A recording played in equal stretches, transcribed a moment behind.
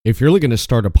If you're looking to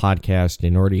start a podcast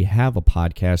and already have a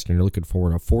podcast and you're looking for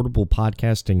an affordable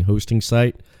podcasting hosting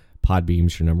site,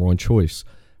 Podbeam's your number one choice.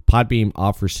 Podbeam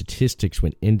offers statistics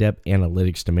with in-depth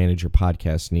analytics to manage your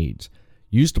podcast needs.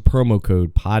 Use the promo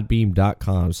code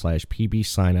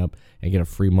podbeam.com/pbsignup and get a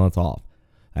free month off.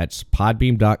 That's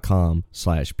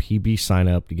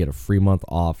podbeam.com/pbsignup to get a free month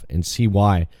off and see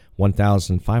why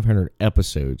 1,500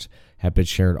 episodes have been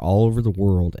shared all over the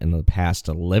world in the past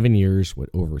 11 years with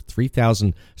over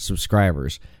 3,000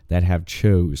 subscribers that have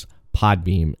chose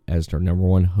Podbeam as their number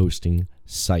one hosting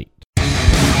site.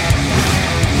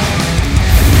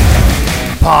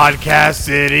 Podcast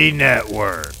City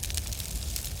Network.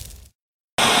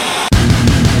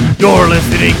 You're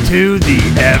listening to The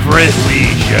Everett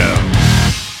Lee Show.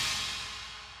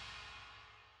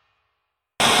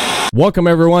 Welcome,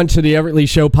 everyone, to the Everett Lee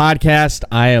Show podcast.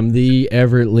 I am the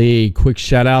Everett Lee. Quick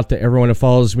shout out to everyone who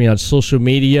follows me on social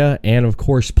media and, of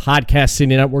course, Podcast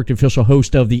City Network, the official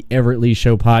host of the Everett Lee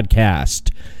Show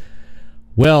podcast.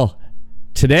 Well,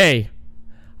 today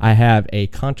I have a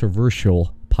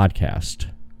controversial podcast.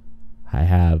 I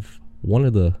have one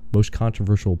of the most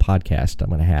controversial podcasts I'm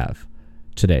going to have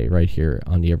today right here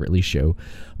on the Everett Lee Show.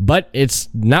 But it's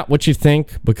not what you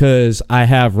think, because I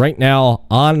have right now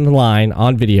online,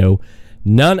 on video,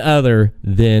 none other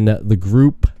than the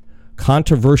group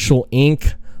Controversial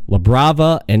Inc., La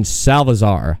Brava, and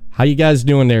Salvazar. How you guys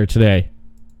doing there today?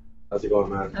 How's it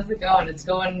going, man? How's it going? It's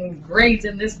going great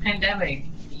in this pandemic.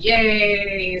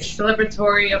 Yay!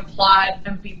 Celebratory applaud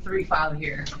MP3 file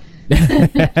here.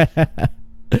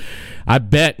 I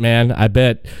bet, man. I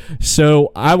bet.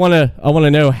 So I want to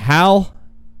know how,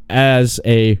 as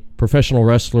a professional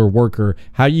wrestler worker,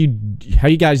 how you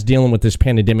guys dealing with this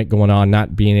pandemic going on,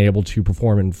 not being able to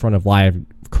perform in front of live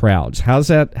crowds. How's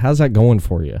that going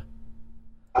for you?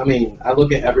 I mean, I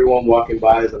look at everyone walking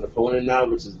by as an opponent now,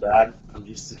 which is bad. I'm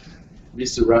used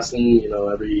to wrestling,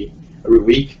 every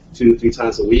week, 2-3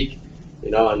 times a week,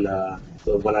 and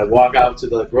so when I walk out to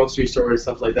the grocery store and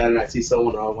stuff like that, and I see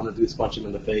someone, all I want to do is punch him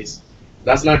in the face.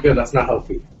 That's not good. That's not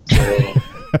healthy. So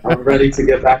I'm ready to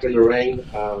get back in the ring.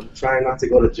 Trying not to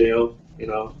go to jail,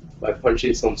 by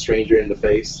punching some stranger in the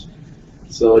face.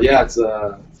 So yeah, it's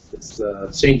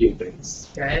changing things.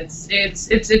 Yeah,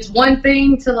 it's one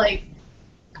thing to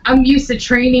I'm used to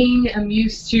training. I'm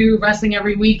used to wrestling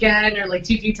every weekend or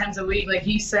 2-3 times a week, like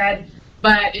he said.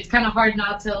 But it's kind of hard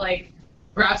not to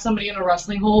grab somebody in a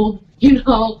wrestling hold,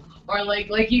 or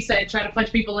like you said, try to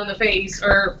punch people in the face,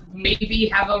 or maybe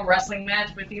have a wrestling match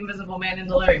with the Invisible Man in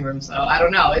the living room. So I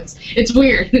don't know. It's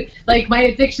weird. My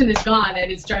addiction is gone,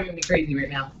 and it's driving me crazy right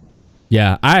now.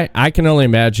 Yeah, I can only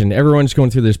imagine. Everyone's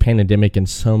going through this pandemic in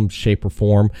some shape or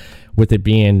form, with it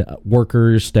being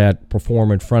workers that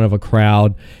perform in front of a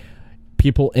crowd,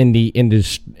 people in the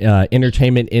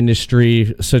entertainment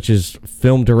industry, such as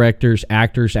film directors,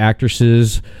 actors,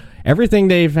 actresses. Everything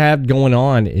they've had going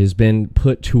on has been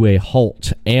put to a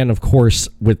halt. And, of course,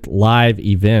 with live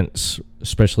events,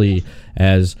 especially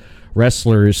as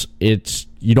wrestlers,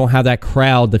 you don't have that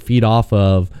crowd to feed off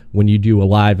of when you do a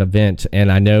live event.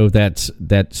 And I know that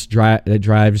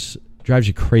drives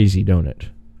you crazy, don't it?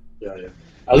 Yeah.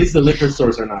 At least the liquor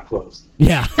stores are not closed.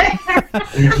 Yeah.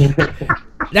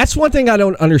 That's one thing I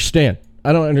don't understand.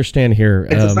 I don't understand here.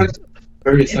 It's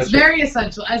very essential. It's very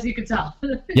essential, as you can tell.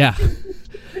 Yeah.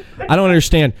 I don't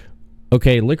understand.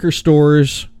 Okay, liquor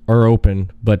stores are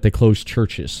open, but they close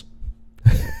churches.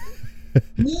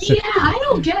 Yeah, I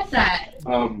don't get that.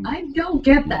 I don't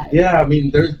get that. Yeah, I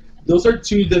mean, those are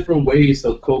two different ways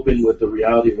of coping with the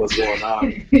reality of what's going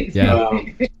on. Yeah.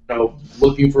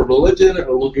 Looking for religion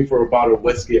or looking for a bottle of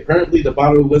whiskey. Apparently, the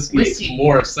bottle of whiskey is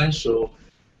more essential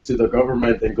to the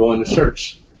government than going to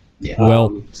church. Yeah.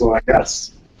 So I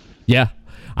guess. Yeah.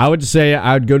 I would say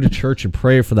I would go to church and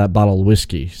pray for that bottle of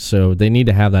whiskey. So they need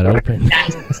to have that open.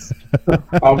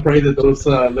 I'll pray that those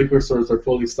liquor stores are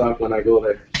fully stocked when I go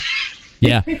there.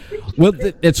 Yeah. Well,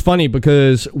 it's funny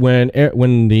because when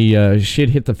the shit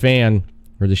hit the fan,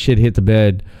 or the shit hit the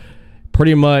bed,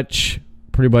 pretty much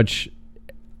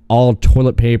all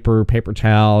toilet paper, paper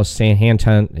towels, hand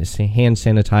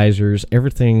sanitizers,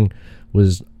 everything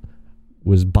was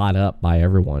bought up by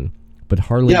everyone. But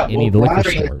hardly any of the liquor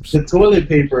stores. The toilet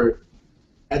paper,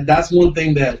 and that's one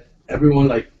thing that everyone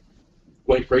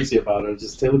went crazy about. It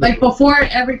just toilet paper. Before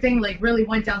everything really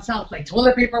went down south,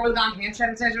 toilet paper was gone, hand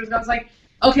sanitizer was gone. It's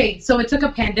okay, so it took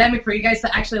a pandemic for you guys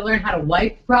to actually learn how to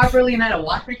wipe properly and how to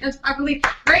wash your hands properly.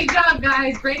 Great job,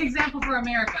 guys! Great example for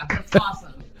America. That's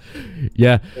awesome.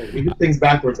 Yeah. We do things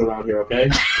backwards around here, okay?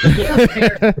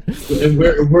 And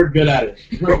we're good at it.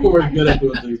 We're good at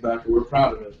doing things backwards. We're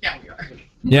proud of it. Yeah, we are.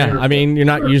 Yeah, I mean, you're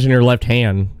not using your left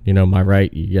hand. You know, my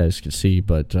right, you guys can see,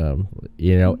 but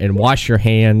you know, and wash your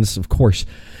hands, of course.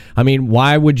 I mean,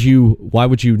 why would you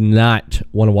not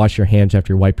want to wash your hands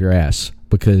after you wipe your ass?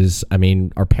 Because I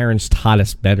mean, our parents taught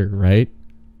us better, right?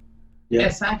 Yeah,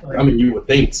 exactly. I mean, you would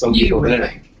think some You people would there.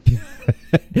 think.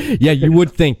 Yeah, you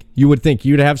would think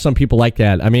you'd have some people like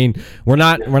that. I mean, we're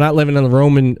not living in the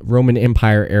Roman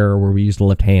Empire era where we use the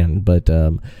left hand, but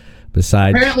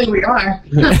besides, Apparently we are.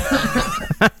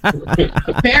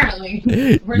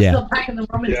 Apparently, we're still back in the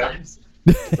Roman times.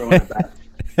 Throwing it back.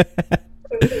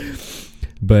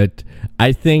 but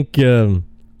I think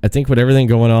with everything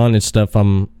going on and stuff,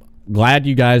 I'm glad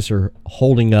you guys are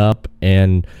holding up.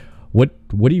 And what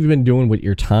have you been doing with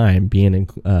your time being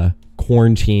in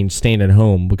quarantine, staying at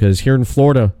home? Because here in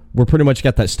Florida, we're pretty much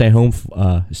got that stay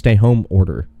home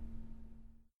order.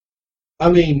 I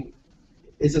mean,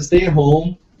 it's a stay at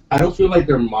home. I don't feel like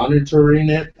they're monitoring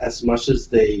it as much as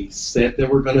they said they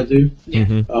were going to do.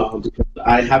 Because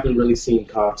I haven't really seen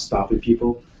cops stopping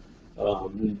people.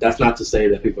 That's not to say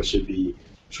that people should be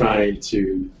trying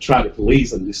to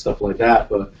police and do stuff like that,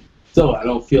 but still, I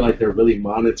don't feel like they're really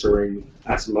monitoring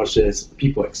as much as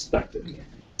people expected.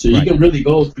 So you can really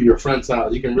go to your friend's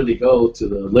house, you can really go to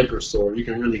the liquor store, you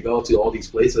can really go to all these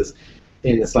places,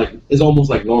 and it's almost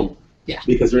like normal. Yeah.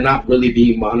 Because they're not really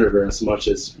being monitored as much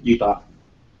as you thought.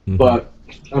 But,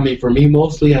 I mean, for me,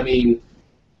 mostly, I mean,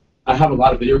 I have a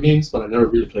lot of video games, but I never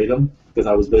really played them because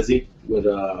I was busy with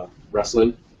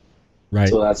wrestling. Right.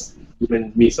 So that's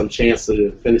given me some chance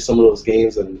to finish some of those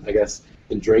games and, I guess,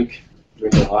 and drink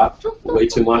a lot, way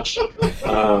too much.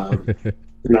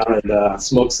 And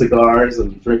smoke cigars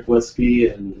and drink whiskey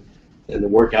and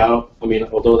work out. I mean,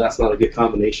 although that's not a good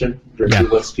combination, drinking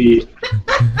whiskey,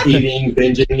 eating,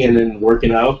 binging, and then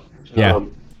working out. Yeah.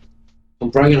 I'm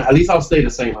probably gonna, at least I'll stay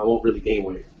the same. I won't really gain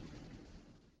weight.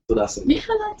 So that's something. Yeah,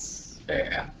 that's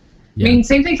fair. Yeah. I mean,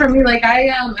 same thing for me. Like,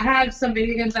 I have some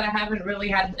video games that I haven't really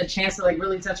had a chance to, like,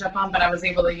 really touch up on, but I was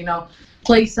able to, you know,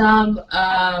 play some.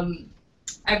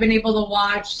 I've been able to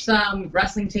watch some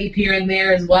wrestling tape here and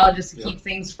there as well, just to keep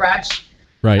things fresh.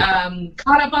 Right.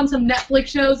 Caught up on some Netflix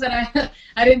shows that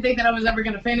I didn't think that I was ever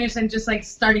going to finish, and just, like,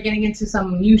 started getting into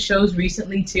some new shows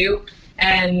recently, too.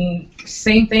 And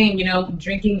same thing, you know,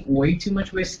 drinking way too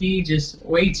much whiskey, just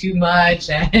way too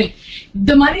much. And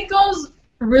the money goes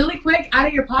really quick out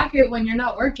of your pocket when you're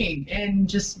not working, and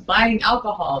just buying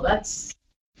alcohol. That's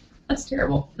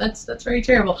terrible. That's very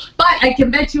terrible. But I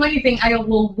can bet you anything, I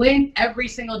will win every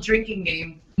single drinking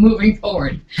game moving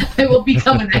forward. I will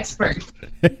become an expert.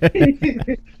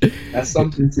 That's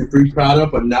something to be proud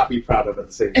of, but not be proud of at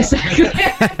the same time.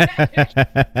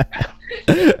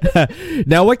 Exactly.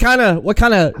 Now, what kind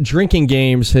of drinking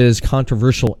games has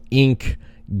Controversial Inc.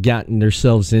 gotten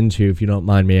themselves into, if you don't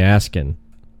mind me asking?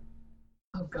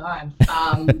 Oh God,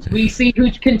 we see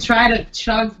who can try to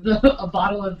chug a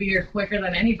bottle of beer quicker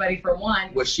than anybody for one.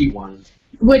 What she won.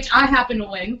 Which I happen to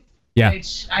win. Yeah.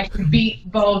 Which I could beat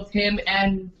both him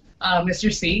and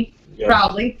Mr. C,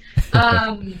 probably.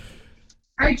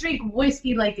 I drink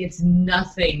whiskey like it's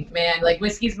nothing, man. Like,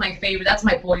 whiskey's my favorite. That's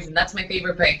my poison. That's my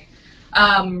favorite pick.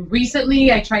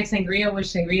 Recently, I tried sangria, which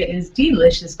sangria is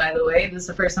delicious, by the way. This is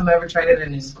the first time I ever tried it,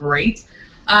 and it's great.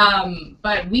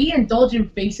 But we indulge in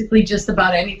basically just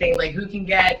about anything. Like, who can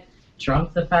get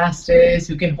drunk the fastest,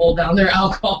 who can hold down their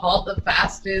alcohol the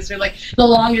fastest, or, like, the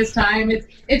longest time.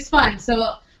 It's fun.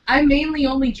 So I mainly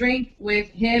only drink with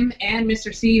him and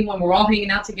Mr. C when we're all hanging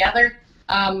out together,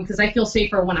 because I feel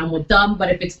safer when I'm with them. But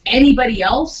if it's anybody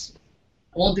else,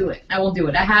 I won't do it. I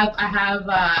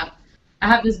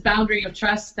have this boundary of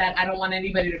trust that I don't want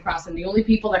anybody to cross, and the only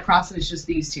people that cross it is just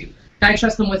these two. I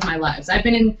trust them with my lives. I've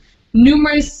been in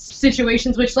numerous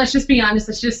situations, which, let's just be honest,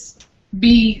 let's just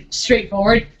be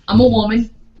straightforward. I'm a woman.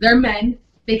 They're men.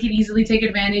 They could easily take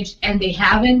advantage, and they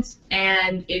haven't.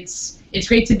 And it's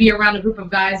great to be around a group of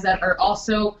guys that are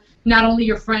also not only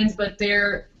your friends, but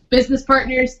they're business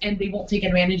partners, and they won't take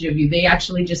advantage of you. They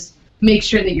actually just make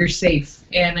sure that you're safe.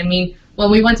 And I mean,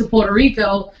 when we went to Puerto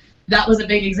Rico, that was a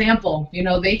big example. You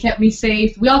know, they kept me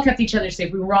safe. We all kept each other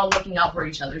safe. We were all looking out for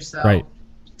each other. So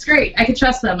It's great. I can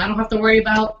trust them. I don't have to worry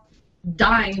about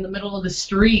dying in the middle of the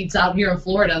streets out here in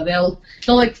Florida. They'll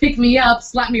like pick me up,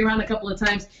 slap me around a couple of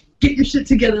times, get your shit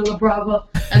together, La Brava,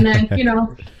 and then, you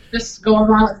know, just go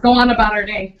on about our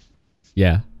day.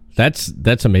 Yeah, that's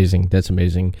amazing. That's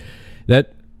amazing.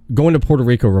 That going to Puerto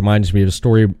Rico reminds me of a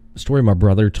story my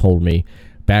brother told me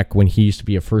back when he used to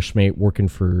be a first mate working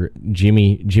for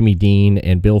Jimmy Dean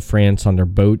and Bill France on their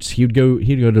boats. He'd go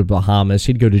to the Bahamas.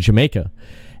 He'd go to Jamaica.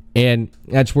 And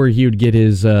that's where he would get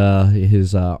his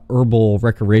herbal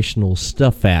recreational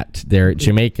stuff at there at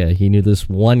Jamaica. He knew this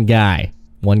one guy,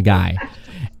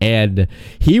 and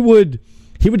he would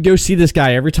go see this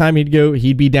guy every time he'd go.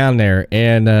 He'd be down there,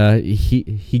 and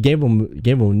he gave him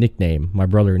a nickname, my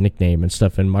brother a nickname and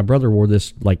stuff. And my brother wore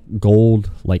this like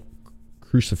gold like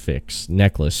crucifix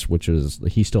necklace, which is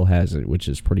he still has it, which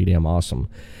is pretty damn awesome.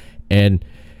 And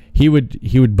he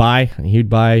would buy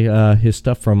his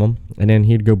stuff from him, and then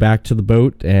he'd go back to the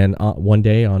boat. And one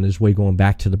day on his way going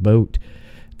back to the boat,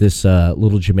 this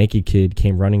little Jamaican kid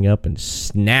came running up and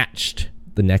snatched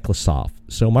the necklace off.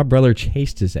 So my brother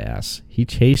chased his ass. He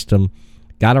chased him,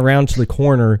 got around to the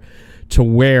corner to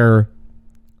where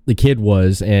the kid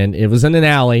was, and it was in an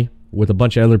alley with a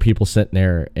bunch of other people sitting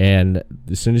there. And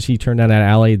as soon as he turned down that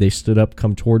alley, they stood up,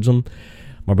 come towards him.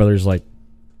 My brother's like,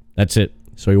 that's it.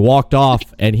 So he walked off,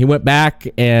 and he went back,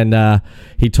 and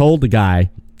he told the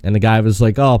guy, and the guy was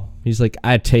like, oh, he's like,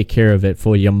 I take care of it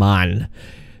for you, man.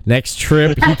 Next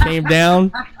trip, he came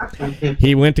down.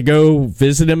 He went to go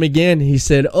visit him again. He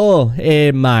said, oh,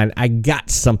 hey, man, I got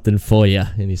something for you.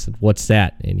 And he said, what's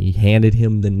that? And he handed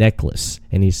him the necklace.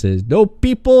 And he says, no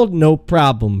people, no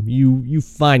problem. You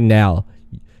fine now.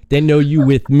 They know you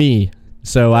with me.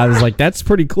 So I was like, that's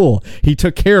pretty cool. He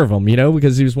took care of him,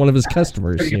 because he was one of his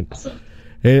customers.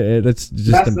 That's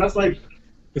like,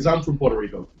 because I'm from Puerto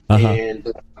Rico, and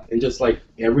just like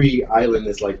every island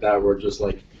is like that. We're just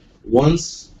like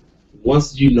once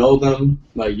you know them,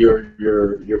 like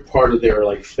you're part of their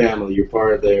like family. You're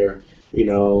part of their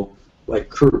like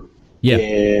crew. Yeah.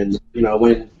 And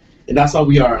and that's how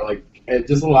we are. Like and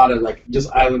just a lot of like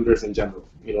just islanders in general.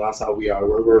 That's how we are.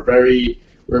 We're very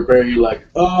like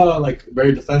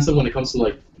very defensive when it comes to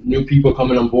like new people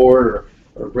coming on board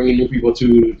or bringing new people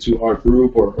to our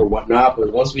group or whatnot.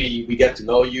 But once we get to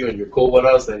know you and you're cool with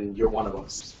us, then you're one of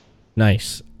us.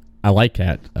 Nice. I like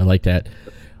that.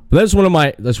 But that's one of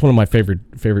my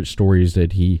favorite stories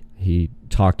that he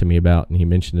talked to me about, and he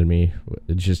mentioned to me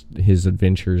just his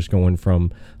adventures going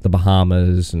from the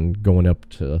Bahamas and going up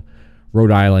to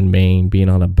Rhode Island, Maine, being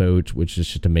on a boat, which is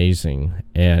just amazing.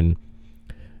 And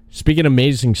speaking of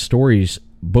amazing stories,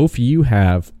 both of you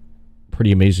have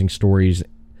pretty amazing stories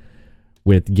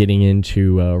with getting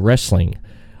into wrestling.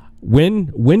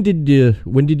 When did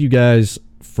you guys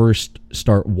first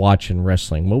start watching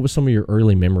wrestling? What was some of your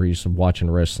early memories of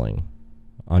watching wrestling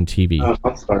on TV?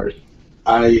 I'm sorry.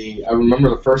 I remember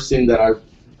the first thing that I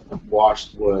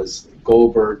watched was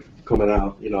Goldberg coming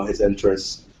out. His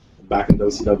entrance back in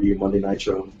WCW Monday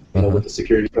Nitro. With the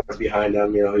security guards behind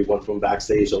him. He went from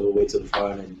backstage all the way to the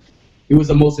front, and he was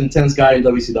the most intense guy in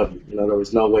WCW. There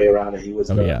was no way around it. He was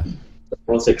the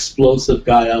most explosive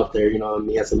guy out there.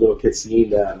 Me as a little kid seeing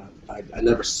that, I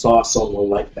never saw someone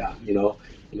like that.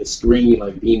 In the screen,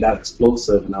 like being that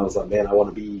explosive, and I was like, man, I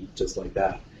want to be just like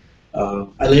that.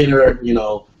 I later,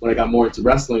 when I got more into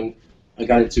wrestling, I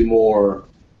got into more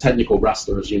technical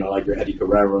wrestlers. Like your Eddie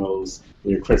Guerreros,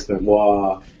 and your Chris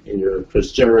Benoit, and your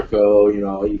Chris Jericho.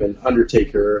 Even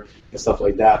Undertaker and stuff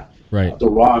like that. Right. The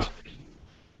Rock.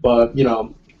 But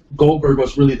Goldberg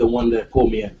was really the one that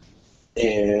pulled me in.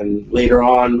 And later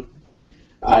on,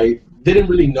 I didn't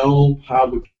really know how I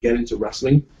would get into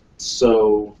wrestling,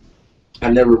 so I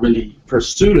never really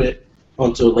pursued it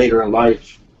until later in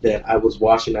life that I was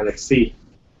watching NXT,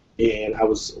 and I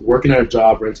was working at a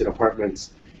job, renting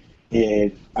apartments,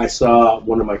 and I saw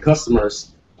one of my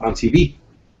customers on TV,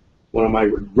 one of my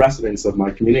residents of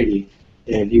my community,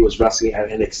 and he was wrestling at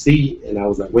NXT, and I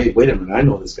was like, wait a minute, I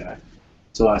know this guy.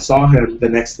 So I saw him the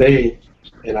next day,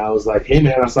 and I was like, hey,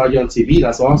 man, I saw you on TV.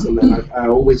 That's awesome, man. I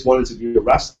always wanted to be a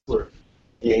wrestler.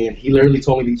 And he literally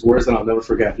told me these words that I'll never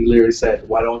forget. He literally said,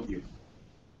 why don't you?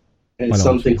 And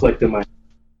something clicked in my head.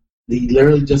 He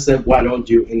literally just said, why don't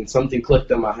you? And something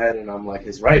clicked in my head, and I'm like,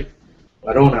 he's right.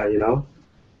 Why don't I,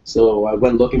 So I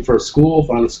went looking for a school,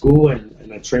 found a school,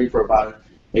 and I trained for about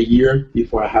a year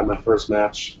before I had my first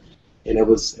match. And it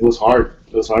was hard.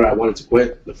 It was hard. I wanted to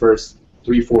quit. The first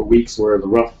 3-4 weeks were the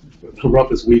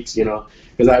roughest weeks,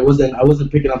 because I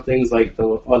wasn't picking up things like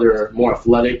the other more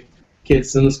athletic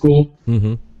kids in the school.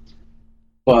 Mm-hmm.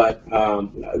 But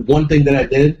one thing that I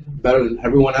did better than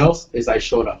everyone else is I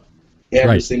showed up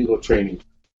every single training,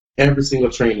 and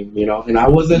I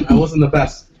wasn't the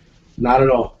best, not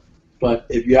at all. But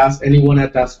if you ask anyone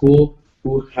at that school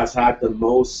who has had the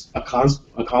most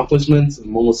accomplishments, the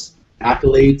most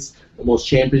accolades, the most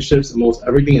championships, the most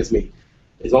everything, is me.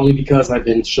 It's only because I've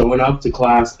been showing up to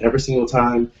class every single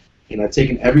time, and I've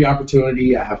taken every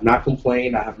opportunity. I have not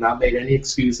complained. I have not made any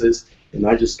excuses, and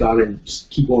I just got to just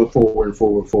keep going forward.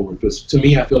 Because to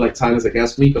me, I feel like time is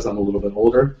against me because I'm a little bit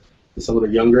older, some of the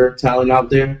younger talent out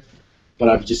there. But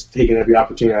I've just taken every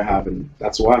opportunity I have, and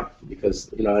that's why.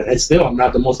 Because, you know, and still I'm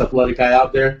not the most athletic guy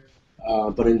out there,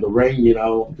 but in the ring, you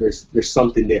know, there's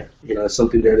something there. You know, there's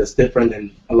something there that's different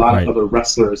than a lot of other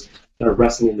wrestlers that are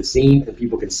wrestling in the scene, and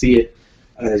people can see it.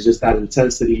 And it's just that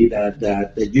intensity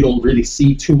that you don't really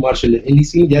see too much in the indie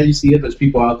scene. Yeah, you see it. There's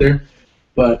people out there,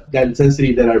 but that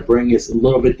intensity that I bring is a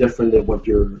little bit different than what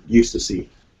you're used to see.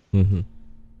 Mm-hmm.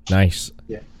 Nice.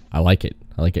 Yeah, I like it.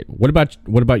 What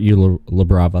about you,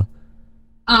 LaBrava?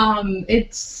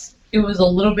 It was a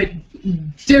little bit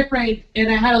different,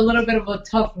 and I had a little bit of a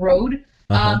tough road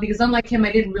because unlike him,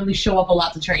 I didn't really show up a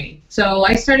lot to training. So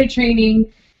I started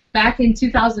training back in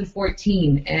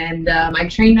 2014, and I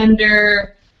trained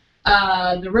under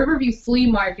the Riverview Flea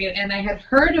Market, and I had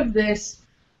heard of this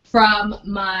from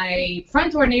my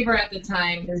front door neighbor at the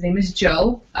time. His name is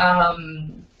Joe.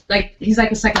 He's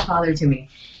like a second father to me.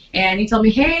 And he told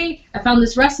me, hey, I found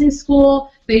this wrestling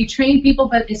school. They train people,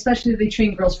 but especially they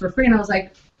train girls for free. And I was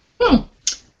like,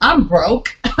 I'm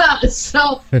broke.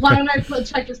 So why don't I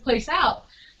check this place out?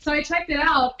 So I checked it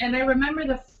out, and I remember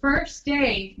the first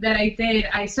day that I did,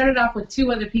 I started off with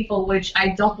 2 other people, which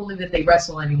I don't believe that they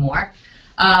wrestle anymore.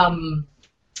 And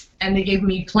they gave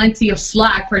me plenty of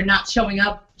slack for not showing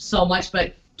up so much,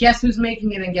 but guess who's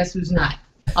making it and guess who's not?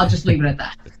 I'll just leave it at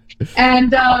that.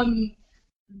 And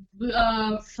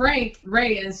Frank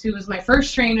Reyes, who was my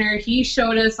first trainer, he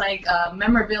showed us like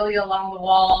memorabilia along the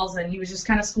walls, and he was just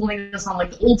kind of schooling us on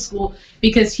like the old school,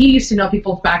 because he used to know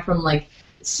people back from like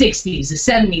 60s, the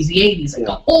 70s, the 80s, like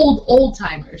the old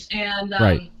timers. And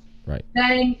right.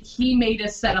 Then he made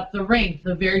us set up the ring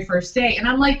the very first day, and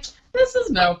I'm like, this is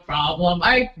no problem,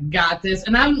 I got this.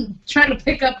 And I'm trying to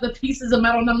pick up the pieces of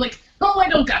metal, and I'm like, oh, I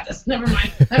don't got this. Never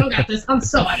mind. I don't got this. I'm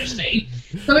so out of shape.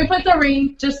 So we put the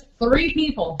ring, just 3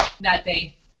 people that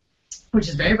day, which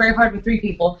is very, very hard with 3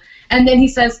 people. And then he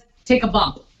says, take a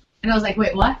bump. And I was like,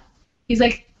 wait, what? He's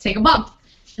like, take a bump.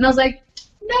 And I was like,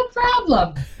 no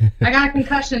problem. I got a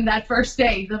concussion that first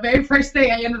day. The very first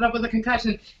day I ended up with a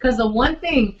concussion. Because the one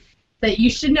thing that you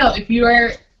should know, if you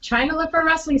are trying to look for a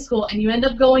wrestling school and you end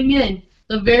up going in,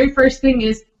 the very first thing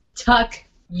is tuck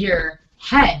your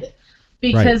head.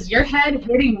 Because your head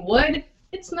hitting wood,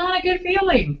 it's not a good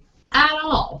feeling at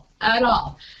all.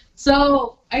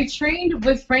 So I trained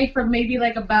with Frank for maybe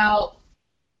like about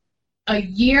a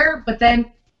year, but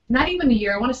then not even a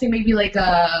year. I want to say maybe like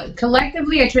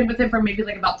collectively I trained with him for maybe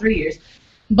like about 3 years.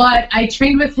 But I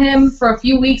trained with him for a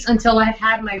few weeks until I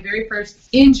had my very first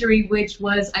injury, which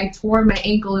was I tore my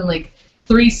ankle in like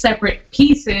 3 separate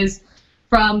pieces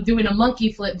from doing a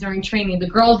monkey flip during training. The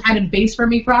girl hadn't based for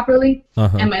me properly,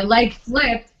 and my leg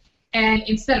flipped, and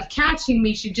instead of catching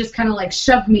me, she just kind of like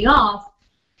shoved me off.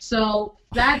 So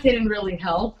that didn't really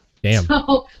help. Damn.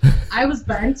 So I was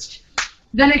benched.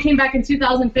 Then I came back in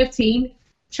 2015,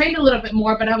 trained a little bit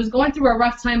more, but I was going through a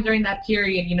rough time during that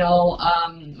period. You know,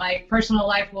 my personal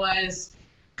life was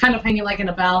kind of hanging like in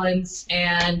a balance,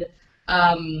 and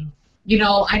you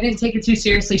know, I didn't take it too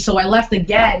seriously, so I left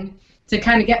again to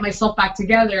kind of get myself back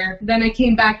together. Then I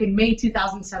came back in May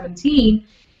 2017,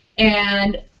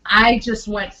 and I just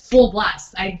went full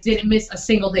blast. I didn't miss a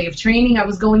single day of training. I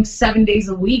was going 7 days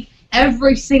a week,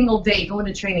 every single day going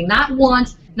to training. Not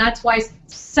once, not twice,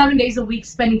 7 days a week,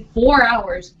 spending 4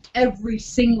 hours every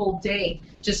single day,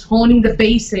 just honing the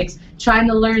basics, trying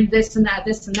to learn this and that,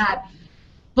 this and that.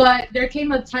 But there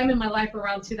came a time in my life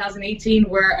around 2018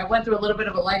 where I went through a little bit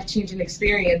of a life-changing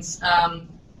experience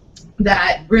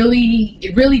that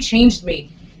really changed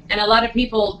me. And a lot of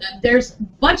people, there's a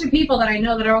bunch of people that I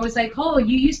know that are always like, oh,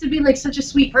 you used to be like such a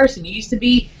sweet person. You used to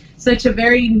be such a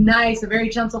very nice, a very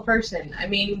gentle person. I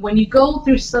mean, when you go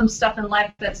through some stuff in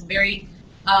life that's very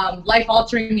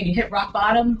life-altering and you hit rock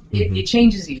bottom, it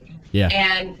changes you. Yeah.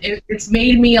 And it's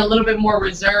made me a little bit more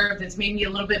reserved. It's made me a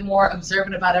little bit more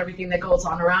observant about everything that goes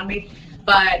on around me.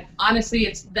 But honestly,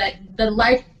 it's that the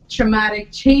life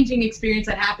traumatic changing experience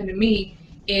that happened to me,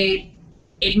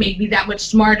 it made me that much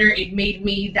smarter. It made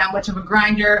me that much of a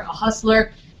grinder, a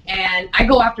hustler, and I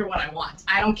go after what I want.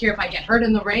 I don't care if I get hurt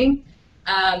in the ring.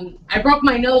 I broke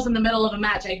my nose in the middle of a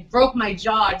match. I broke my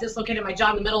jaw. I dislocated my jaw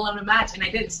in the middle of a match, and I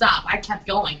didn't stop. I kept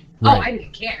going. Right. Oh, I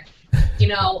didn't care. You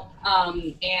know,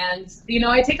 and you know,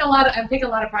 I take a lot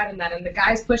of pride in that, and the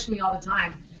guys push me all the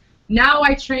time. Now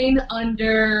I train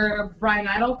under Brian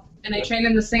Idle, and I train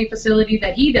in the same facility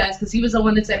that he does, because he was the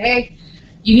one that said, hey,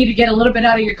 you need to get a little bit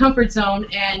out of your comfort zone,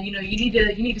 and you know, you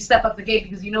need to step up the game,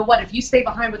 because you know what, if you stay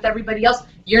behind with everybody else,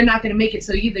 you're not going to make it.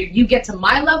 So either you get to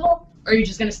my level or are you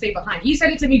just going to stay behind? He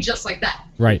said it to me just like that.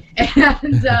 Right.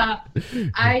 And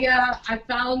I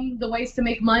found the ways to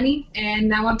make money, and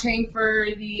now I'm paying for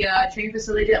the training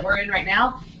facility that we're in right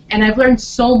now. And I've learned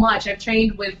so much. I've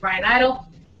trained with Brian Idle,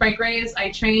 Frank Reyes.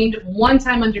 I trained one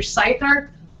time under Scyther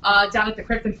down at the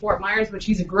Crypt in Fort Myers, which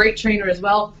he's a great trainer as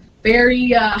well.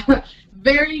 Very,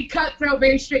 very cutthroat,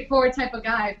 very straightforward type of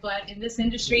guy. But in this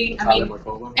industry, Natalia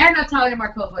Markova. and Natalia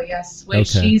Markova, yes,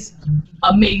 which Okay. she's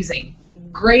amazing.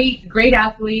 Great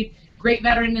athlete, great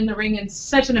veteran in the ring, and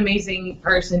such an amazing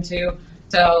person too.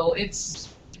 So it's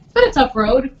been a tough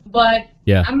road, but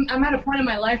Yeah. I'm at a point in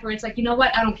my life where it's like, you know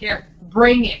what, I don't care.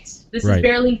 Bring it. This Right.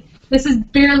 is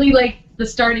barely like the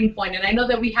starting point, and I know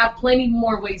that we have plenty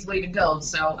more way to go.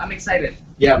 So I'm excited.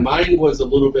 Yeah, mine was a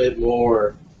little bit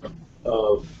more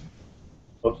of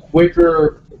a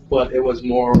quicker, but it was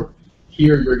more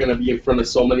here you're going to be in front of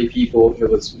so many people. It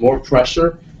was more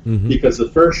pressure because the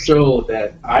first show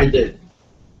that I did,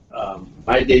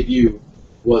 my debut,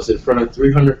 was in front of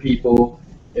 300 people.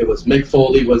 It was Mick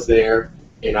Foley was there,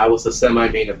 and I was the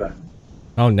semi-main event.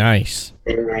 Oh, nice.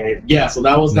 And yeah, so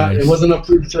that was not. Nice. It wasn't a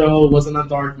pre-show. It wasn't a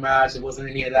dark match. It wasn't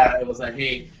any of that. It was like,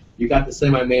 hey, you got the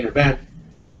semi-main event.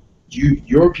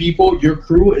 Your people, your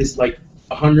crew is like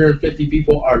 150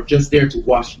 people are just there to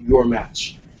watch your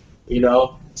match. You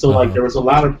know, so like there was a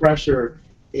lot of pressure,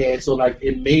 and so like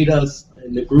it made us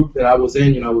in the group that I was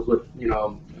in. You know, I was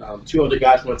with two other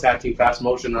guys from a tag team, Fast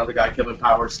Motion, another guy, Kevin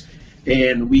Powers,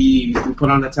 and we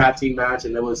put on a tag team match,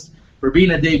 and it was for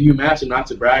being a debut match, and not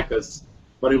to brag,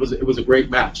 but it was a great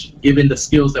match given the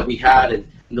skills that we had and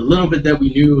the little bit that we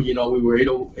knew. You know, we were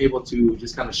able to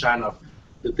just kind of shine off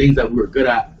the things that we were good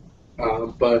at.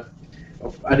 But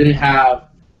I didn't have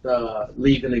the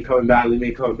leave and then coming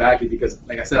back because,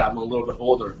 like I said, I'm a little bit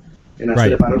older. And I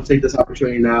said, if I don't take this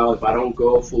opportunity now, if I don't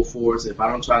go full force, if I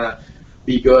don't try to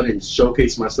be good and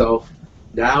showcase myself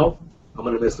now, I'm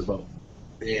going to miss the boat.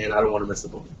 And I don't want to miss the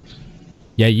boat.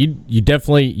 Yeah, you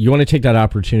definitely want to take that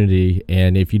opportunity,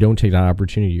 and if you don't take that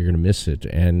opportunity, you're going to miss it.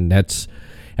 And that's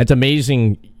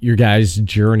amazing, your guys'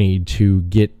 journey to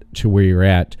get to where you're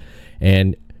at.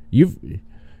 And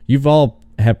you've all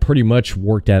have pretty much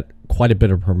worked at quite a bit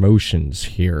of promotions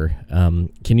here.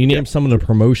 Can you name some of the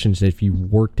promotions that you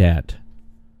worked at?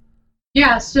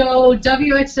 Yeah, so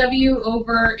WXW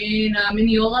over in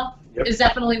Mineola is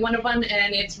definitely one of them,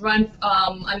 and it's run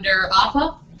under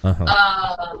APA. Of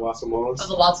the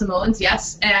Wild Samoans,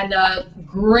 yes, and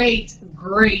great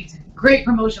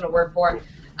promotion to work for.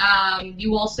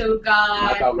 You also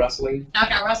got Knockout Wrestling,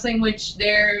 which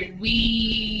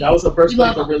that was the first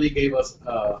place that really gave us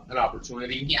an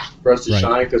opportunity for us to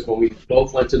shine, because when we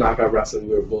both went to Knockout Wrestling,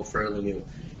 we were both fairly new,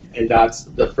 and that's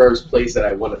the first place that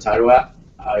I won a title at.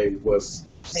 I was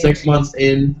 6 months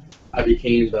in. I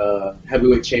became the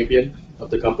heavyweight champion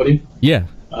of the company.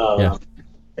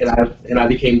 And I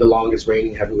became the longest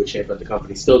reigning heavyweight champion of the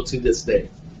company, still to this day,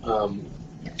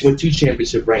 with 2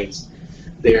 championship reigns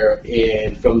there.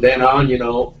 And from then on, you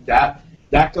know, that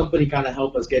company kind of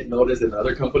helped us get noticed in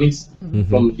other companies.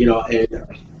 From, you know, and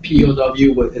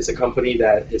POW is a company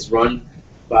that is run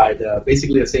by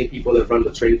basically the same people that run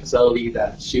the training facility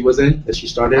that she was in, that she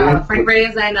started in. Frank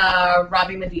Reyes and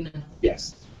Robbie Medina.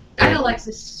 Yes. And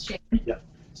Alexis Shane. Yeah.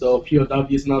 So POW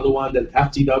is another one. Then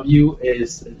FTW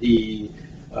is the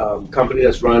company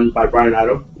that's run by Brian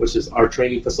Idle, which is our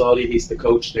training facility. He's the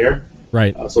coach there.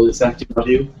 Right. So it's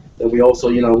FTW. Then we also,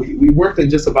 you know, we worked in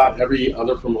just about every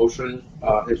other promotion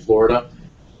in Florida.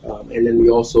 And then we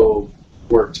also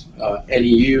worked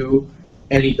NEU,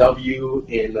 NEW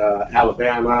in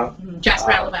Alabama.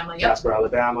 Jasper, Alabama, yeah. Jasper,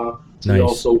 Alabama. Nice. We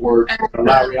also worked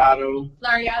Lariato.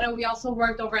 We also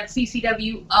worked over at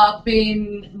CCW up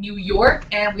in New York,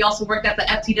 and we also worked at the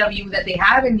FTW that they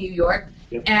have in New York.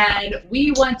 Yep. And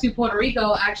we went to Puerto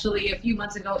Rico actually a few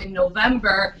months ago in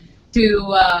November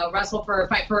to wrestle for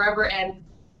Fight Forever, and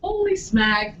holy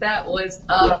smack, that was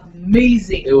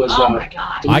amazing. It was, oh my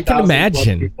god. I can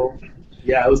imagine.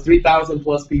 Yeah, it was 3,000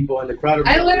 plus people, and the crowd.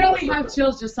 I literally have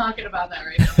chills just talking about that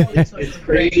right now. It's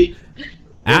crazy.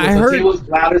 I heard it was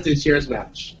ladders and chairs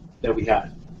match that we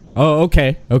had. Oh,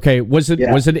 okay. Was it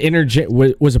was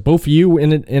it both of you in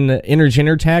the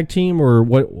intergender tag team, or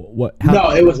what?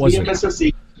 No, it was me and Mr.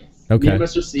 C. Okay. Me and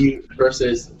Mr. C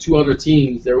versus 2 other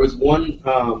teams. There was one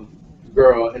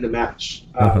girl in the match.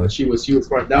 She was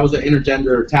front. That was an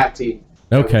intergender tag team.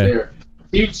 Okay.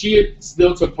 She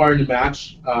still took part in the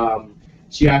match.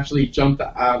 She actually jumped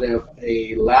out of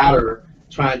a ladder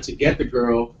trying to get the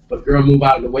girl, but the girl moved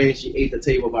out of the way and she ate the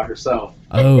table by herself.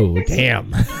 Oh,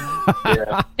 damn.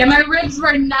 Yeah. And my ribs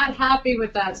were not happy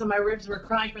with that, so my ribs were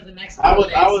crying for the next couple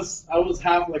days. I was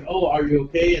half like, oh, are you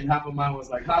okay? And half of mine was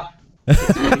like, ha, Welcome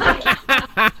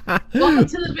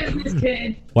to the business,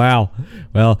 kid. Wow.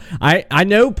 Well, I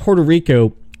know Puerto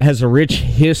Rico has a rich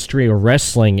history of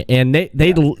wrestling, and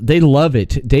they love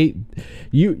it.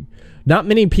 Not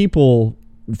many people,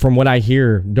 from what I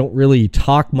hear, don't really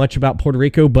talk much about Puerto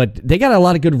Rico, but they got a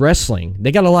lot of good wrestling.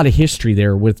 They got a lot of history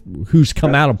there with who's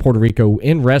come out of Puerto Rico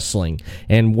in wrestling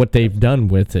and what they've done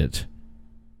with it.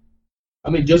 I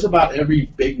mean, just about every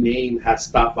big name has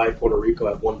stopped by Puerto Rico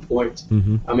at one point.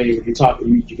 Mm-hmm. I mean, if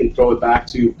you can throw it back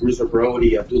to Bruiser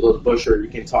Brody, Abdullah the Butcher. You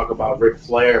can talk about Ric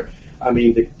Flair. I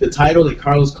mean, the title that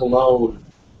Carlos Colon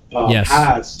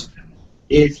has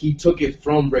is he took it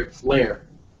from Ric Flair,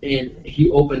 and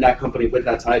he opened that company with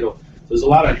that title. There's a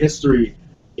lot of history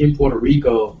in Puerto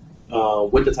Rico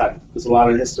with the title. There's a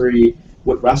lot of history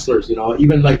with wrestlers, you know.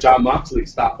 Even like John Moxley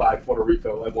stopped by Puerto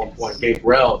Rico at one point.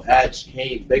 Gangrel, Edge,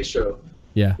 Kane, Big Show.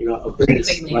 Yeah. You know,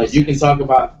 like you can talk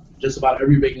about just about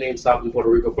every big name stopped in Puerto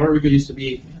Rico. Puerto Rico used to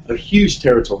be a huge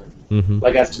territory. Mm-hmm.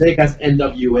 Like as big as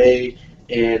NWA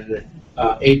and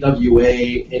AWA,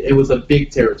 it was a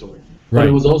big territory. Right. But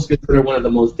it was also considered one of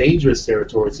the most dangerous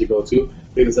territories to go to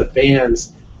because the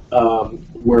fans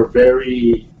were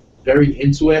very, very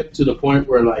into it to the point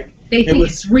where like they think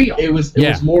it's real. It was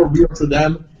more real to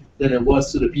them than it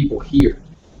was to the people here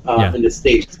in the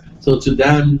States. So to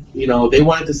them, you know, they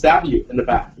wanted to stab you in the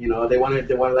back. You know, they wanted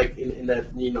like in the,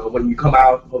 you know, when you come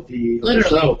out of the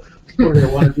show, they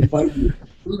wanted to fight you.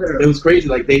 It was crazy.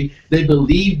 Like they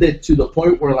believed it to the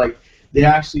point where like they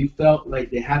actually felt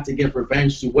like they had to get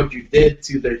revenge to what you did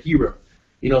to their hero.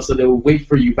 You know, so they would wait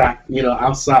for you back, you know,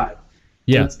 outside.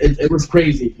 Yeah, it was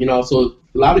crazy. You know, so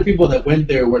a lot of people that went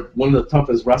there were one of the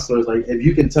toughest wrestlers. Like if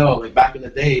you can tell, like back in the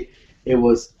day, it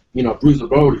was, you know, Bruiser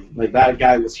Brody. Like that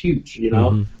guy was huge. You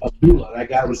know, Abdullah, that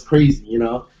guy was crazy. You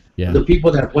know, the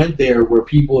people that went there were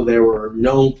people that were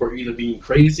known for either being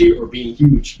crazy or being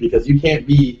huge, because you couldn't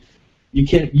be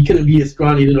a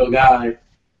scrawny little guy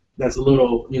that's a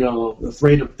little, you know,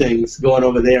 afraid of things going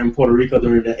over there in Puerto Rico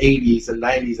during the 80s and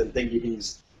 90s and think you can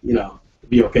just, you know,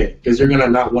 be okay, because you're gonna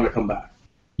not want to come back.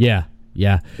 Yeah.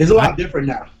 It's a lot different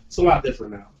now. It's a lot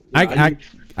different now. I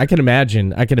can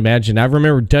imagine. I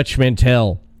remember Dutch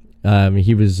Mantel.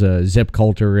 He was Zip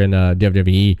Coulter in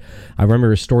WWE. I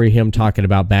remember a story of him talking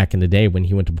about back in the day when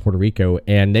he went to Puerto Rico,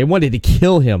 and they wanted to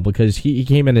kill him because he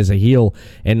came in as a heel,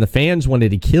 and the fans wanted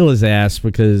to kill his ass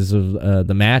because of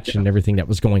the match and everything that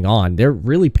was going on. They're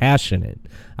really passionate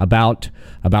about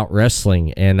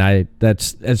wrestling, and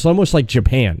it's almost like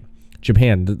Japan.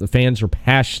 The fans are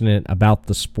passionate about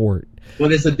the sport.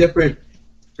 Well, it's a different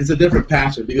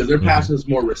passion, because their passion is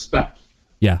more respect.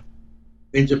 Yeah.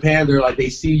 In Japan, they're like, they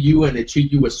see you and they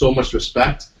treat you with so much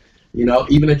respect. You know,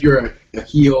 even if you're a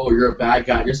heel or you're a bad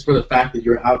guy, just for the fact that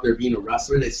you're out there being a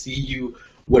wrestler, they see you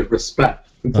with respect.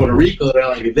 In Puerto Rico, they're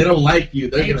like, if they don't like you,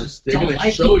 they're gonna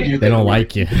show you they don't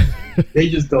like you. They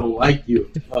just don't like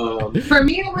you. For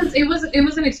me, it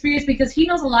was an experience because he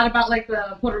knows a lot about like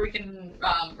the Puerto Rican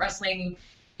wrestling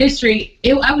history.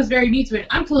 I was very new to it.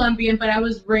 I'm Colombian, but I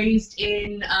was born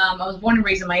and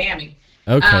raised in Miami.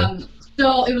 Okay.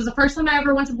 So it was the first time I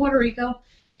ever went to Puerto Rico,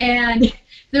 and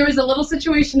there was a little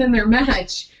situation in their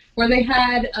match where they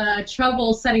had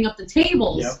trouble setting up the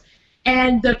tables. Yep.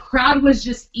 And the crowd was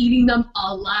just eating them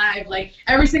alive. Like,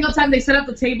 every single time they set up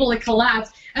the table, it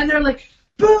collapsed. And they're like,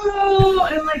 boo!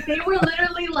 And, like, they were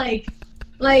literally, like,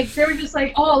 they were just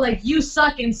like, oh, like, you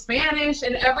suck in Spanish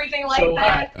and everything like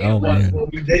that.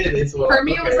 What we did is, for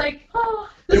me, it was like,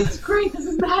 oh, this is great. This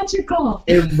is magical.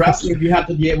 In wrestling, you have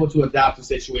to be able to adapt to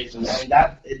situations. And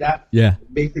that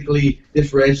basically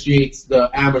differentiates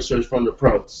the amateurs from the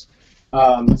pros.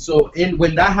 So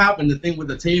when that happened, the thing with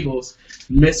the tables,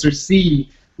 Mr. C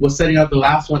was setting up the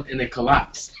last one and it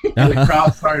collapsed. And the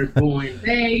crowd started booing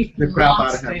the crowd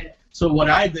out of him. So what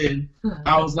I did,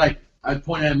 I was like, I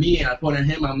pointed at me and I pointed at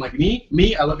him. I'm like,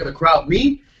 me? I look at the crowd,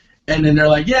 me? And then they're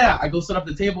like, yeah. I go set up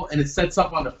the table and it sets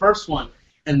up on the first one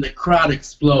and the crowd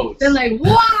explodes. They're like,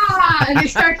 wow! And they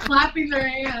start clapping their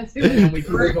hands. And we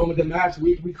carried on with the match.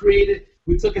 We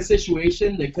took a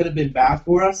situation that could have been bad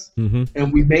for us,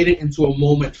 and we made it into a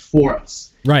moment for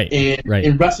us. Right. And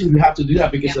in wrestling, you have to do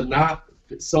that, because if not,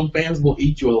 some fans will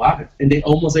eat you alive, and they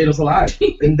almost ate us alive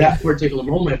in that particular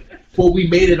moment. But we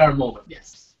made it our moment.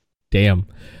 Yes. Damn,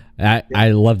 I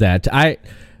love that.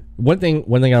 One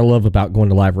thing I love about going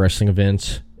to live wrestling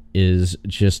events is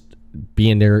just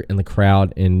being there in the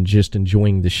crowd and just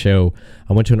enjoying the show.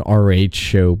 I went to an RH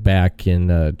show back in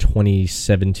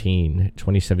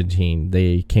 2017.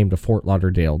 They came to Fort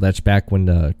Lauderdale. That's back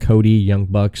when Cody, Young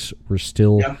Bucks were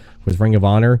still with Ring of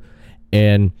Honor.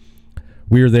 And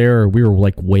we were there. We were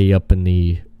like way up in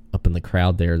the up in the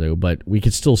crowd there, though, but we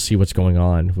could still see what's going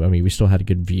on. I mean, we still had a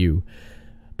good view.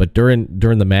 But during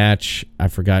the match, I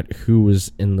forgot who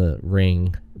was in the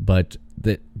ring, but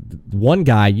the one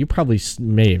guy you probably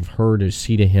may have heard or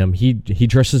seen to him. He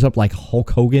dresses up like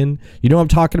Hulk Hogan. You know what I'm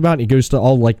talking about? And he goes to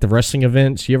all like the wrestling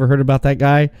events. You ever heard about that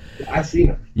guy? I've seen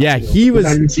him. Yeah, he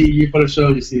was. You put a show,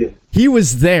 you see it. He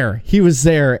was there,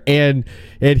 and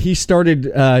he started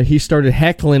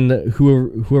heckling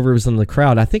whoever was in the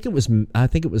crowd. I think it was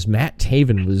Matt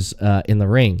Taven was in the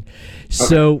ring. Okay.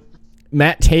 So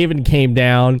Matt Taven came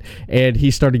down and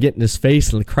he started getting his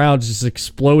face, and the crowd's just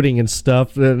exploding and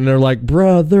stuff. And they're like,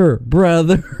 brother.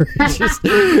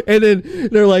 And then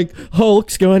they're like,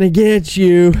 Hulk's going to get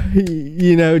you.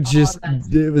 You know,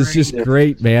 it was just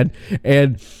great, man.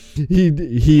 And he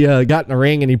got in the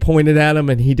ring and he pointed at him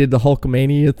and he did the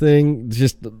Hulkamania thing,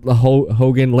 just the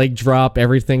Hogan leg drop,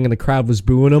 everything, and the crowd was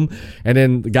booing him. And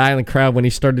then the guy in the crowd, when he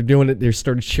started doing it, they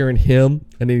started cheering him,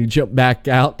 and then he jumped back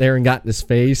out there and got in his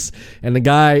face. And the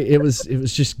guy, it was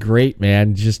just great,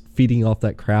 man, just feeding off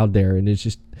that crowd there, and it's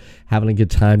just having a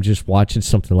good time just watching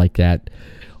something like that.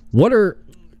 What are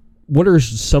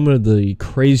some of the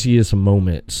craziest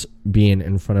moments being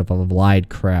in front of a live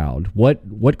crowd?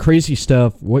 What crazy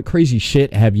stuff, what crazy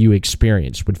shit have you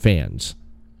experienced with fans?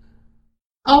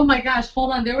 Oh my gosh,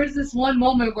 hold on. There was this one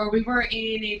moment where we were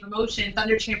in a promotion,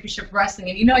 Thunder Championship Wrestling,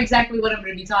 and you know exactly what I'm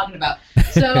going to be talking about.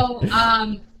 So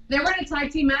they were in a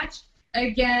tag team match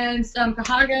against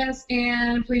Kahagas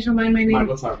and, please remind my name.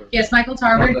 Michael Tarver. Yes, Michael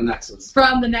Tarver. From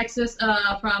the Nexus,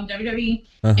 from WWE.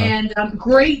 Uh-huh. And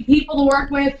great people to work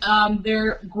with.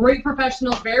 They're great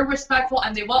professionals, very respectful,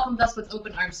 and they welcomed us with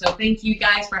open arms. So thank you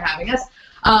guys for having us.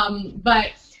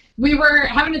 But we were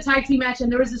having a tag team match, and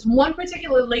there was this one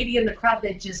particular lady in the crowd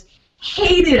that just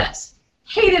hated us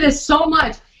so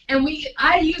much. And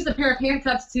I used a pair of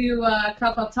handcuffs to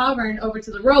cuff up Tavern over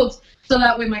to the ropes so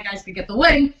that way my guys could get the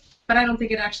win. But I don't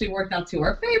think it actually worked out to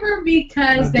our favor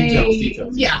because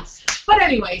details. Yeah. But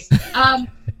anyways,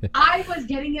 I was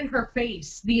getting in her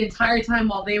face the entire time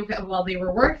while they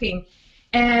were working,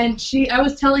 and I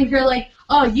was telling her like,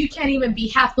 "Oh, you can't even be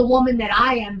half the woman that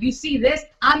I am. You see this?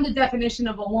 I'm the definition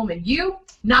of a woman. You,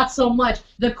 not so much."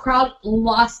 The crowd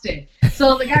lost it.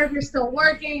 So the guys are still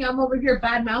working. I'm over here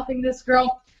bad mouthing this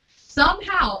girl.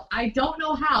 Somehow, I don't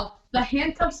know how, the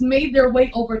handcuffs made their way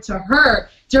over to her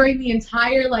during the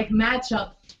entire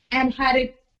matchup, and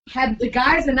had the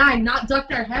guys and I not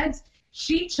ducked our heads,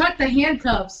 she chucked the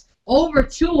handcuffs over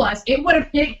to us. It would have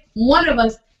hit one of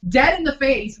us dead in the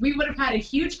face. We would have had a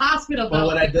huge hospital bill. Well,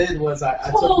 what I did was I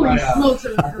took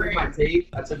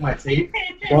my tape,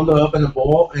 rolled it up in a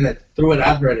ball, and I threw it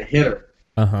at her and it hit her.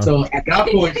 Uh-huh. So at that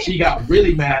point, she got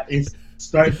really mad and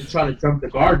started to try to jump the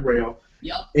guardrail.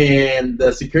 Yep. And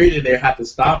the security there had to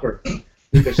stop her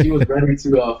because she was ready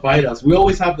to fight us. We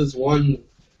always have this one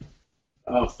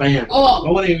fan. Oh. I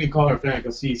wouldn't even call her a fan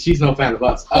because she's no fan of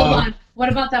us. Hold on.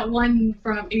 What about that one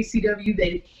from ACW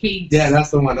that hates? Yeah, that's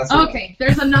the one. Okay,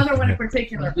 there's another one in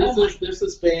particular. There's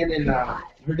this fan, and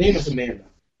her name is Amanda.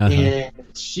 Uh-huh. And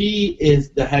she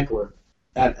is the heckler.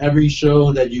 At every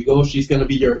show that you go, she's gonna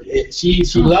be she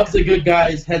loves the good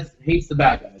guys, hates the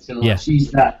bad guys. You know, yeah.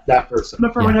 She's that person.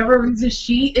 But for whatever reason,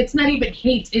 it's not even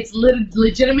hate. It's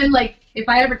legitimate. Like, if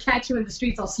I ever catch you in the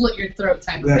streets, I'll slit your throat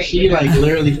type of thing. She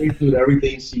literally hates with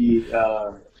everything. She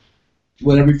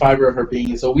with every fiber of her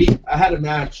being. So I had a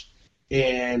match,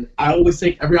 and I always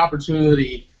take every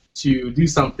opportunity to do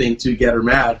something to get her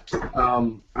mad.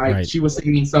 She was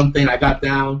singing something. I got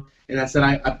down. And I said,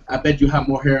 I bet you have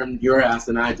more hair in your ass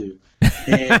than I do.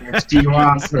 And she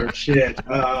lost her shit.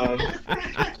 And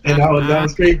that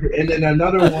was crazy. And then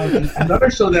another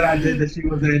show that I did that she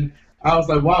was in, I was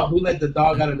like, wow, who let the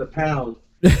dog out of the pound?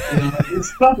 And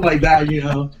stuff like that,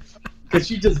 because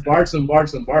she just barks and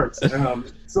barks and barks.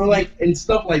 So and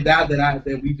stuff like that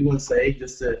that we do and say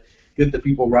just to get the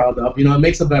people riled up. It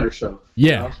makes a better show.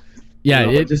 Yeah.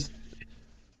 Yeah.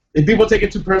 If people take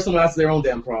it too personal, that's their own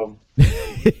damn problem.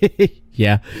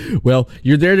 Yeah. Well,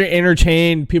 you're there to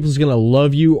entertain. People's going to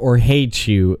love you or hate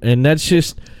you. And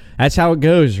that's how it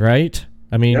goes, right?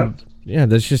 I mean, yeah,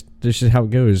 that's just how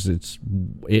it goes.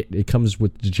 It comes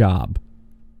with the job.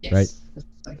 Yes.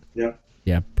 Right? Yeah.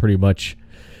 Yeah, pretty much.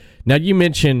 Now you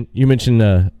mentioned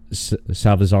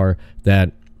Salvazar,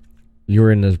 that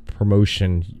you're in the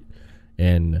promotion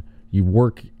and you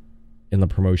work in the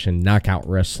promotion Knockout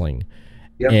Wrestling.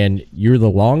 Yep. And you're the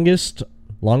longest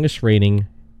reigning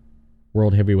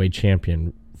world heavyweight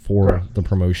champion for the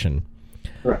promotion.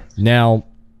 Correct. Now,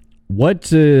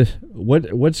 what's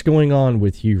going on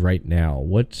with you right now?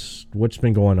 What's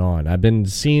been going on? I've been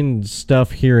seeing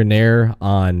stuff here and there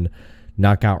on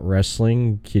Knockout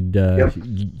Wrestling.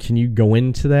 Can you go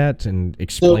into that and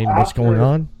explain what's going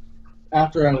on?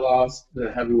 After I lost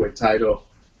the heavyweight title,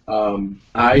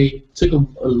 I took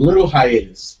a little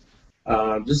hiatus.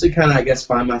 Just to kind of, I guess,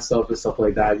 find myself and stuff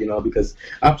like that, because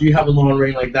after you have a long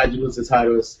reign like that, you lose the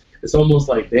title, it's almost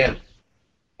like, damn,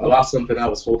 I lost something I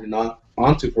was holding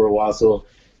onto for a while. So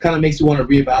it kind of makes you want to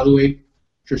reevaluate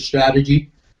your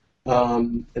strategy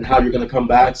and how you're going to come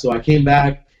back. So I came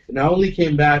back, and I only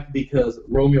came back because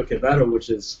Romeo Quevedo, which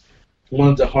is one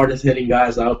of the hardest hitting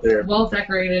guys out there, well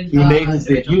decorated. He made his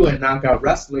debut at Knockout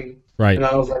Wrestling, right? And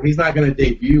I was like, he's not going to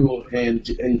debut and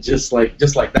just like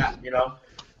that,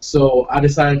 So I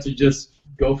decided to just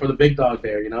go for the big dog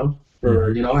there,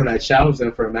 and I challenged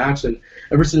him for a match. And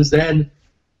ever since then,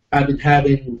 I've been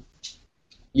having,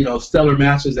 stellar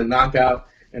matches and Knockout.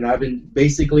 And I've been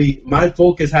basically, my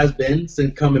focus has been,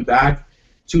 since coming back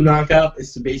to Knockout,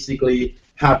 is to basically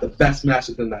have the best match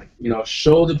of the night.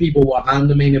 Show the people why I'm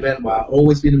the main event, why I'll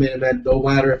always be the main event, no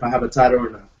matter if I have a title or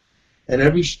not. And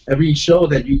every show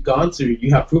that you've gone to,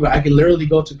 you have proven. I can literally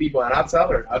go to people, and I'll tell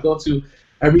her. I'll go to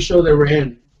every show that we're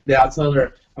in. I'll tell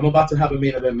her, I'm about to have a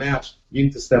main event match. You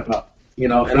need to step up.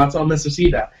 And I'll tell Mr. C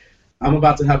that. I'm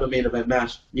about to have a main event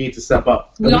match. You need to step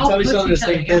up. And we tell each other the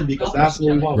same thing because that's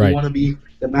what we want. Right. We want to be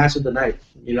the match of the night,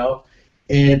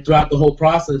 And throughout the whole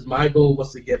process, my goal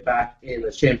was to get back in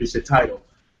a championship title,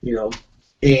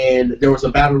 And there was a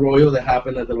battle royal that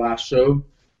happened at the last show.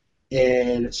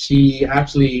 And she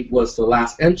actually was the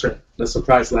last entrant, the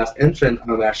surprise last entrant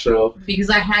on that show. Because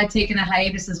I had taken a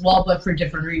hiatus as well, but for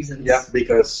different reasons. Yeah,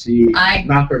 because she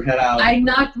knocked her head out. I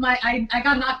got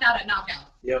knocked out at Knockout.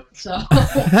 Yep. So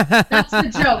that's the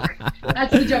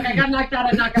joke. I got knocked out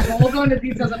at Knockout. But we'll go into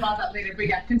details about that later. But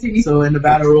yeah, continue. So in the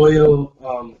battle royal,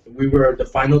 we were the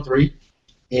final three,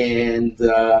 and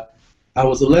I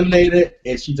was eliminated,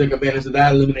 and she took advantage of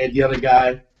that, eliminated the other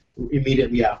guy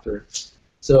immediately after.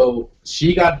 So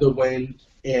she got the win,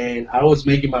 and I was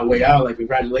making my way out. Like,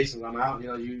 congratulations, I'm out.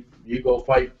 You go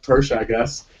fight Persia, I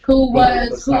guess. Who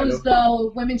was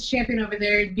the women's champion over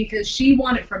there, because she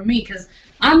won it from me, because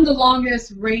I'm the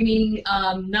longest reigning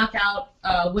knockout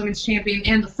women's champion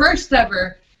and the first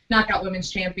ever knockout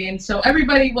women's champion. So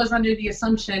everybody was under the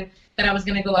assumption that I was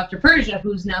going to go after Persia,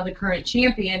 who's now the current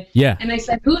champion. Yeah. And I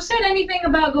said, who said anything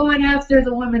about going after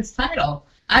the women's title?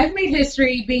 I've made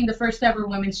history being the first ever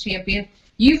women's champion.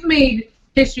 You've made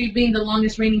history being the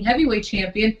longest reigning heavyweight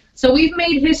champion. So we've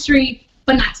made history,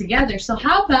 but not together. So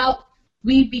how about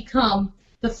we become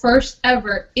the first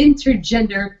ever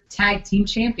intergender tag team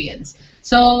champions?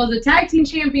 So the tag team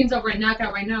champions over at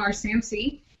Knockout right now are Sam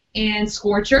C and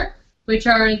Scorcher, which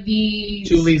are the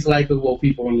two least likable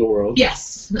people in the world.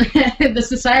 Yes. The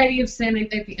Society of Sin.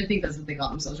 I think that's what they call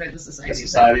themselves, right? The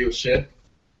Society of Shit.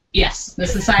 Yes, the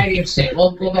Society of Shit.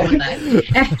 We'll go with that.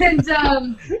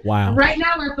 And wow. Right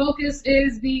now, our focus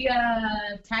is the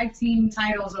tag team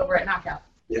titles over at Knockout.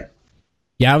 Yeah.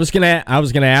 Yeah, I was gonna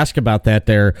ask about that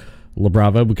there,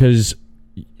 LaBrava, because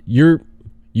you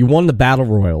won the battle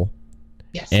royal.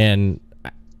 Yes. And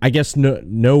I guess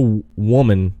no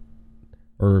woman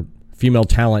or female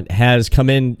talent has come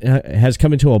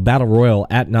into a battle royal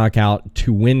at Knockout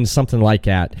to win something like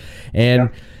that. And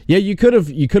yeah, you could have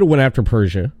went after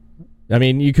Persia. I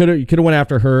mean, you could have went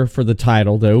after her for the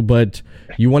title, though, but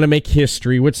you want to make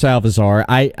history with Salvazar.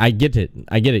 I get it.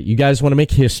 You guys want to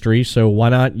make history, so why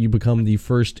not you become the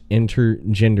first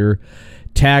intergender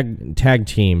tag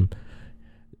team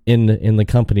in the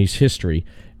company's history?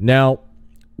 Now,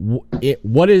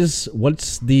 what's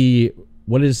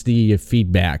the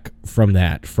feedback from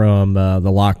that, from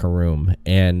the locker room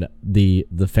and the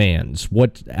fans?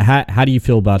 How do you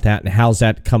feel about that, and how's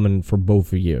that coming for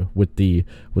both of you with the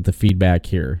feedback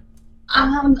here?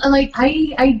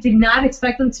 I did not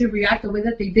expect them to react the way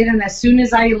that they did, and as soon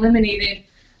as I eliminated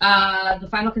the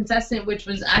final contestant, which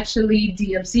was actually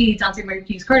DMC, Dante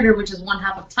Marquez Carter, which is one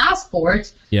half of Task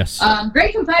Force. Yes.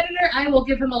 Great competitor. I will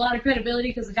give him a lot of credibility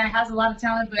because the guy has a lot of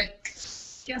talent, but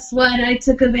guess what? I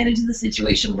took advantage of the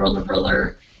situation,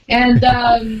 brother. And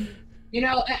the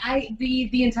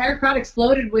entire crowd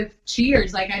exploded with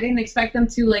cheers. Like, I didn't expect them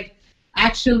to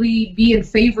actually be in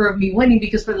favor of me winning,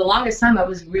 because for the longest time I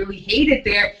was really hated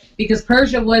there because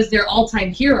Persia was their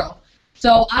all-time hero.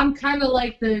 So I'm kind of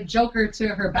like the Joker to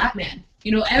her Batman.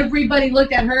 Everybody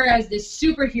looked at her as this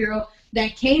superhero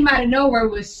that came out of nowhere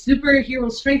with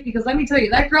superhero strength, because let me tell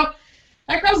you, that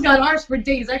girl's got arms for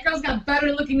days. That girl's got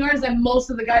better looking arms than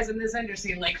most of the guys in this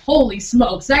industry. Like, holy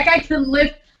smokes. That guy can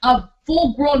lift a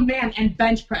full-grown man and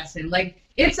bench press him. Like,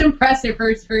 it's impressive.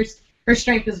 Her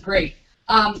strength is great.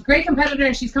 Great competitor,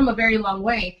 and she's come a very long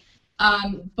way.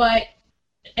 But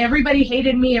everybody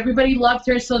hated me, everybody loved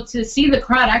her. So to see the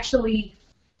crowd actually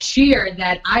cheer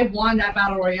that I won that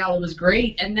battle royale was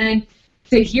great. And then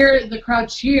to hear the crowd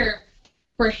cheer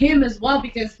for him as well,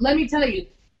 because let me tell you,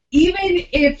 even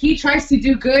if he tries to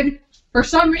do good, for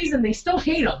some reason they still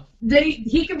hate him.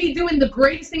 He could be doing the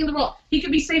greatest thing in the world. He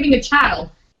could be saving a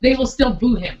child. They will still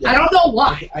boo him. Yeah. I don't know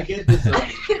why. I get this.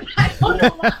 I don't know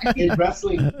why. In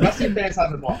wrestling fans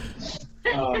have evolved.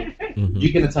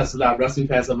 You can attest to that. Wrestling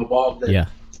fans have evolved. Yeah.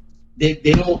 They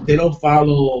don't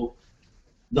follow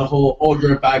the whole, oh,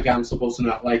 you're a bad guy, I'm supposed to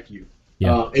not like you.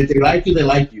 Yeah. If they like you, they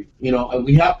like you. You know, and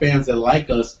we have fans that like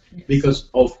us because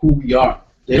of who we are.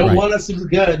 They don't want us to be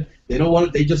good. They don't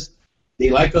want it. They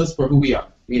like us for who we are.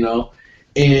 You know,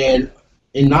 and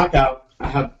in Knockout, I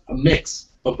have a mix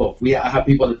of both. I have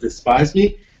people that despise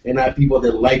me, and I have people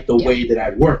that like the way that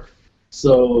I work.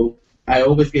 So I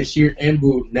always get cheered and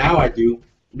booed. Now I do,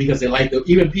 because they like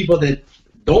even people that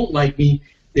don't like me,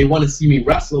 they want to see me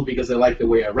wrestle because they like the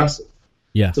way I wrestle.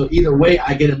 Yeah. So either way,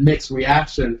 I get a mixed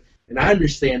reaction, and I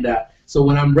understand that. So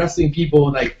when I'm wrestling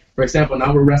people, like, for example,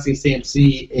 now we're wrestling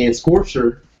CMC and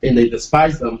Scorcher, and they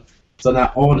despise them. So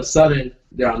now all of a sudden,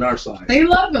 they're on our side. They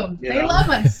love him. They love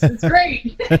us. It's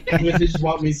great. They just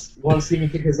want to see me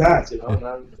kick his ass, you know,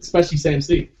 and especially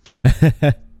CMC.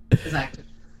 Exactly.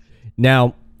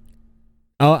 Now,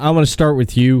 I want to start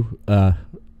with you,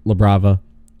 LaBrava.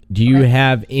 Do you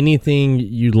have anything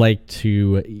you'd like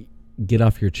to get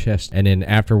off your chest? And then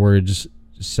afterwards,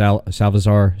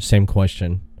 Salvazar, same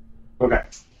question. Okay.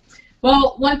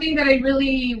 Well, one thing that I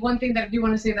do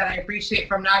want to say that I appreciate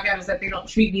from Knockout is that they don't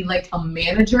treat me like a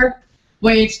manager,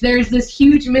 which there's this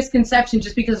huge misconception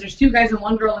just because there's 2 guys and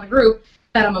 1 girl in a group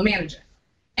that I'm a manager.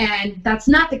 And that's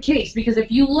not the case, because if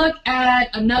you look at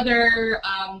another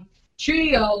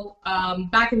trio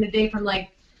back in the day from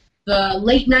like the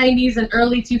late 90s and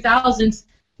early 2000s,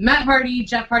 Matt Hardy,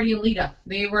 Jeff Hardy, and Lita.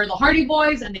 They were the Hardy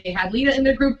Boys, and they had Lita in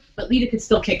their group, but Lita could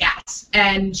still kick ass.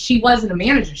 And she wasn't a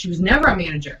manager. She was never a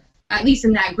manager, at least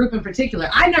in that group in particular.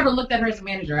 I never looked at her as a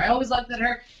manager. I always looked at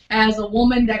her as a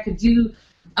woman that could do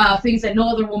things that no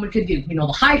other woman could do. You know,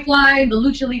 the high fly, the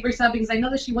lucha libre stuff, because I know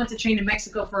that she went to train in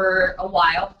Mexico for a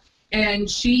while, and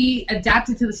she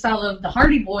adapted to the style of the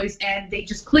Hardy Boys, and they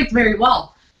just clicked very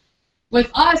well. With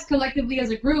us collectively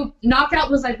as a group, Knockout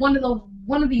was like one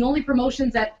of the only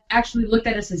promotions that actually looked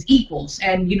at us as equals.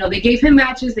 And, you know, they gave him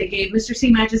matches, they gave Mr. C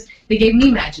matches, they gave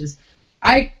me matches.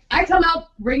 I come out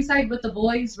ringside with the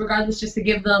boys, regardless, just to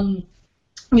give them,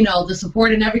 you know, the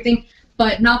support and everything.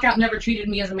 But Knockout never treated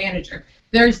me as a manager.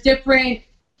 There's different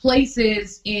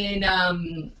places in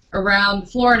around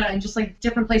Florida and just like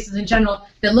different places in general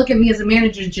that look at me as a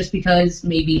manager just because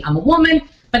maybe I'm a woman.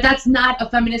 But that's not a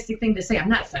feministic thing to say. I'm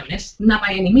not a feminist, not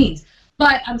by any means.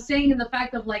 But I'm saying in the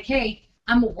fact of like, hey,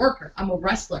 I'm a worker, I'm a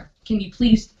wrestler. Can you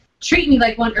please treat me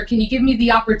like one, or can you give me the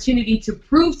opportunity to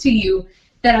prove to you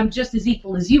that I'm just as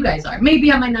equal as you guys are? Maybe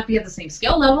I might not be at the same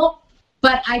skill level,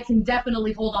 but I can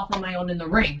definitely hold off on my own in the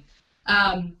ring.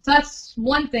 So that's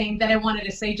one thing that I wanted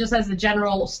to say, just as a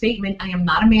general statement. I am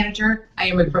not a manager. I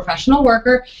am a professional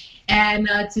worker. And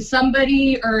to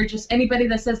somebody or just anybody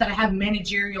that says that I have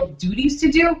managerial duties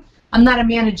to do, I'm not a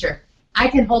manager. I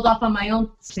can hold off on my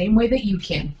own same way that you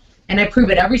can. And I prove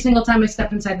it every single time I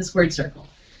step inside the squared circle.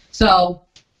 So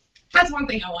that's one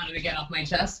thing I wanted to get off my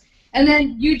chest. And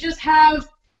then you just have,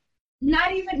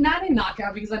 not in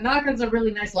Knockout, because a Knockout's a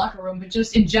really nice locker room, but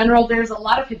just in general, there's a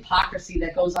lot of hypocrisy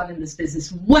that goes on in this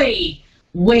business. Way,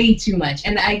 way too much.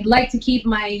 And I like to keep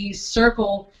my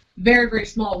circle very, very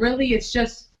small. Really, it's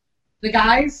just the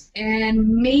guys and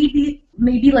maybe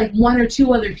like 1 or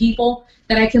 2 other people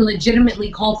that I can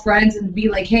legitimately call friends and be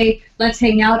like, hey, let's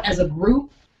hang out as a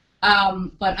group.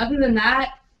 But other than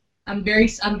that, I'm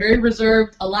very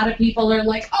reserved. A lot of people are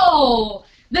like, oh,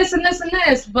 this and this and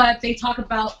this, but they talk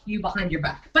about you behind your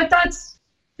back. But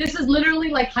this is literally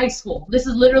like high school. This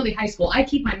is literally high school. I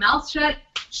keep my mouth shut,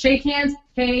 shake hands,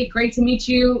 hey, great to meet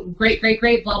you, great,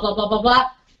 blah, blah, blah, blah,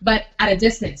 blah, but at a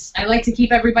distance. I like to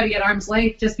keep everybody at arm's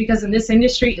length just because in this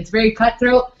industry, it's very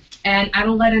cutthroat, and I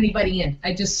don't let anybody in.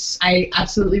 I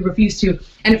absolutely refuse to.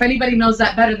 And if anybody knows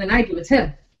that better than I do, it's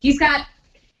him. He's got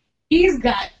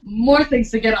more things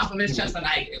to get off of his chest than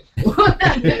I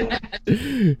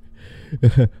do.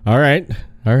 All right.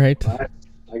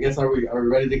 I guess are we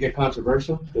ready to get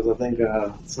controversial? Because I think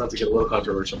it's about to get a little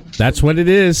controversial. That's what it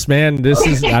is, man. This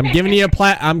is I'm giving you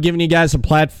guys a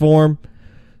platform.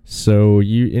 So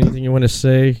anything you want to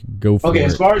say, go for it. Okay,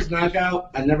 as far as Knockout,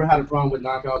 I never had a problem with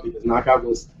Knockout because Knockout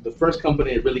was the first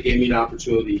company that really gave me an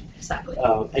opportunity. Exactly.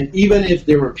 And even if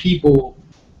there were people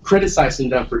criticizing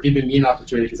them for giving me an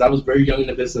opportunity, because I was very young in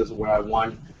the business where I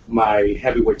won my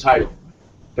heavyweight title.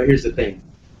 But here's the thing.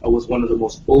 I was one of the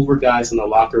most over guys in the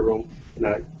locker room,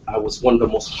 and I was one of the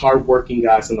most hardworking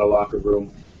guys in the locker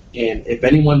room. And if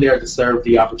anyone there deserved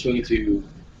the opportunity to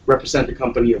represent the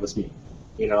company, it was me,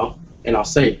 you know? And I'll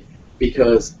say it,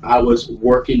 because I was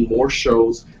working more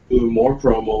shows, doing more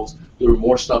promos, doing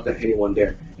more stuff than anyone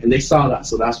there. And they saw that,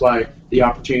 so that's why the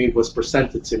opportunity was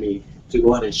presented to me to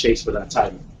go ahead and chase for that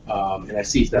title. And I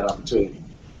seized that opportunity.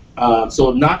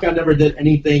 So Naka never did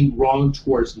anything wrong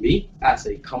towards me as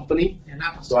a company,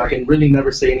 so I can really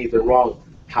never say anything wrong.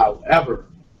 However,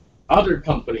 other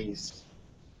companies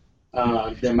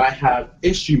that might have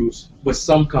issues with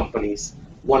some companies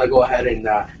want to go ahead and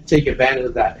take advantage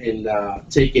of that and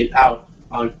take it out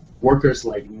on workers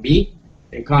like me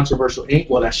and Controversial Inc.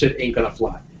 Well, that shit ain't gonna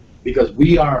fly, because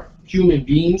we are human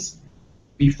beings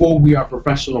before we are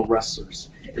professional wrestlers,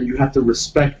 and you have to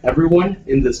respect everyone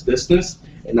in this business.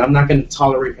 And I'm not going to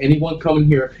tolerate anyone coming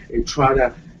here and try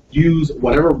to use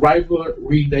whatever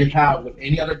rivalry they have with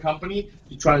any other company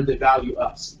to try to devalue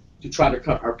us, to try to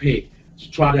cut our pay,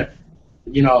 to try to,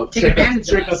 you know, trick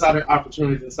us out of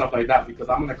opportunities and stuff like that, because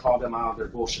I'm going to call them out on their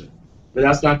bullshit. But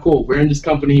that's not cool. We're in this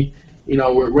company, you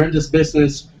know, we're in this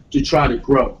business to try to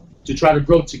grow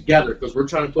together, because we're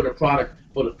trying to put a product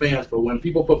for the fans. But when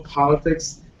people put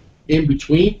politics in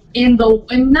between, and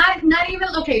not even,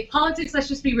 okay, politics, let's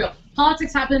just be real.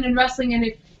 Politics happen in wrestling, and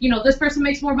if, you know, this person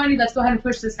makes more money, let's go ahead and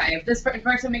push this guy. If this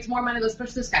person makes more money, let's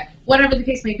push this guy. Whatever the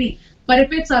case may be. But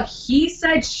if it's a he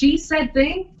said, she said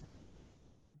thing,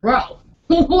 bro,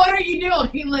 what are you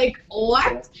doing? Like,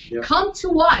 what? Yeah. Come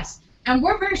to us. And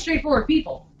we're very straightforward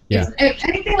people. Yeah. If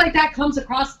anything like that comes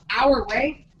across our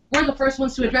way, we're the first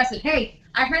ones to address it. Hey,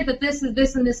 I heard that this is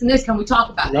this and this and this. Can we talk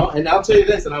about it? No, and I'll tell you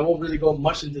this, and I won't really go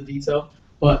much into detail,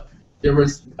 but there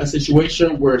was a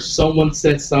situation where someone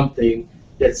said something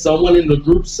that someone in the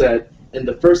group said, and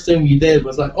the first thing we did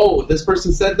was like, oh, this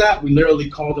person said that? We literally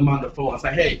called them on the phone. I was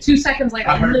like, hey. 2 seconds later,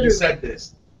 I heard you said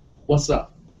this. What's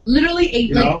up?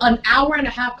 Literally an hour and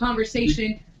a half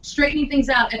conversation, straightening things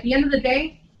out. At the end of the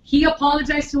day, he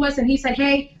apologized to us, and he said,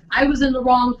 hey, I was in the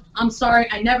wrong. I'm sorry.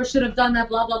 I never should have done that,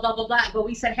 blah, blah, blah, blah, blah. But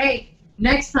we said, hey,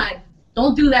 next time,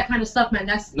 don't do that kind of stuff, man.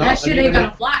 That shit ain't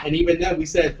gonna fly. And even then, we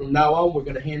said, from now on, we're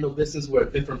gonna handle business with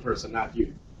a different person, not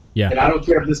you. Yeah. And I don't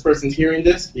care if this person's hearing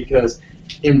this, because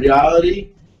in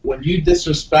reality, when you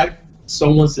disrespect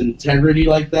someone's integrity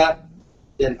like that,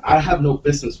 then I have no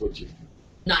business with you.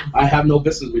 None. I have no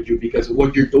business with you, because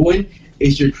what you're doing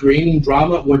is you're creating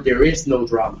drama where there is no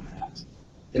drama at.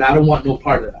 And I don't want no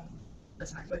part of that.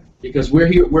 Exactly. Because we're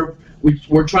here,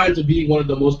 we're trying to be one of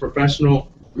the most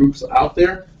professional groups out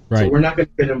there. Right. So we're not going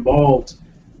to get involved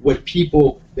with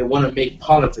people that want to make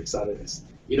politics out of this.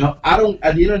 You know, at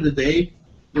the end of the day,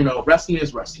 you know, wrestling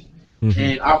is wrestling. Mm-hmm.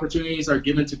 And opportunities are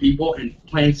given to people, and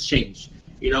plans change.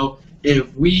 You know,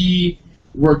 if we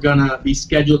were going to be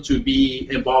scheduled to be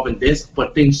involved in this,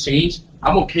 but things change,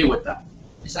 I'm okay with that.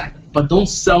 Exactly. But don't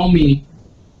sell me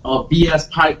a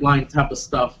BS pipeline type of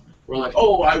stuff. We're like,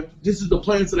 oh, this is the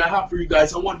plans that I have for you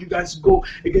guys. I want you guys to go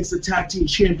against the tag team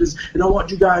champions, and I want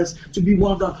you guys to be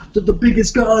one of the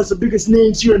biggest guys, the biggest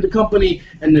names here in the company,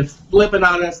 and then flipping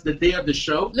on us the day of the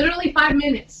show. Literally 5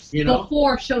 minutes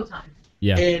before showtime.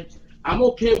 Yeah. And I'm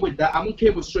okay with that. I'm okay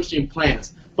with switching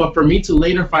plans. But for me to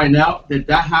later find out that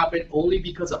happened only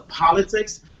because of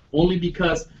politics, only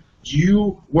because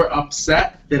you were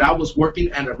upset that I was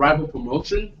working at a rival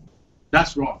promotion,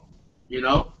 that's wrong. You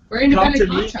know? We're independent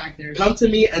contractors. Come to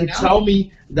me and tell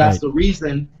me that's the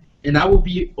reason, and I will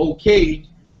be okay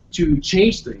to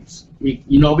change things.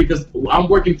 You know, because I'm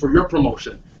working for your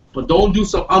promotion. But don't do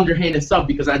some underhanded stuff,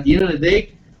 because at the end of the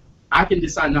day, I can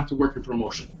decide not to work your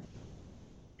promotion.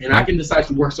 And I can decide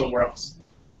to work somewhere else.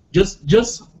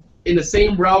 Just in the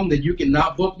same realm that you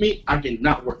cannot book me, I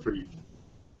cannot work for you.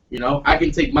 You know, I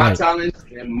can take my talent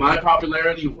and my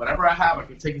popularity, whatever I have, I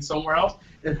can take it somewhere else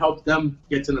and help them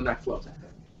get to the next level.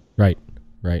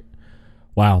 Right.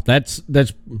 Wow, that's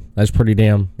pretty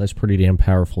damn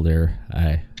powerful there.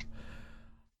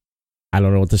 I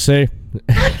don't know what to say.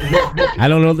 I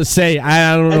don't know what to say.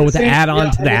 I don't know what to add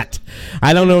on to that.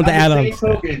 I don't know what to add on.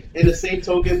 In the same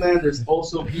token, man, there's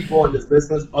also people in this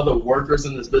business, other workers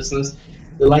in this business,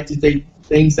 that like to take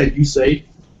things that you say,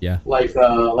 like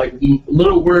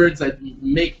little words that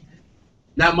make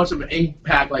not much of an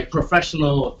impact, like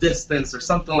professional distance or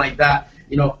something like that.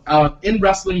 You know, in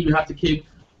wrestling, you have to keep.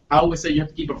 I always say you have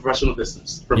to keep a professional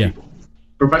distance from people.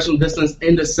 Professional distance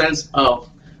in the sense of,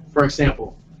 for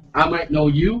example, I might know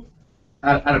you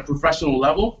at a professional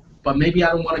level, but maybe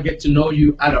I don't want to get to know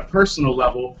you at a personal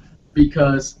level,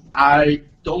 because I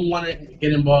don't want to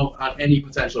get involved on any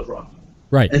potential drama.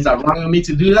 Right. Is that wrong of me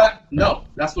to do that? No,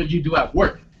 that's what you do at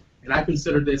work. And I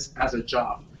consider this as a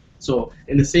job. So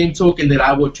in the same token that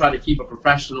I would try to keep a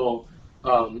professional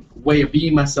way of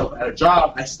being myself at a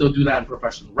job, I still do that in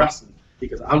professional wrestling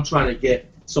because I'm trying to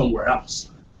get somewhere else.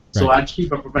 So I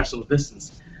keep a professional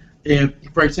distance. If,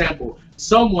 for example,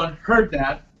 someone heard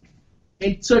that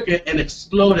and took it and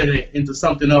exploded it into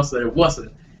something else that it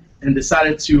wasn't and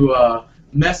decided to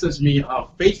message me on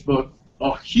Facebook,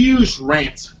 a huge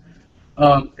rant,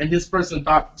 and this person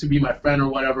thought to be my friend or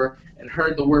whatever and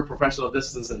heard the word professional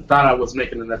distance and thought I was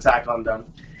making an attack on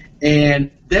them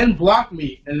and then blocked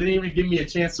me and didn't even give me a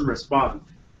chance to respond.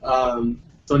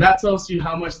 So that tells you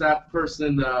how much that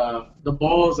person, the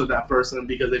balls of that person,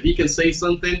 because if he can say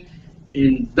something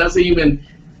and doesn't even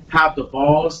have the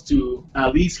balls to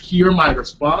at least hear my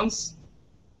response,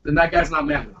 then that guy's not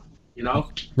man enough, you know?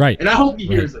 Right. And I hope he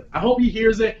hears it. I hope he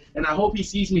hears it, and I hope he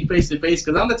sees me face to face,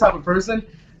 because I'm the type of person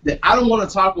that I don't want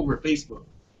to talk over Facebook.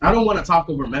 I don't want to talk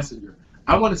over Messenger.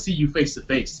 I want to see you face to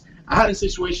face. I had a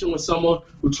situation with someone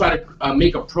who tried to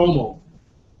make a promo,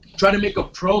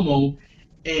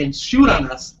 and shoot on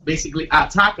us, basically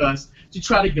attack us to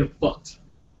try to get booked.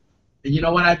 And you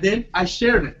know what I did? I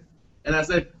shared it. And I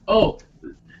said, oh,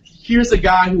 here's a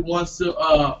guy who wants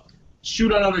to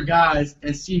shoot on other guys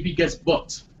and see if he gets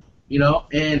booked. You know,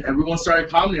 and everyone started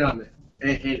commenting on it.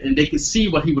 And they could see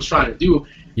what he was trying to do.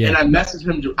 Yeah. And I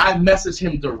messaged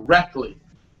him directly.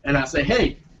 And I said,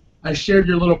 hey, I shared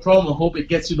your little promo. Hope it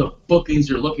gets you the bookings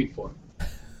you're looking for.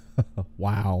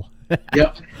 Wow.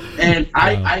 Yep. And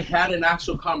I had an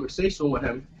actual conversation with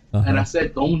him, and I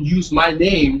said, don't use my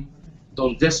name,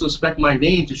 don't disrespect my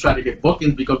name to try to get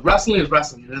bookings, because wrestling is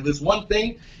wrestling. And if there's one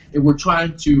thing, if we're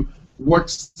trying to work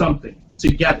something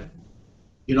together,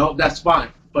 you know, that's fine.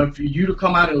 But for you to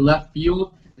come out in left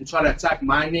field and try to attack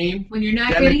my name, when you're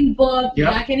not getting booked,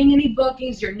 you're not getting any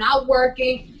bookings, you're not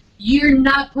working, you're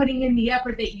not putting in the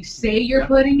effort that you say you're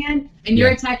putting in, and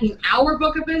you're attacking our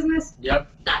book of business,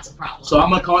 that's a problem. So I'm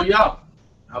going to call you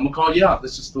out.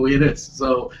 That's just the way it is.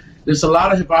 So there's a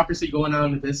lot of hypocrisy going on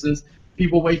in the business.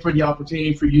 People wait for the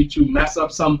opportunity for you to mess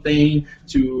up something,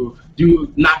 to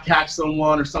not catch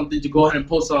someone or something, to go ahead and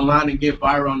post online and get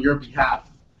viral on your behalf.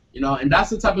 You know, and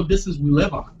that's the type of business we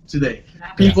live on today.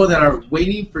 People that are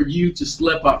waiting for you to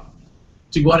slip up,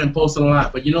 to go ahead and post it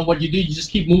online. But you know what you do? You just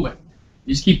keep moving.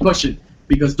 You just keep pushing.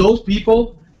 Because those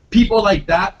people like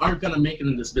that aren't going to make it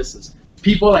in this business.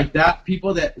 People like that,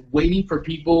 people that waiting for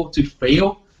people to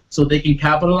fail so they can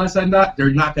capitalize on that,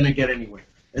 they're not going to get anywhere.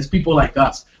 It's people like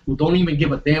us who don't even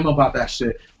give a damn about that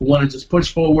shit, who want to just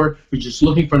push forward, who are just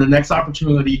looking for the next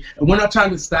opportunity. And we're not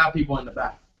trying to stab people in the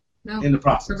back. No, in the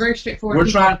process. We're very straightforward.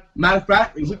 We're trying, matter of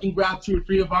fact, if we can grab 2 or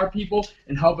 3 of our people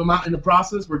and help them out in the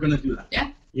process, we're going to do that.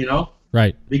 Yeah. You know?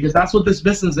 Right. Because that's what this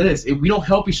business is. If we don't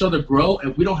help each other grow,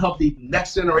 if we don't help the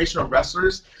next generation of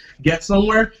wrestlers get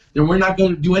somewhere, then we're not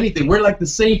going to do anything. We're like the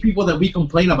same people that we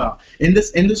complain about. In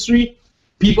this industry,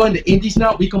 people in the indies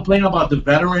now, we complain about the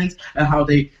veterans and how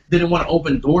they didn't want to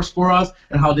open doors for us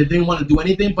and how they didn't want to do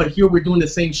anything. But here we're doing the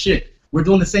same shit. We're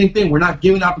doing the same thing. We're not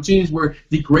giving opportunities. We're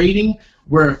degrading.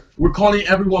 We're calling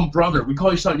everyone brother. We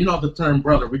call each other, you know the term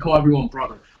brother. We call everyone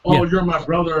brother. Oh, you're my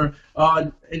brother.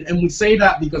 And we say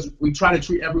that because we try to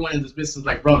treat everyone in this business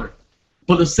like brother.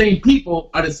 But the same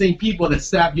people are the same people that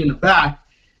stab you in the back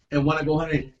and want to go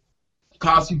ahead and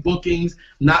cause you bookings,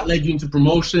 not let you into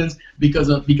promotions because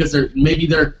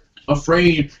they're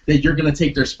afraid that you're gonna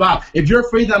take their spot. If you're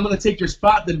afraid that I'm gonna take your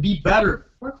spot, then be better.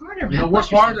 Work harder, man. You know, work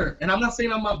harder. And I'm not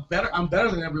saying I'm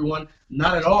better than everyone,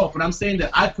 not at all. But I'm saying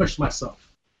that I push myself.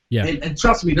 Yeah. And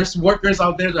trust me, there's workers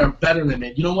out there that are better than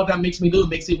me. You know what that makes me do? It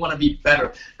makes me want to be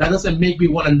better. That doesn't make me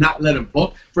want to not let him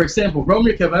book. For example,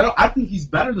 Romeo Quevedo, I think he's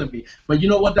better than me. But you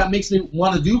know what that makes me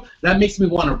want to do? That makes me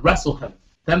want to wrestle him.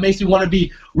 That makes me want to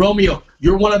be, Romeo,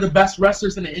 you're one of the best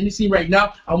wrestlers in the indie scene right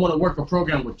now. I want to work a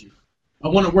program with you. I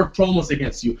want to work promos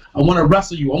against you. I want to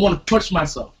wrestle you. I want to push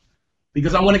myself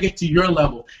because I want to get to your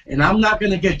level. And I'm not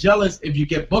going to get jealous if you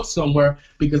get booked somewhere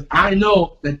because I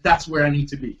know that that's where I need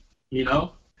to be, you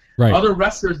know? Right. Other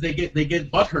wrestlers, they get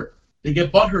butthurt. They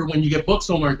get butthurt when you get booked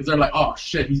somewhere because they're like, oh,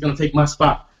 shit, he's going to take my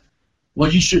spot.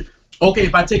 Well, you should. Okay,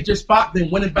 if I take your spot, then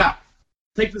win it back.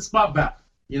 Take the spot back,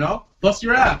 you know? Bust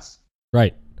your ass.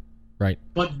 Right.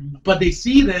 But they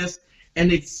see this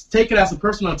and they take it as a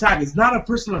personal attack. It's not a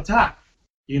personal attack,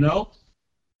 you know?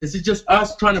 This is just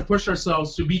us trying to push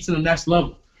ourselves to be to the next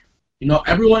level. You know,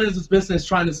 everyone in this business is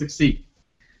trying to succeed.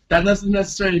 That doesn't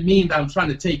necessarily mean that I'm trying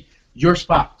to take your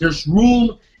spot. There's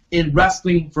room in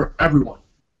wrestling for everyone.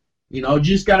 You know, you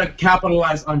just got to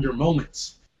capitalize on your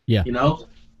moments. Yeah. You know?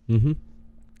 Mm-hmm.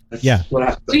 That's Yeah. what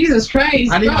happened. Jesus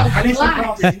Christ, I need some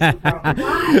relax. coffee. I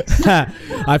need some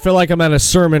coffee. I feel like I'm at a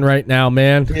sermon right now,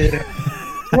 man. Yeah.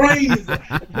 Crazy. Can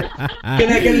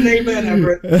I get an amen,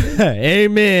 Everett?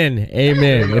 Amen.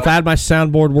 If I had my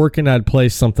soundboard working, I'd play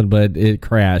something, but it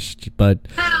crashed. But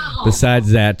Ow.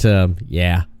 besides that,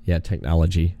 yeah,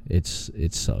 technology, it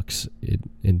sucks.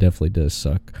 It definitely does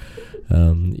suck.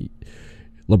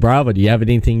 LaBrava, do you have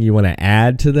anything you want to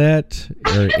add to that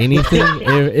or anything?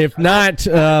 if not,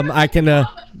 I can. I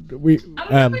don't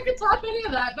know if I could top any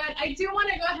of that, but I do want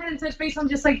to go ahead and touch base on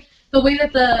just like the way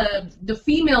that the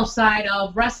female side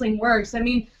of wrestling works. I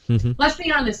mean, let's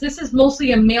be honest, this is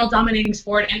mostly a male-dominating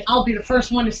sport, and I'll be the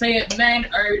first one to say it. Men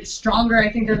are stronger. I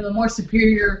think they're the more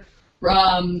superior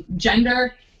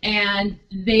gender, and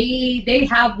they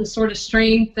have the sort of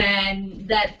strength and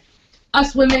that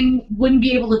us women wouldn't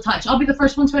be able to touch. I'll be the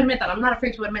first one to admit that. I'm not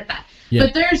afraid to admit that. Yeah.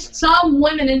 But there's some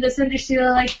women in this industry that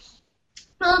are like,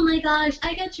 oh my gosh,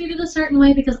 I get treated a certain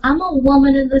way because I'm a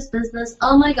woman in this business.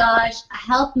 Oh my gosh,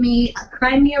 help me,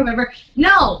 cry me a river.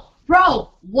 No,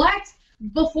 bro, what?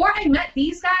 Before I met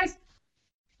these guys,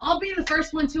 I'll be the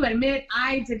first one to admit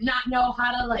I did not know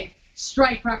how to, like,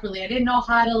 strike properly. I didn't know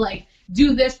how to, like,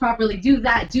 do this properly, do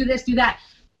that, do this, do that.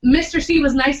 Mr. C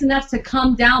was nice enough to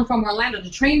come down from Orlando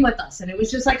to train with us, and it was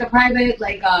just like a private,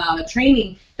 like,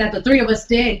 training that the three of us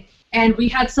did, and we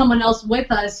had someone else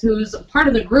with us who's part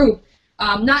of the group.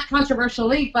 Not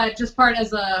controversially, but just part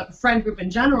as a friend group in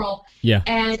general. Yeah.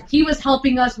 And he was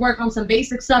helping us work on some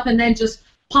basic stuff and then just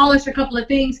polish a couple of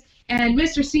things. And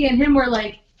Mr. C and him were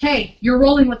like, hey, you're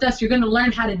rolling with us. You're going to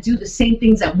learn how to do the same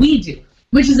things that we do,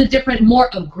 which is a different, more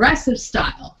aggressive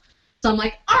style. So I'm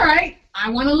like, all right, I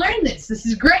want to learn this. This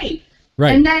is great.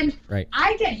 Right. And then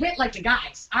I get hit like the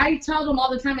guys. I tell them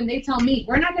all the time, and they tell me,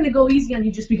 we're not going to go easy on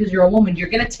you just because you're a woman. You're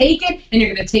going to take it, and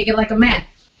you're going to take it like a man.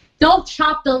 They'll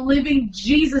chop the living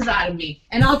Jesus out of me,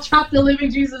 and I'll chop the living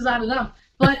Jesus out of them.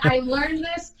 But I learned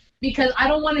this because I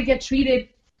don't want to get treated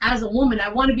as a woman. I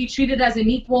want to be treated as an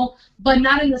equal, but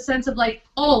not in the sense of like,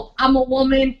 oh, I'm a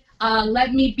woman,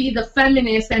 let me be the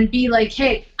feminist and be like,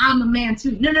 hey, I'm a man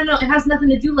too. No, it has nothing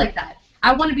to do like that.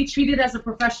 I want to be treated as a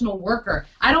professional worker.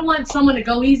 I don't want someone to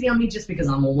go easy on me just because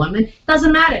I'm a woman.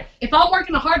 Doesn't matter. If I'm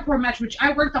working a hardcore match, which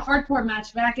I worked a hardcore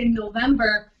match back in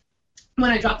November, when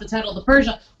I dropped the title to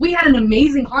Persia, we had an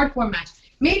amazing hardcore match.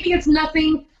 Maybe it's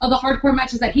nothing of the hardcore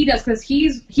matches that he does because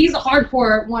he's a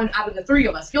hardcore one out of the three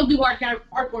of us. He'll do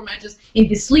hardcore matches in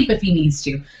his sleep if he needs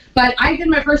to. But I did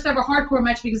my first ever hardcore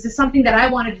match because it's something that I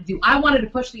wanted to do. I wanted to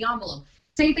push the envelope.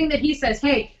 Same thing that he says,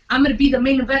 hey, I'm going to be the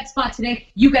main event spot today.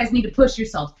 You guys need to push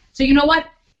yourselves. So you know what?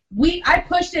 I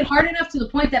pushed it hard enough to the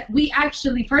point that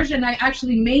Persia and I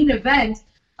actually main event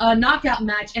a knockout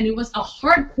match, and it was a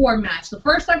hardcore match, the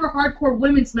first ever hardcore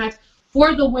women's match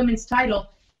for the women's title,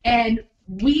 and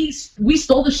we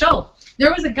stole the show.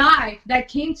 There was a guy that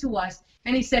came to us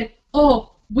and he said,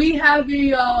 oh, we have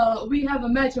a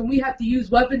match and we have to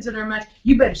use weapons in our match.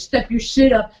 You better step your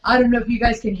shit up. I don't know if you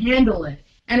guys can handle it.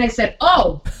 And I said,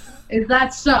 oh, is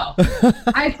that so?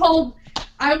 I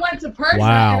went to Persia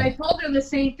and I told her the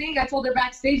same thing. I told her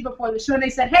backstage before the show, and they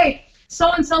said, hey,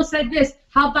 so-and-so said this.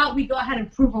 How about we go ahead and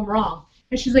prove them wrong?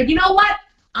 And she's like, you know what?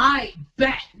 I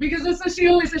bet. Because that's what she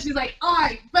always says. She's like,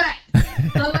 I bet.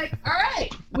 So I'm like, all right,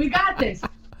 we got this.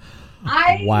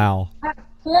 That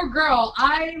poor girl,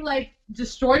 I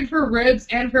destroyed her ribs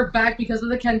and her back because of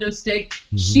the kendo stick.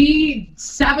 Mm-hmm. She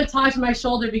sabotaged my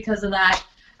shoulder because of that.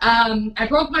 I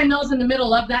broke my nose in the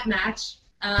middle of that match.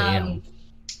 Damn.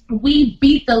 We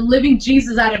beat the living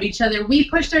Jesus out of each other. We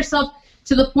pushed ourselves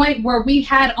to the point where we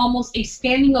had almost a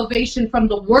standing ovation from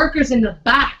the workers in the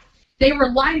back. They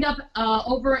were lined up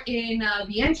over in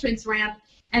the entrance ramp,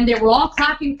 and they were all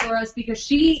clapping for us because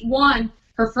she won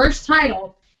her first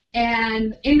title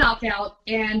and in knockout,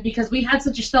 and because we had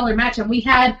such a stellar match, and we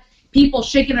had people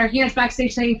shaking our hands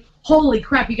backstage saying, holy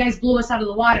crap, you guys blew us out of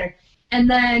the water. And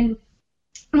then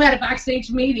we had a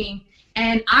backstage meeting,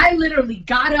 and I literally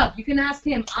got up. You can ask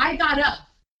him. I got up.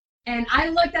 And I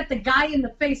looked at the guy in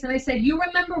the face and I said, you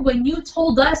remember when you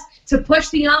told us to push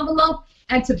the envelope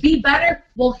and to be better?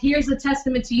 Well, here's a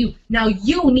testament to you. Now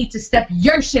you need to step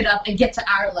your shit up and get to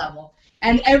our level.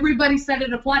 And everybody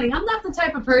started applauding. I'm not the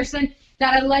type of person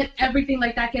that I let everything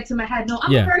like that get to my head. No,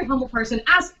 I'm a very humble person.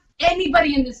 Ask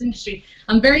anybody in this industry.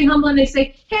 I'm very humble, and they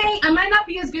say, hey, I might not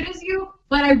be as good as you,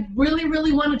 but I really,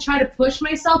 really want to try to push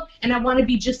myself, and I want to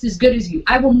be just as good as you.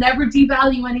 I will never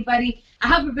devalue anybody. I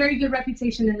have a very good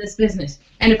reputation in this business.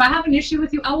 And if I have an issue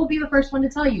with you, I will be the first one to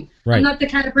tell you. Right. I'm not the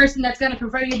kind of person that's going to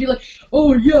confront you and be like,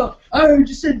 oh, yeah, I heard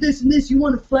you said this and this. You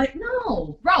want to fight?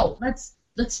 No, bro, let's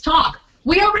talk.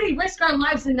 We already risk our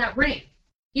lives in that ring.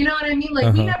 You know what I mean?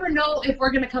 Like, we never know if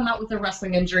we're going to come out with a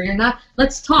wrestling injury or not.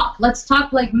 Let's talk. Let's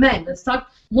talk like men. Let's talk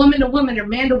woman to woman or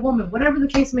man to woman, whatever the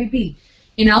case may be,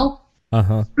 you know?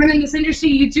 And in this industry,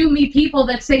 you do meet people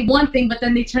that say one thing, but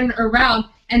then they turn around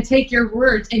and take your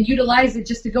words and utilize it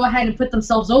just to go ahead and put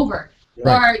themselves over.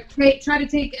 Or try to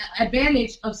take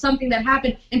advantage of something that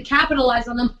happened and capitalize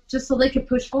on them just so they can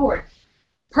push forward.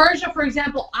 Persia, for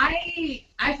example,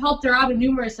 I've helped her out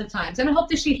numerous of times. And I hope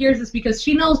that she hears this because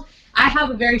she knows I have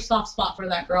a very soft spot for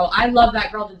that girl. I love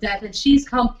that girl to death. And she's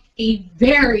come a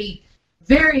very,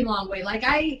 very long way. Like,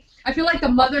 I feel like the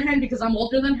mother hen, because I'm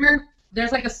older than her,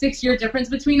 there's like a 6-year difference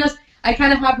between us. I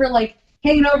kind of have her like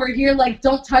hanging over here, like,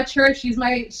 don't touch her. She's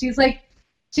like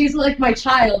my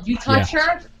child. You touch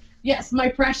her? Yes, my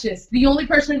precious. The only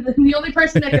person that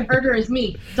can hurt her is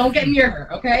me. Don't get near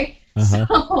her, okay?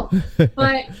 So,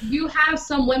 but you have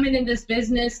some women in this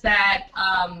business that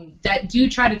do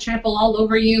try to trample all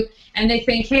over you, and they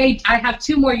think, hey, I have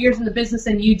 2 more years in the business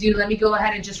than you do. Let me go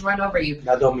ahead and just run over you.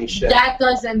 That don't mean shit. That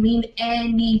doesn't mean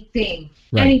anything.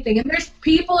 Anything. And there's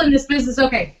people in this business.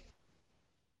 Okay,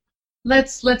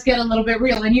 let's get a little bit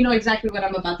real, and you know exactly what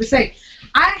I'm about to say.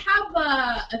 I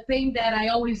have a thing that I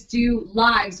always do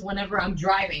lives whenever I'm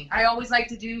driving. I always like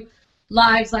to do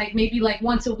lives like maybe like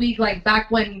once a week, like back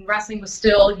when wrestling was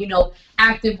still, you know,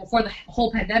 active before the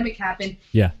whole pandemic happened.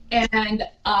 Yeah. And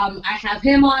I have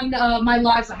him on my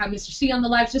lives. I have Mr. C on the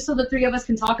lives, just so the 3 of us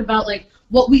can talk about like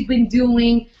what we've been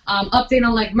doing, update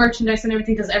on like merchandise and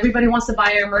everything, because everybody wants to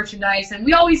buy our merchandise, and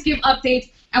we always give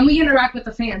updates and we interact with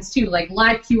the fans too, like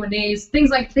live Q&As,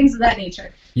 things of that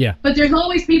nature. Yeah. But there's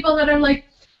always people that are like,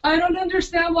 I don't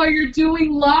understand why you're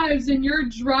doing lives and you're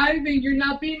driving. You're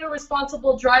not being a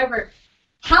responsible driver.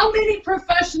 How many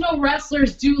professional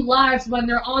wrestlers do lives when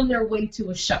they're on their way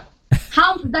to a show?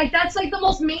 That's like the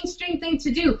most mainstream thing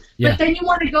to do. But then you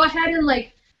want to go ahead and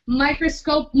like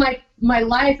microscope my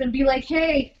life and be like,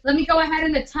 hey, let me go ahead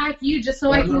and attack you just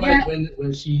so I can get.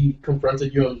 When she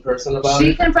confronted you in person about it.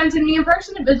 She confronted me in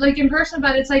person, but like in person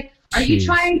about it. It's like, are you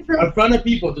trying to in front of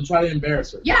people to try to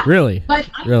embarrass her? Yeah. Really? But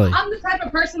I'm the type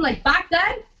of person like back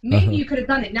then. Maybe you could have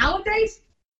done it. Nowadays,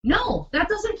 no, that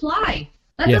doesn't fly.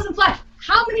 That doesn't fly.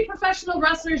 How many professional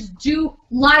wrestlers do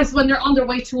lives when they're on their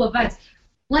way to events?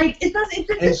 Like, it doesn't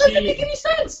make any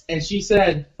sense. And she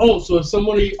said, "Oh, so if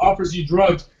somebody offers you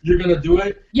drugs, you're gonna do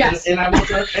it?" Yes. And I went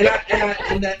to her,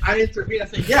 and then I intervened. I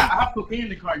said, "Yeah, I have cocaine in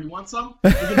the car. You want some?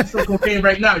 We're gonna some cocaine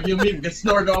right now. You and me, we can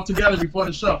snort it all together before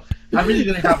the show." I really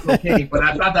didn't have cocaine, but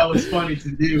I thought that was funny to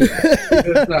do.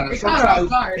 Because,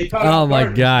 oh my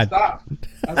God! Stop.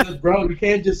 I said, "Bro, you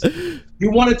can't just.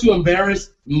 You wanted to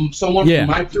embarrass someone from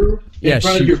my crew in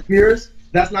front of your peers.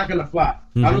 That's not gonna fly.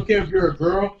 I don't care if you're a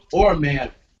girl or a man.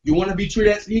 You want to be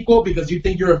treated as equal because you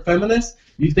think you're a feminist.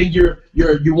 You think you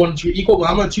want to treat equal. Well,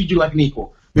 I'm gonna treat you like an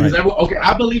equal because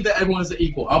I believe that everyone is an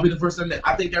equal. I'll be the first to admit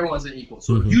I think everyone's an equal.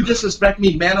 So if you disrespect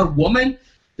me, man or woman,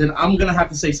 then I'm gonna have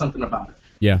to say something about it.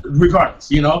 Yeah.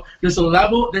 Regardless, you know, there's a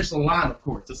level, there's a line, of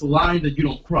course. There's a line that you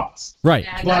don't cross. Right.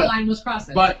 Yeah, that line was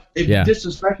crossed. But if you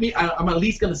disrespect me, I'm at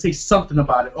least gonna say something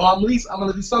about it, or at least I'm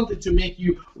gonna do something to make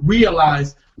you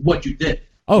realize what you did.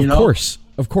 Oh,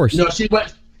 of course. You know,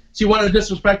 she wanted to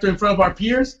disrespect her in front of our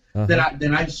peers. Then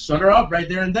I shut her up right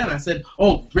there and then. I said,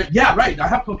 "Oh, yeah, right. I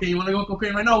have cocaine. You want to go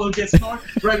cocaine right now? We'll get snorted.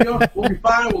 Right, we'll be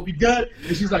fine. We'll be good."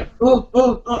 And she's like,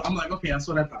 "Oh." I'm like, "Okay, that's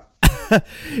what I thought."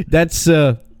 That's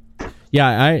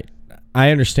yeah. I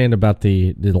understand about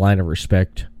the line of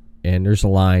respect, and there's a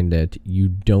line that you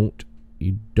don't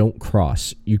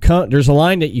cross. There's a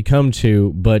line that you come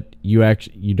to, but you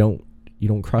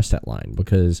don't cross that line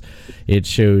because it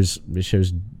shows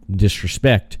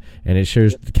disrespect, and it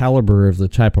shows the caliber of the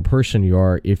type of person you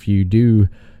are if you do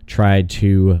try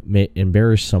to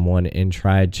embarrass someone and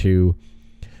try to,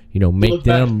 make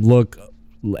them look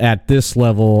at this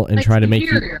level and try to make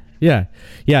you.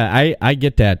 I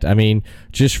get that. I mean,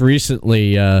 just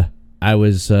recently I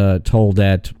was told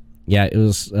that it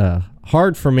was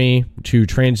hard for me to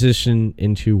transition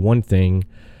into one thing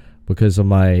because of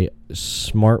my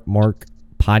Smart Mark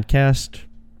podcast.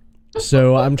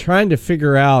 So I'm trying to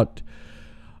figure out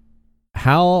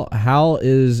how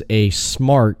is a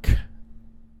smark,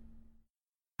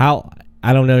 how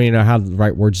I don't know how the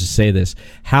right words to say this,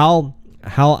 how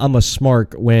I'm a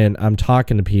smark when I'm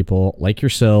talking to people like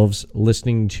yourselves,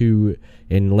 listening to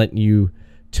and letting you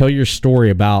tell your story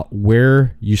about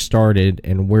where you started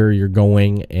and where you're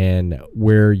going and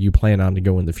where you plan on to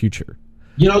go in the future.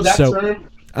 That term,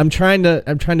 I'm trying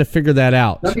to figure that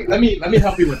out. Let me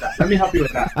help you with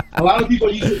that. A lot of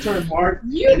people use the term mark.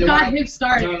 You got him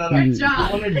started. No. Good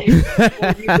job.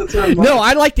 No,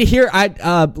 I'd like to hear.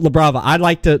 LaBrava. I'd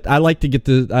like to get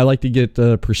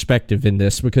the perspective in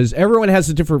this because everyone has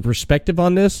a different perspective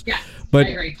on this. Yeah, but I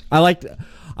agree. I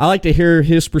like to hear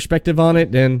his perspective on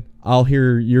it, and I'll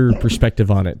hear your perspective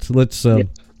on it. So let's Got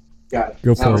it.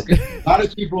 go for it. A lot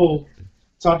of people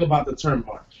talk about the term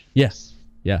mark. Yes.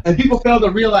 Yeah. And people fail to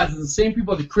realize that the same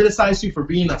people that criticize you for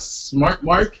being a smart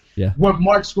mark were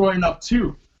marks growing up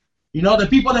too. You know, the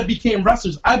people that became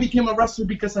wrestlers. I became a wrestler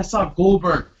because I saw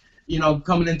Goldberg,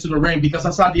 coming into the ring, because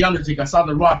I saw The Undertaker, I saw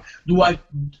The Rock.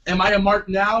 Am I a mark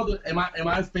now? Am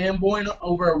I fanboying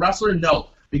over a wrestler? No,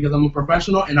 because I'm a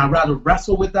professional and I'd rather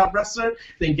wrestle with that wrestler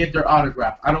than get their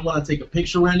autograph. I don't want to take a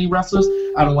picture with any wrestlers.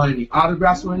 I don't want any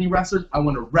autographs with any wrestlers. I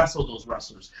want to wrestle those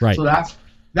wrestlers. Right. So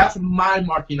that's my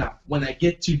marking out, when I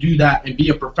get to do that and be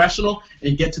a professional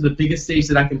and get to the biggest stage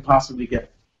that I can possibly get.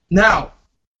 Now,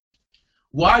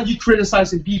 why are you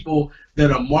criticizing people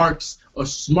that are marks or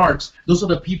smarts? Those are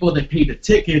the people that pay the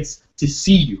tickets to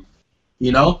see you.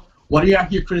 What are you out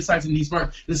here criticizing these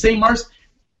marks? The same marks.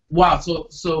 Wow.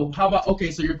 So how about,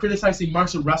 so you're criticizing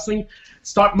marks of wrestling?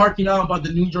 Start marking out about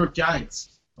the New York Giants.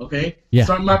 Okay? Yeah.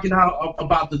 Start marking out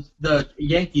about the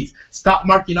Yankees. Stop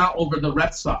marking out over the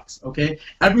Red Sox. Okay?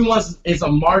 Everyone is a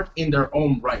mark in their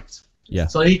own right. Yeah.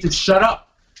 So they need to shut up,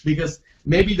 because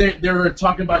maybe they're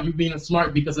talking about you being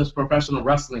smart because it's professional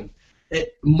wrestling.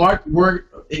 It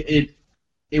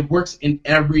works in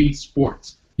every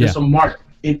sport. There's a mark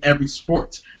in every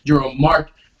sport. You're a mark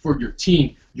for your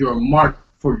team. You're a mark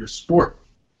for your sport.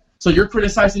 So you're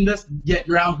criticizing this, yet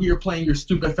you're out here playing your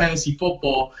stupid fantasy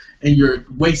football and you're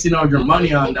wasting all your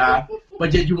money on that.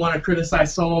 But yet you want to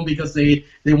criticize someone because they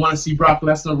want to see Brock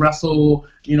Lesnar wrestle,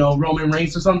 Roman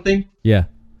Reigns or something? Yeah.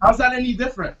 How's that any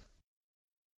different?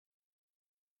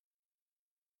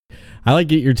 I like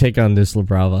to get your take on this,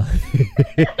 LaBrava.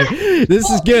 This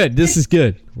is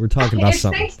good. We're talking about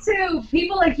something. Thanks to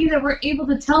people like you that were able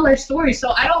to tell our story.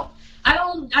 So I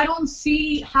don't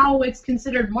see how it's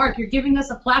considered mark. You're giving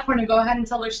us a platform to go ahead and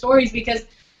tell our stories, because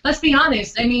let's be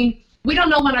honest. I mean, we don't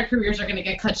know when our careers are going to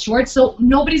get cut short, so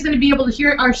nobody's going to be able to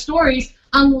hear our stories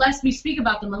unless we speak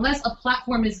about them, unless a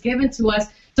platform is given to us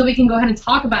so we can go ahead and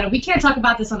talk about it. We can't talk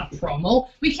about this on a promo.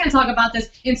 We can't talk about this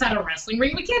inside a wrestling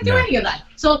ring. We can't do any of that.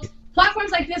 So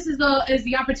platforms like this is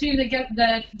the opportunity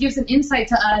that gives an insight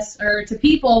to us, or to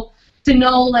people, to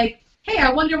know, like, hey,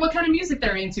 I wonder what kind of music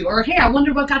they're into, or hey, I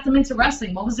wonder what got them into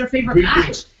wrestling. What was their favorite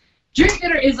match? Dream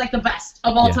Theater is like the best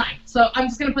of all time. So I'm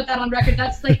just gonna put that on record.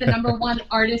 That's like the number one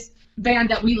artist band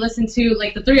that we listen to,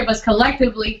 like the three of us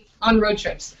collectively on road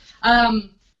trips.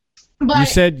 But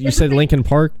you said Linkin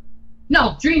Park?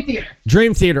 No, Dream Theater.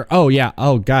 Dream Theater. Oh yeah.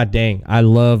 Oh god dang. I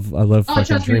love fucking trust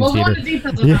me, Dream we'll Theater. go into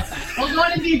details about that. We'll go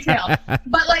into detail.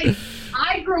 But like,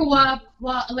 I grew up,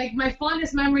 like my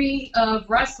fondest memory of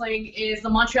wrestling is the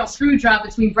Montreal Screwjob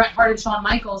between Bret Hart and Shawn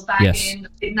Michaels back in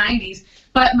the 90s.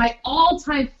 But my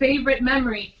all-time favorite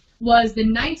memory was the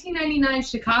 1999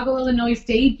 Chicago, Illinois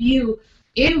debut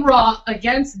in Raw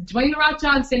against Dwayne "The Rock"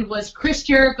 Johnson was Chris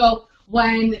Jericho,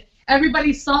 when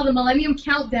everybody saw the Millennium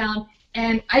Countdown.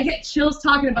 And I get chills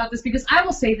talking about this, because I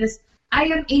will say this, I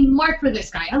am a mark for this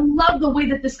guy. I love the way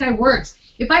that this guy works.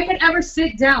 If I could ever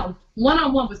sit down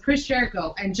one-on-one with Chris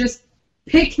Jericho and just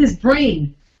pick his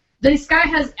brain, this guy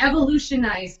has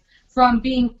evolutionized from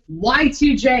being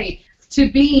Y2J to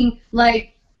being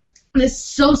like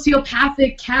this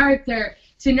sociopathic character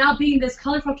to now being this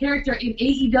colorful character in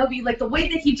AEW. Like the way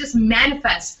that he just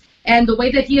manifests and the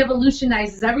way that he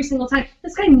evolutionizes every single time,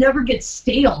 this guy never gets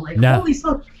stale. Like, holy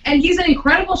smoke. And he's in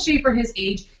incredible shape for his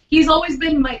age. He's always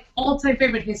been my all-time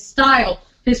favorite. His style,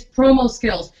 his promo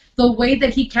skills, the way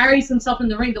that he carries himself in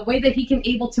the ring, the way that he can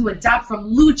able to adapt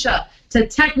from lucha to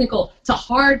technical to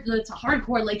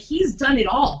hardcore. Like, he's done it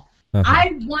all.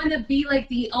 I want to be like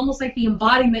almost like the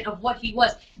embodiment of what he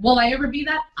was. Will I ever be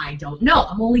that? I don't know.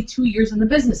 I'm only 2 years in the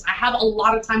business. I have a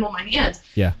lot of time on my hands.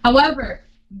 Yeah. However,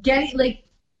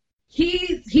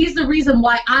 he's the reason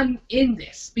why I'm in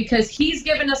this, because he's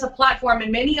given us a platform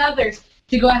and many others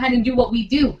to go ahead and do what we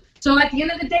do. So at the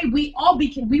end of the day, we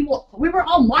were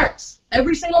all marks,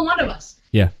 every single one of us.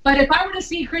 Yeah. But if I were to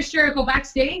see Chris Jericho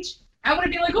backstage, I would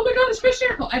be like, oh my God, it's Chris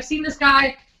Jericho. I've seen this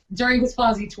guy during his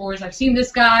Fozzy tours. I've seen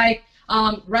this guy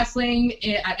wrestling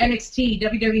at NXT,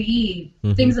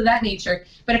 WWE, things of that nature.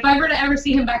 But if I were to ever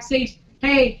see him backstage,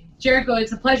 hey, Jericho,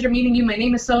 it's a pleasure meeting you. My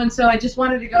name is so-and-so. I just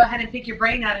wanted to go ahead and pick your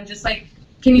brain out and just like,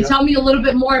 can you tell me a little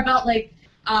bit more about like,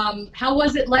 how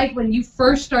was it like when you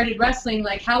first started wrestling?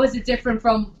 Like, how is it different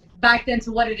from back then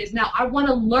to what it is now. I want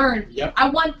to learn. Yep. I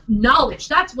want knowledge.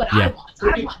 That's what I want.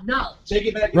 Take I want knowledge. Take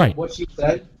it back Right. to what she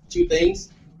said. Two things.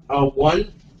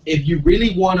 One, if you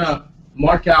really want to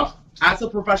mark out as a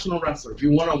professional wrestler, if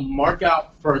you want to mark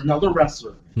out for another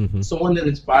wrestler, someone that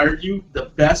inspired you, the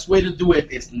best way to do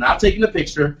it is not taking a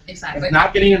picture. Exactly. It's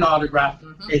not getting an autograph.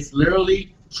 It's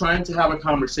literally trying to have a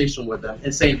conversation with them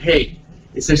and saying, hey,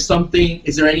 is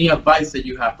there any advice that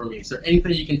you have for me? Is there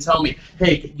anything you can tell me?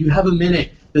 Hey, you have a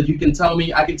minute that you can tell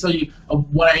me? I can tell you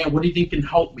what I am. What do you think can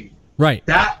help me? Right.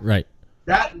 That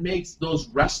makes those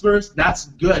wrestlers, that's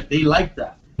good. They like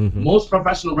that. Most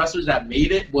professional wrestlers that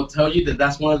made it will tell you that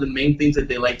that's one of the main things that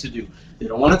they like to do. They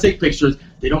don't want to take pictures.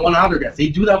 They don't want autographs. They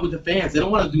do that with the fans. They don't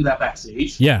want to do that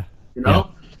backstage. Yeah. You know,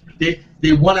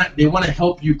 they want to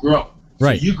help you grow.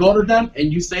 Right. So you go to them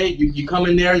and you say, you come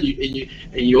in there and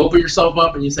you open yourself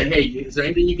up and you say, hey, is there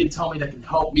anything you can tell me that can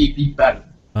help me be better?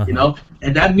 You know,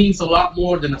 and that means a lot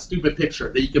more than a stupid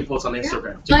picture that you can post on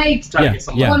Instagram.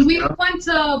 When we went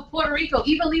to Puerto Rico,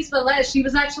 Ivelisse Velez, she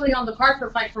was actually on the card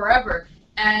for Fight Forever.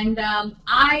 And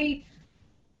I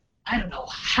don't know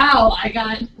how I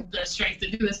got the strength to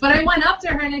do this, but I went up to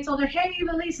her and I told her, hey,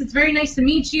 Ivelisse, it's very nice to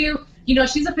meet you. You know,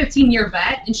 she's a 15-year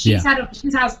vet, and she has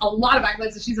a lot of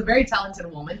accolades, and she's a very talented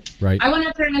woman. Right. I went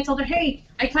up to her and I told her, hey,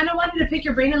 I kind of wanted to pick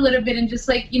your brain a little bit and just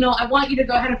I want you to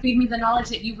go ahead and feed me the knowledge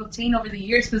that you've obtained over the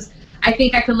years, because I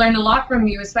think I could learn a lot from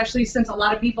you, especially since a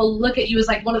lot of people look at you as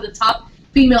like one of the top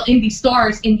female indie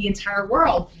stars in the entire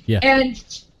world. Yeah.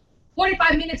 And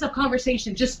 45 minutes of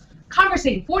conversation, just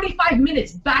conversating, 45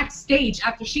 minutes backstage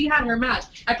after she had her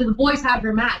match, after the boys had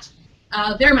their match,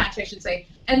 I should say.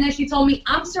 And then she told me,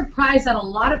 I'm surprised that a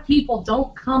lot of people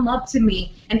don't come up to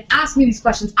me and ask me these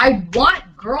questions. I want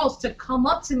girls to come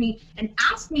up to me and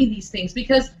ask me these things,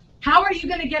 because how are you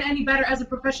going to get any better as a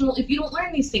professional if you don't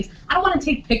learn these things? I don't want to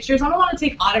take pictures. I don't want to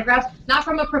take autographs, not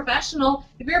from a professional.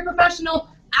 If you're a professional,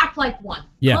 act like one.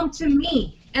 Yeah. Come to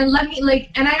me. And let me,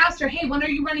 and I asked her, hey, when are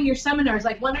you running your seminars?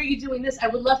 Like, when are you doing this? I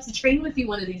would love to train with you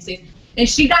one of these days. And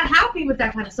she got happy with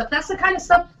that kind of stuff. That's the kind of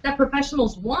stuff that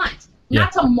professionals want,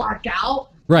 not to mark out.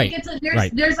 Right.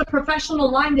 There's a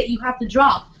professional line that you have to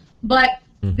drop. But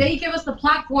they give us the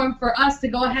platform for us to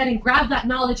go ahead and grab that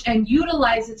knowledge and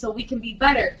utilize it so we can be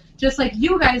better. Just like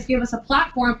you guys give us a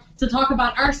platform to talk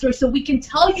about our story so we can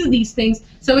tell you these things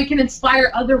so we can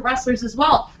inspire other wrestlers as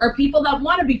well, or people that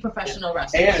want to be professional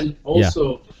wrestlers. And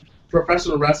also,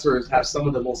 professional wrestlers have some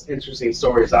of the most interesting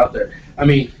stories out there. I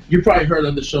mean, you probably heard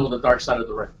of the show The Dark Side of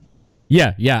the Ring.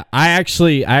 Yeah. I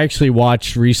actually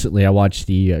watched recently. I watched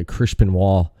the Chris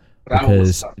Benoit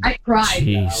because I cried.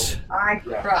 Jeez. I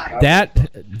cried.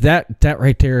 That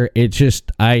right there. It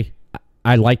just I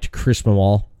liked Chris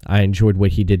Benoit. I enjoyed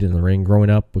what he did in the ring growing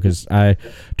up, because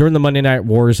during the Monday Night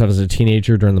Wars, I was a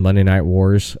teenager during the Monday Night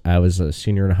Wars. I was a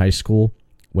senior in high school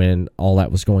when all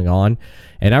that was going on.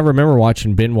 And I remember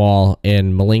watching Benoit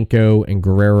and Malenko and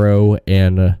Guerrero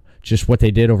and just what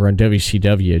they did over on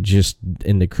WCW, just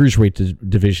in the cruiserweight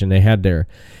division they had there.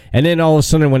 And then all of a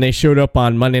sudden, when they showed up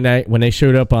on Monday night, when they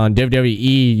showed up on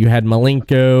WWE, you had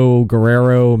Malenko,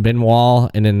 Guerrero, Benoit,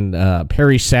 and then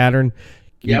Perry Saturn.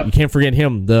 Yep. You can't forget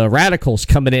him. The Radicals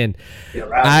coming in. Yeah,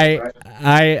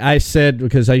 I said,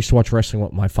 because I used to watch wrestling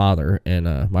with my father,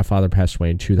 and my father passed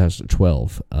away in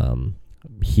 2012.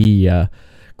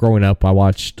 Growing up, I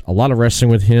watched a lot of wrestling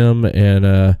with him,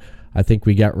 and I think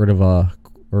we got rid of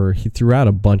he threw out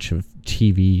a bunch of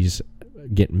TVs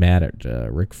getting mad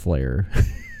at Ric Flair.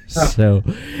 So,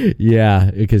 yeah,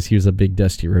 because he was a big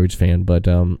Dusty Rhodes fan. But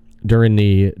during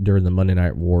the Monday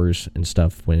Night Wars and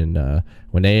stuff, when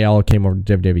they all came over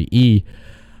to WWE,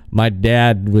 my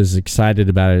dad was excited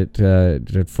about it.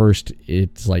 At first,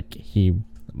 it's like he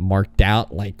marked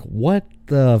out, like, what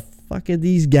the fuck are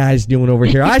these guys doing over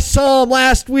here? I saw them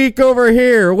last week over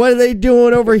here. What are they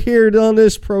doing over here on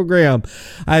this program?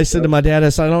 I said to my dad, I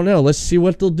don't know. Let's see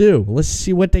what they'll do. Let's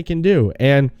see what they can do.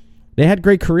 And they had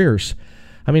great careers.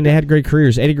 I mean, they had great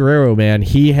careers. Eddie Guerrero, man,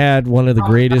 he had one of the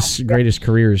greatest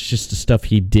careers, just the stuff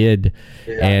he did.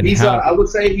 Yeah. And I would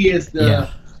say he is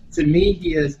to me,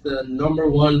 he is the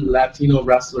 #1 Latino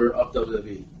wrestler of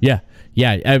WWE. Yeah.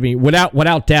 I mean,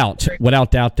 without doubt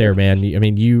there, man. I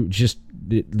mean, you just,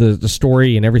 the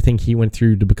story and everything he went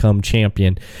through to become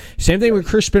champion. Same thing with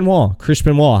Chris Benoit. Chris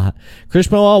Benoit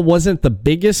wasn't the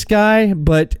biggest guy,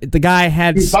 but the guy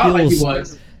had skills. Fought like he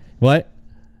was. What?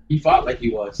 He fought like he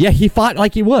was. Yeah, he fought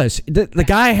like he was. The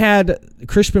guy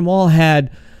Chris Benoit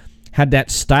had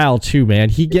that style too, man.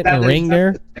 He get in the ring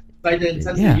there. Like the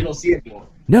intensity you don't see anymore.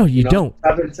 No, you don't.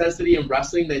 Have intensity in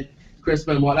wrestling that Chris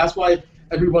Benoit. That's why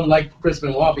everyone liked Chris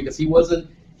Benoit, because he wasn't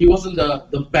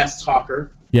the best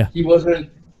talker. Yeah. He wasn't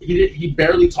he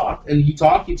barely talked, and he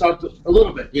talked a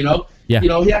little bit, you know. Yeah. You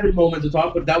know, he had a moment to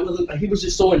talk, but that wasn't. He was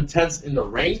just so intense in the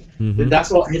ring that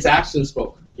that's all his actions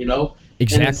spoke, you know.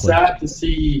 Exactly. And it's sad to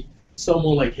see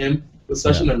someone like him with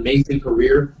such an amazing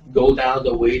career go down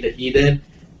the way that he did,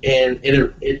 and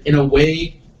in a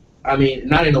way, I mean,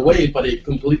 not in a way, but it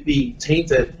completely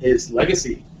tainted his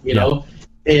legacy, you know.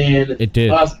 And it did.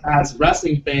 Us as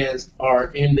wrestling fans are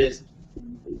in this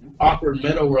awkward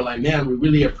middle where, like, man, we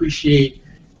really appreciate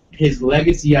his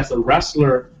legacy as a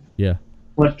wrestler. Yeah.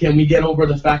 But can we get over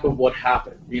the fact of what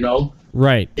happened, you know?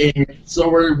 Right. And so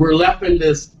we're left in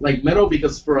this like middle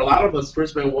because for a lot of us,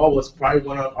 Chris Benoit was probably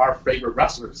one of our favorite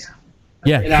wrestlers.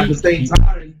 Yeah. And at the same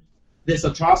time, this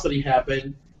atrocity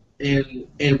happened, and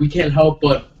we can't help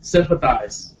but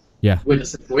sympathize. With the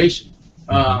situation.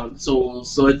 So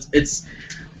it's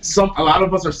a lot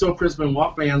of us are still Chris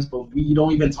Benoit fans, but we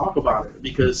don't even talk about it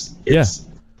because it's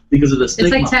because of the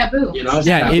stigma. It's like taboo. You know? It's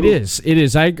taboo. It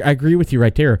is. I agree with you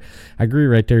right there.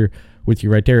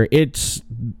 It's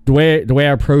the way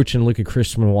I approach and look at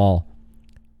Chris Benoit.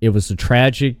 It was the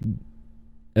tragic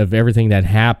of everything that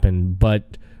happened,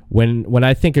 but when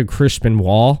I think of Chris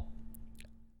Benoit,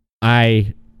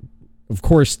 of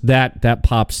course that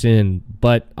pops in,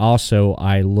 but also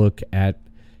I look at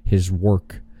his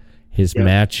work, his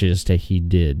matches that he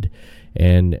did,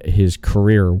 and his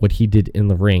career, what he did in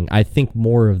the ring. I think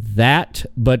more of that,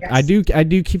 but I do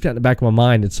keep that in the back of my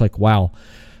mind. It's like, wow,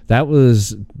 that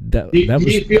was that. Do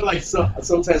you feel like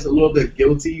sometimes a little bit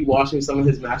guilty watching some of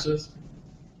his matches?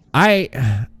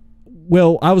 I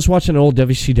was watching an old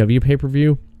WCW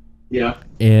pay-per-view. Yeah.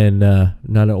 And not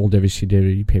an old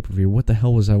WCW pay-per-view. What the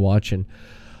hell was I watching?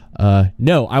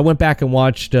 No, I went back and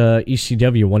watched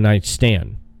ECW One Night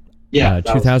Stand. Yeah,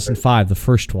 2005, the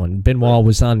first one. Benoit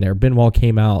was on there. Benoit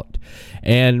came out.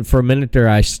 And for a minute there,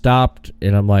 I stopped,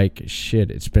 and I'm like, shit,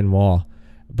 it's Benoit.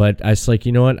 But I was like,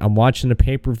 you know what? I'm watching the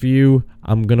pay-per-view.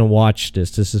 I'm going to watch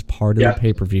this. This is part of the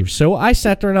pay-per-view. So I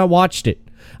sat there and I watched it.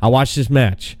 I watched this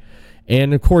match.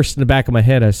 And, of course, in the back of my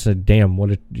head, I said, damn, what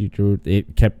did you do?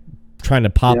 It kept trying to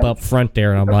pop up front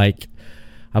there, and I'm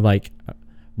like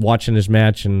watching this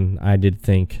match, and I did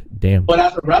think, damn. But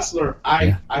as a wrestler,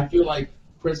 I feel like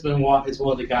Chris Benoit is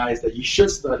one of the guys that you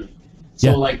should study.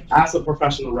 So, like, as a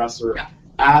professional wrestler,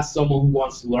 as someone who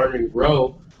wants to learn and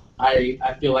grow, I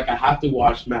feel like I have to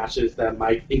watch matches that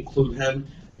might include him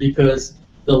because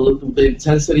the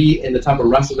intensity and the type of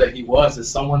wrestler that he was is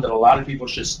someone that a lot of people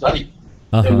should study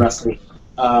in wrestling.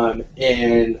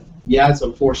 And yeah, it's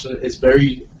unfortunate. It's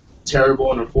very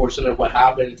terrible and unfortunate what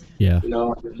happened. Yeah. You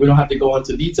know, we don't have to go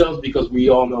into details because we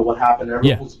all know what happened.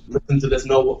 Everyone who's listening to this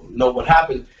know what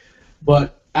happened.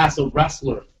 But as a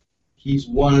wrestler, he's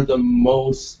one of the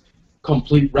most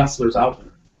complete wrestlers out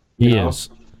there. He is.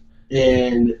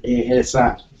 And it's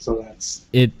sad. So that's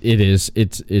it. Is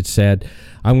it's sad.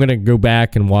 I'm gonna go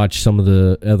back and watch some of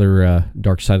the other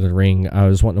Dark Side of the Ring. I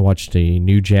was wanting to watch the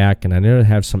New Jack, and I know they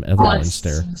have some other ones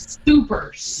there.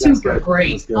 Super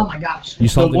great. Oh my gosh! You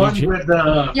saw the one with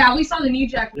the we saw the New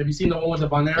Jack. Have you seen the one with the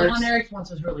Von Erichs? The Von Erichs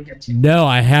ones was really good too. No,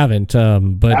 I haven't.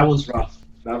 But that was rough.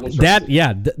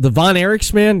 The Von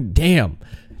Erichs, man, damn.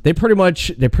 They pretty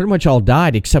much all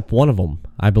died except one of them,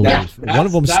 I believe. One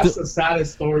of them. That's the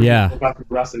saddest story in professional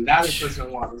wrestling. That is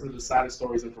Christian One. Those are the saddest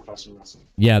stories in professional wrestling.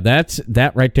 Yeah,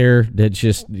 that right there. That's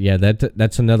just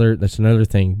that's another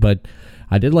thing. But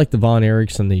I did like the Von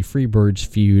Erichs and the Freebirds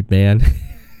feud, man.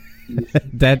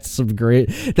 That's some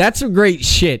great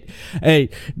shit. Hey,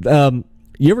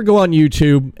 you ever go on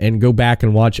YouTube and go back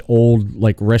and watch old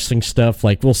like wrestling stuff,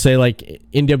 like we'll say like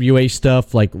NWA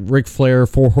stuff, like Ric Flair,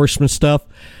 Four Horsemen stuff?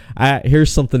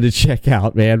 Here's something to check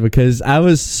out, man, because I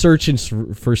was searching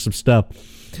for some stuff,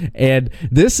 and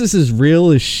this is as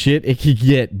real as shit it could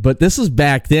get. But this is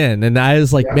back then, and I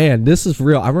was like, man, this is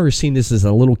real. I remember seeing this as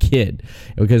a little kid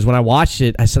because when I watched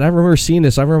it, I said, I remember seeing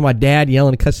this. I remember my dad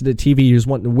yelling, cussing at the TV. He was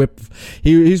wanting to whip.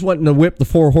 He's wanting to whip the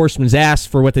Four Horsemen's ass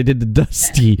for what they did to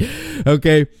Dusty.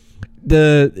 Okay,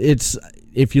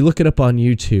 if you look it up on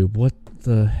YouTube, what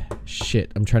the shit?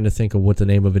 I'm trying to think of what the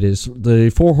name of it is. The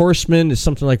Four Horsemen is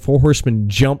something like Four Horsemen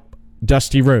jump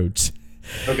Dusty Rhodes.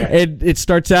 Okay. And it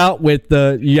starts out with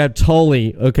you have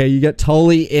Tully. Okay, you got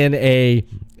Tully in a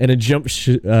jump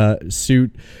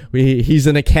suit. He's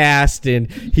in a cast,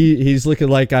 and he's looking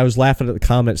like, I was laughing at the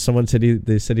comments. Someone said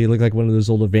they said he looked like one of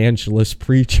those old evangelist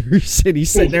preachers, and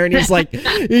he's sitting there and he's like,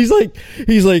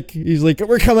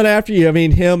 we're coming after you. I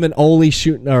mean, him and Ole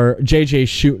shooting, or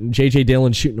JJ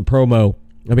Dillon shooting a promo.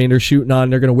 I mean, they're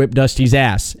going to whip Dusty's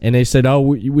ass. And they said, oh,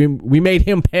 we made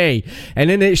him pay. And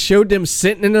then it showed them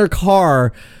sitting in their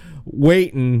car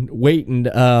waiting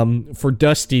for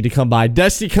Dusty to come by.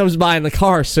 Dusty comes by in the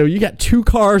car, so you got 2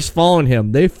 cars following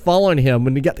him. They following him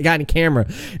when you got the guy in the camera,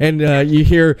 and you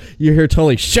hear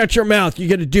totally, shut your mouth, you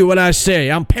got to do what I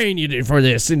say, I'm paying you for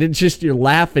this. And it's just, you're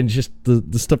laughing, just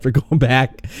the stuff they're going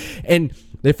back. And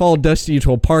they follow Dusty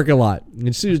into a parking lot. And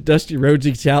as soon as Dusty Rhodes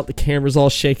gets out, the camera's all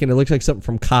shaking. It looks like something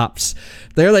from Cops.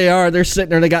 There they are. They're sitting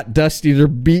there. They got Dusty. They're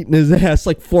beating his ass,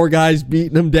 like 4 guys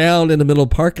beating him down in the middle of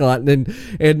the parking lot. And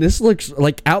this looks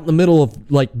like out in the middle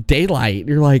of like daylight.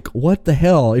 You're like, what the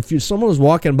hell? If someone was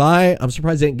walking by, I'm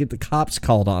surprised they didn't get the cops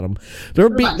called on them. They're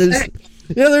beating this.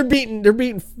 Yeah, they're beating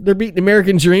the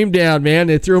American Dream down, man.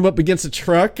 They threw him up against a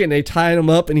truck and they tied him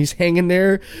up and he's hanging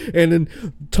there. And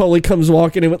then Tully comes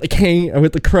walking in with the cane,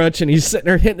 with the crutch, and he's sitting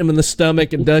there hitting him in the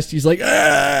stomach. And Dusty's like,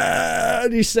 ah!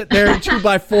 And he's sitting there in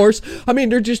 2x4s. I mean,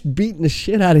 they're just beating the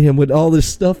shit out of him with all this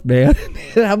stuff, man.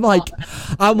 And I'm like,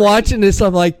 I'm watching this.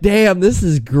 I'm like, damn, this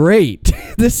is great.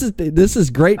 This is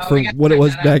great for what it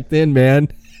was back then, man.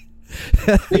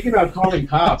 Thinking about calling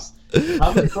cops,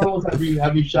 how many promos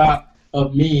have you shot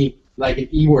of me, like in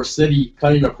Ybor City,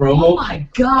 cutting a promo? Oh my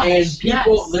gosh! And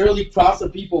people, literally, crowds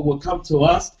of people will come to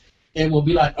us and will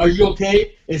be like, "Are you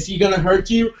okay? Is he gonna hurt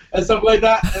you?" and stuff like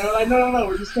that. And we're like, "No,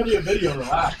 we're just cutting a video.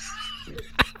 Relax."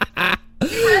 We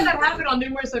had that happen on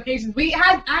numerous occasions. We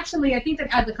had actually, I think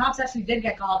that the cops actually did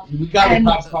get called. We got the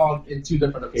cops called in 2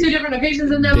 different occasions. 2 different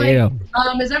occasions, and they're like,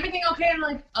 "Is everything okay?" And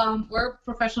I'm like, "We're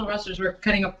professional wrestlers. We're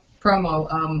cutting a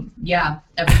promo. Yeah,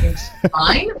 everything's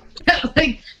fine."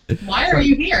 Like, why are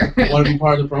you here? You want to be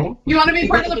part of the promo? You want to be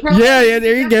part of the promo? Yeah,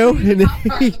 there you go.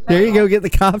 There you go. Get the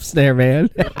cops there, man.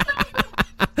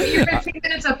 Your 15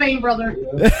 minutes of fame, brother.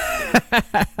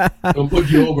 Yeah. Don't put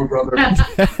you over, brother.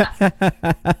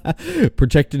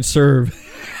 Protect and serve.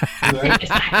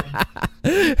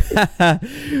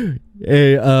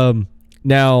 Hey,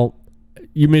 now,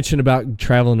 you mentioned about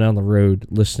traveling down the road,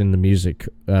 listening to music.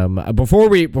 Before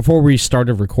we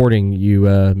started recording, you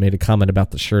made a comment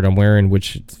about the shirt I'm wearing,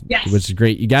 which was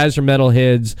great. You guys are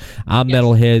metalheads. I'm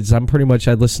metalheads.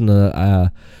 I listen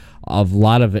to a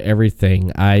lot of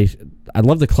everything. I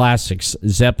love the classics: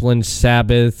 Zeppelin,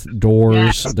 Sabbath,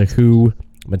 Doors, The Who,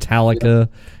 Metallica.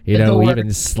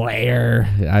 Even Slayer.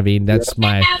 I mean, that's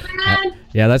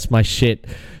that's my shit.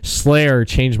 Slayer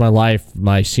changed my life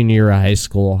my senior year of high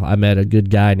school. I met a good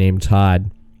guy named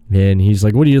Todd, and he's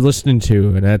like, "What are you listening to?"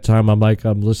 And at that time, I'm like,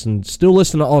 still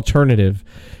listening to alternative,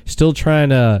 still trying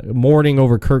to mourning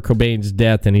over Kurt Cobain's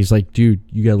death. And he's like, "Dude,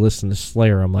 you gotta listen to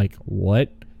Slayer." I'm like,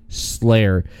 "What?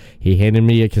 Slayer?" He handed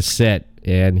me a cassette,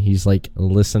 and he's like,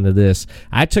 "Listen to this."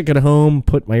 I took it home,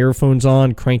 put my earphones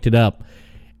on, cranked it up.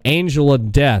 Angel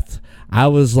of Death. I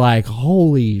was like,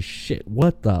 holy shit,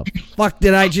 what the fuck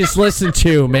did I just listen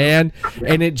to, man?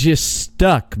 And it just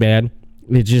stuck, man.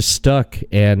 It just stuck.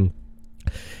 And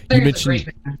you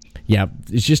mentioned,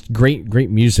 it's just great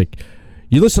music.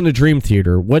 You listen to Dream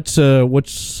Theater. What's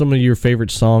some of your favorite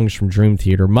songs from Dream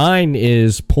Theater? Mine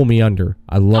is Pull Me Under.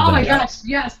 I love that. Oh my gosh,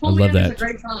 yes, Pull Me Under is a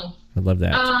great song. I love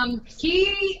that. I'll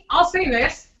say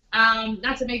this,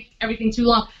 not to make everything too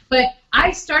long, but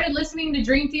I started listening to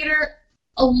Dream Theater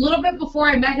a little bit before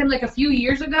I met him, like a few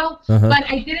years ago, but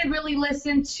I didn't really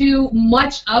listen to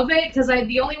much of it because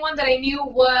the only one that I knew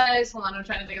was, hold on, I'm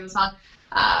trying to think of the song.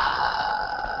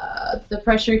 The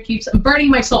Pressure Keeps Burning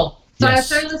My Soul. So I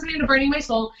started listening to Burning My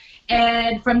Soul,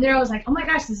 and from there I was like, oh my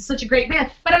gosh, this is such a great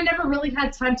band. But I never really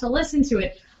had time to listen to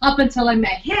it up until I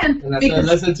met him. And I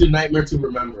listened to Nightmare to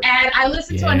Remember. And I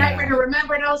listened to A Nightmare to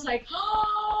Remember, and I was like,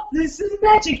 oh, this is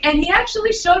magic. And he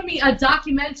actually showed me a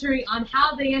documentary on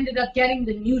how they ended up getting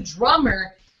the new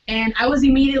drummer, and I was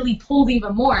immediately pulled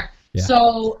even more. Yeah.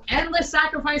 So Endless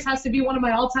Sacrifice has to be one of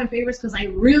my all-time favorites because I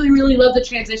really, really love the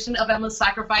transition of Endless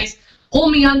Sacrifice. Pull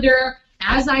Me Under,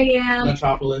 As I Am,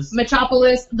 Metropolis.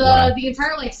 The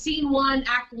entire like scene 1,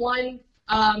 act 1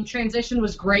 transition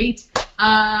was great.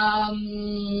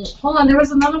 Hold on, there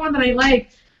was another one that I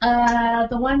liked.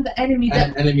 The Enemy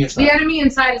Inside. The Enemy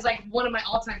Inside is like one of my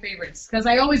all-time favorites because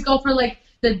I always go for like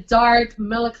the dark,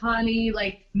 melancholy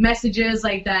like messages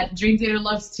like that Dream Theater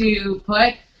loves to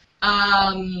put.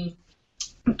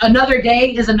 Another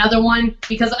Day is another one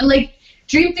because like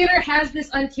Dream Theater has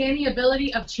this uncanny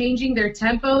ability of changing their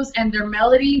tempos and their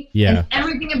melody and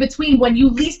everything in between when you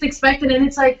least expect it, and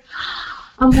it's like,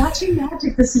 I'm watching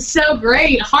magic. This is so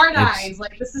great. Hard Eyes,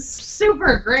 like this is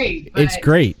super great. It's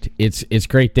great. It's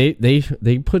great.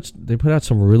 They put out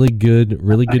some really good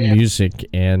music,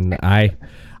 and I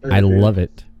love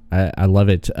it. I love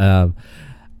it.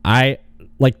 I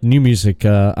like new music.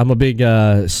 I'm a big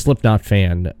Slipknot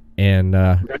fan. and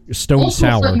Stone Old school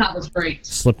Sour. Slipknot was great.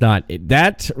 Slipknot.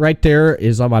 That right there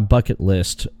is on my bucket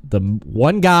list. The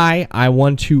one guy I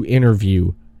want to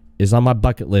interview is on my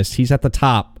bucket list. He's at the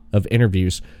top of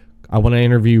interviews. I want to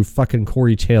interview fucking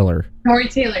Corey Taylor. Corey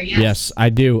Taylor, yes. Yes, I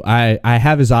do. I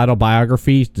have his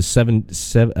autobiography, the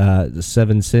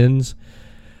Seven Sins.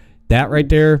 That right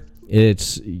there,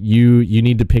 it's you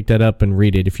need to pick that up and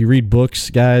read it. If you read books,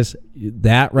 guys,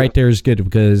 that right there is good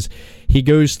because he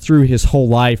goes through his whole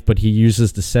life, but he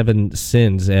uses the 7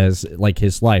 sins as like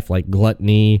his life, like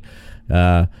gluttony,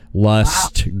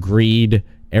 lust, greed,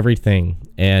 everything.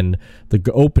 And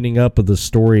the opening up of the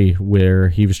story where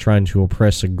he was trying to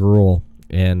oppress a girl,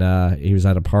 and he was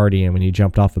at a party, and when he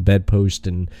jumped off a bedpost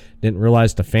and didn't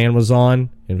realize the fan was on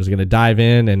and was going to dive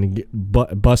in and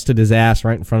busted his ass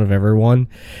right in front of everyone.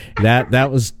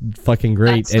 That was fucking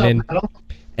great. That's so metal.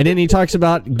 And then he talks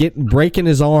about breaking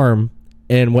his arm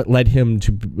and what led him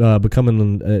to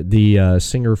becoming the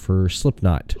singer for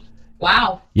Slipknot.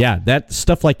 Wow. Yeah, that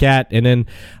stuff like that. And then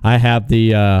I have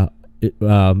the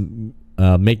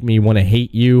Make Me Want to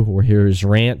Hate You, or his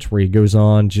rant where he goes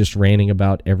on just ranting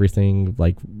about everything,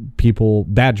 like people,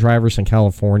 bad drivers in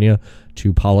California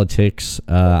to politics.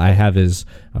 I have his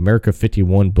America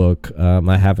 51 book.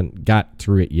 I haven't got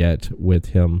through it yet with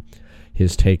him,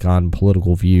 his take on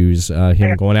political views,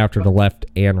 him going after the left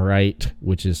and right,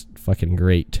 which is fucking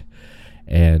great.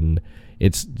 And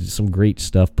it's some great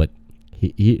stuff, but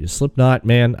he Slipknot,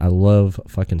 man, I love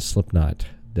fucking Slipknot.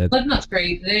 Slipknot's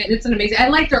great. It's an amazing. I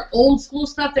like their old school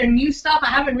stuff. Their new stuff,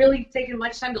 I haven't really taken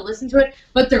much time to listen to it,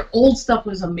 but their old stuff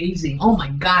was amazing. Oh my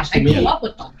gosh, I grew up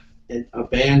with them. A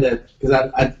band that,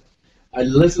 because I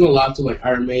listen a lot to like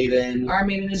Iron Maiden.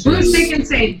 And Bruce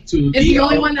Dickinson is the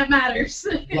only one that matters.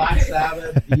 Black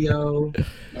Sabbath, Dio,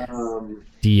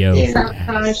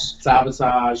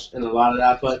 Sabotage, and a lot of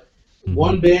that. But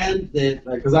one band that,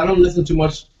 because I don't listen too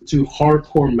much to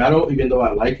hardcore metal, even though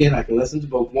I like it, I can listen to.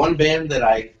 But one band that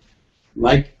I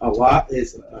like a lot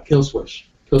is Killswitch.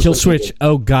 Killswitch.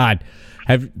 Oh God,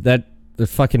 the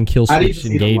fucking Killswitch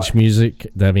Engage music.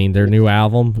 I mean, their new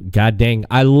album. God dang,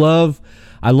 I love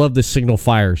the Signal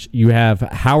Fires. You have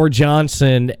Howard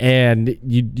Johnson, and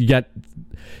you got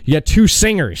 2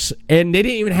 singers, and they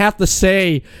didn't even have to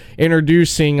say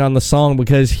introducing on the song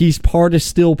because he's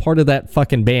still part of that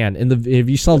fucking band. And if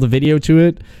you saw the video to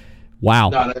it, wow,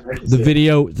 the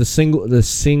video, the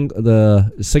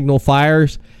Signal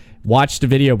Fires. Watch the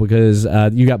video because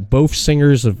you got both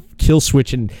singers of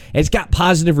Killswitch, and it's got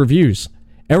positive reviews.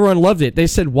 Everyone loved it. They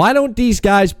said, why don't these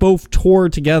guys both tour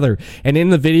together? And in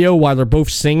the video, while they're both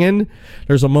singing,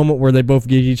 there's a moment where they both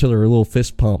give each other a little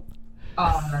fist pump.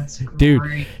 Oh, that's great.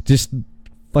 Dude, just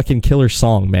fucking killer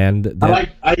song, man.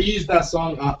 I use that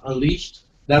song Unleashed.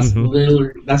 That's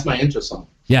literally, that's my intro song.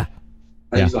 Yeah.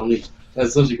 I use Unleashed.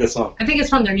 That's such a good song. I think it's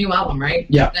from their new album, right?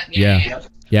 Yeah.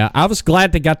 Yeah, I was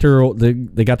glad they got their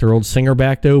old singer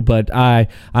back though, but I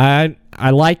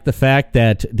like the fact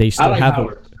that they still have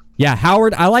Howard. Yeah,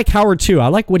 Howard. I like Howard too. I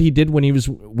like what he did when he was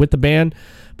with the band,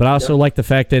 but I also like the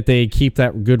fact that they keep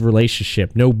that good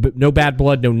relationship. No bad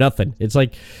blood, no nothing. It's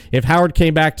like if Howard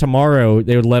came back tomorrow,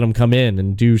 they would let him come in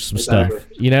and do some stuff.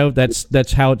 You know,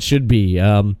 that's how it should be.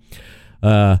 Eddie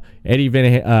Van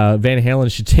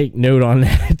Halen should take note on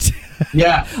that.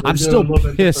 Yeah, I'm still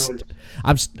pissed.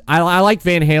 I like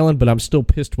Van Halen, but I'm still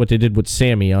pissed what they did with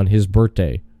Sammy on his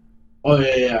birthday. Oh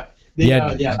yeah.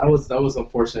 That was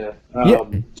unfortunate.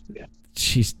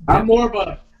 Jeez. I'm more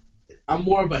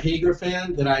of a Hager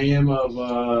fan than I am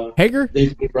of Hager?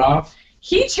 David Lee Roth.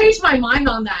 He changed my mind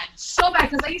on that so bad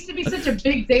because I used to be such a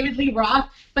big David Lee Roth,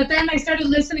 but then I started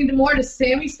listening to more to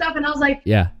Sammy stuff, and I was like,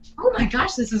 yeah. Oh my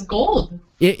gosh, this is gold.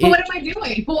 What am I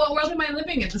doing? What world am I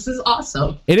living in? This is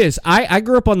awesome. It is. I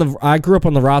grew up on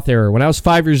the Roth era. When I was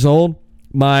 5 years old,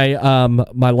 my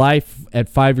life at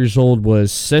 5 years old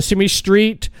was Sesame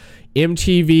Street,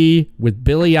 MTV with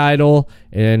Billy Idol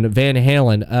and Van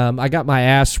Halen. I got my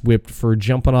ass whipped for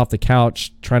jumping off the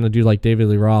couch trying to do like David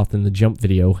Lee Roth in the Jump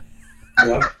video.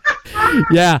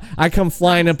 Yeah, I come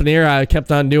flying up in the air. I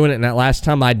kept on doing it, and that last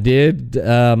time I did,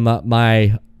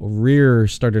 my rear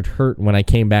started hurt when I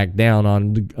came back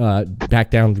down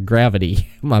to gravity.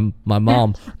 My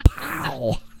mom,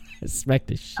 pow, smacked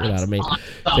the shit out of me. Awesome.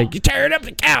 Like, you're tearing up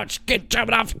the couch. Get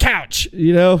jumping off the couch.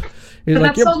 You know.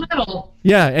 Like, that's so metal.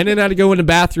 Yeah, and then I had to go in the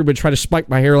bathroom and try to spike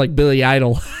my hair like Billy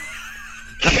Idol.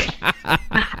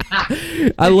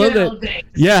 I love it.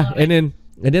 Yeah, and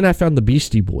then I found the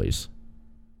Beastie Boys.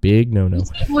 Big no.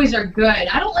 Beastie Boys are good.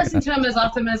 I don't listen to them as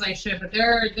often as I should, but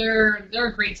they're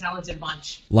a great talented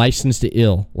bunch. License to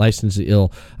Ill.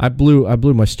 I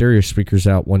blew my stereo speakers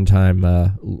out one time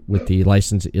with the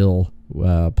License to Ill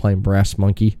playing Brass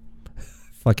Monkey.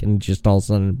 Fucking just all of a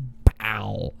sudden,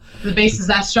 pow. The bass is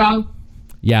that strong?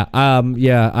 Yeah,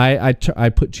 I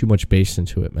put too much bass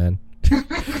into it, man.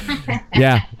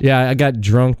 yeah, I got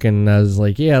drunk and I was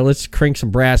like, yeah, let's crank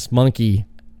some Brass Monkey.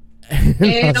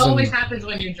 It always happens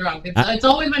when you're drunk. It's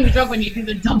always when you're drunk when you do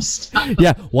the dumb stuff.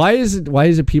 Yeah, why is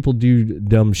it people do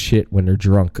dumb shit when they're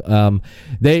drunk?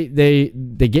 They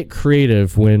get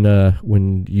creative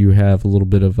when you have a little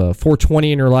bit of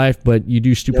 420 in your life, but you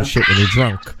do stupid shit when you're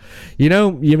drunk. You know,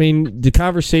 I mean, the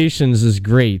conversations is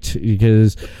great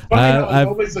because I've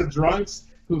always the drunks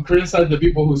who criticize the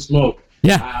people who smoke.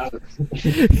 Yeah.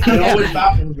 It always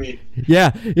baffles me.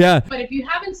 Yeah. But if you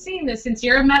haven't seen this, since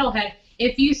you're a metalhead,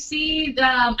 if you see,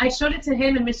 I showed it to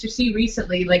him and Mr. C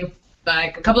recently, like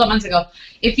a couple of months ago.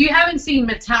 If you haven't seen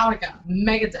Metallica,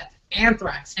 Megadeth,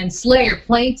 Anthrax, and Slayer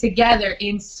playing together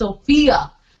in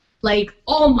Sophia, like,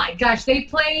 oh my gosh, they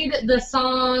played the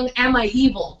song Am I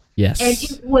Evil? Yes. And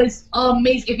it was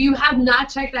amazing. If you have not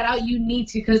checked that out, you need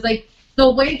to, because like the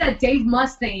way that Dave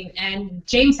Mustaine and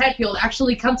James Hetfield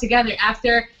actually come together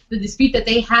after the dispute that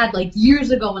they had like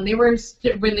years ago when they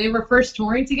were first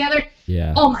touring together.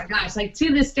 Yeah. Oh my gosh! Like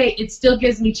to this day, it still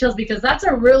gives me chills because that's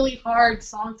a really hard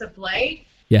song to play.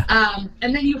 Yeah.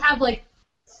 And then you have like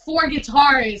 4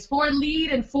 guitars, 4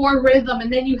 lead and 4 rhythm,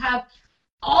 and then you have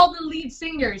all the lead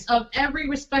singers of every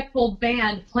respectful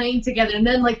band playing together, and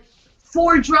then like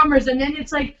 4 drummers, and then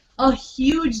it's like a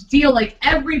huge deal. Like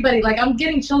everybody, like I'm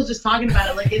getting chills just talking about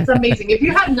it. Like it's amazing. If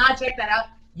you have not checked that out,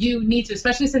 you need to,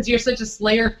 especially since you're such a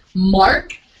Slayer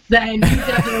mark, then you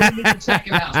definitely need to check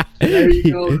it out. There you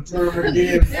go, the term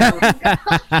again.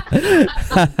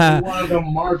 One of the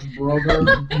marks,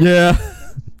 brother.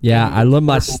 Yeah, I love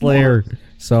my Slayer,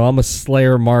 so I'm a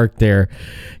Slayer mark there.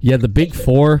 Yeah, the Big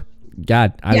Four.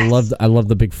 God, I love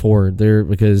the Big Four there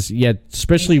because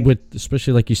especially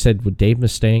like you said with Dave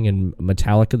Mustaine and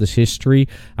Metallica, this history.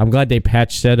 I'm glad they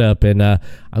patched that up, and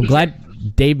I'm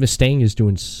glad Dave Mustaine is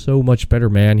doing so much better,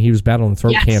 man. He was battling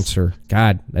throat cancer.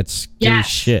 God, that's scary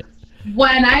shit.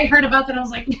 When I heard about that, I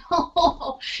was like,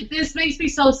 no, this makes me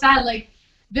so sad. Like,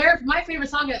 my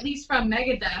favorite song, at least from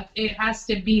Megadeth, it has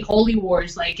to be Holy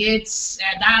Wars. Like,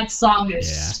 that song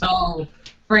is so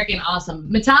freaking awesome.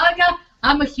 Metallica,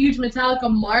 I'm a huge Metallica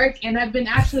mark, and I've been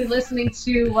actually listening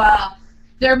to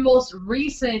their most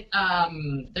recent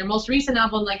album,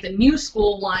 like the new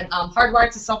school one,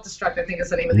 Hardwired to Self-Destruct, I think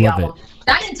is the name of the album.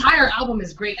 That entire album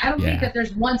is great. I don't think that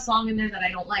there's one song in there that I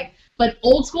don't like. But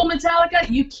old school Metallica,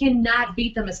 you cannot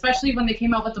beat them, especially when they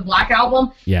came out with the Black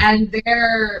Album. Yeah. And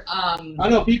their I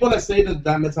know people that say that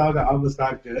Metallica album is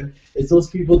not good. It's those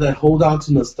people that hold on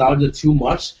to nostalgia too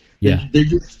much. Yeah. They're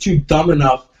just too dumb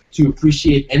enough to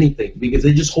appreciate anything because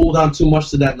they just hold on too much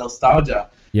to that nostalgia.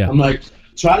 Yeah. I'm like,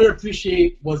 try to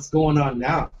appreciate what's going on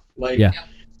now. Like,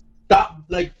 stop.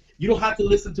 Like, you don't have to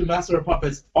listen to Master of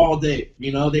Puppets all day.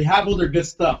 You know, they have other good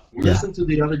stuff. Listen to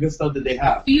the other good stuff that they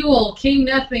have. Fuel, King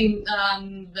Nothing,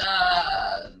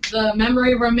 the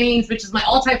Memory Remains, which is my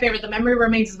all-time favorite. The Memory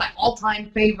Remains is my all-time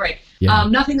favorite. Yeah.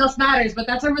 Nothing Else Matters, but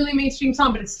that's a really mainstream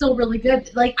song, but it's still really good.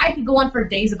 Like, I could go on for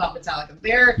days about Metallica.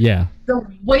 The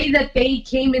way that they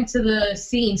came into the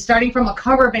scene, starting from a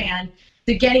cover band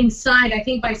to getting signed, I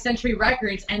think, by Century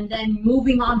Records, and then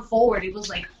moving on forward, it was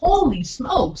like, holy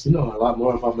smokes. You know a lot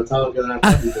more about Metallica than I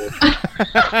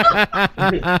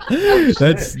probably do.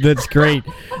 That's great.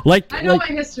 I know my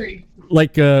history.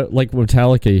 Like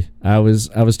Metallica, I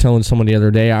was telling someone the other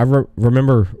day, I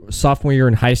remember sophomore year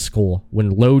in high school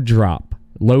when Load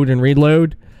and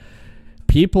Reload,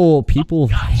 people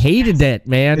hated it,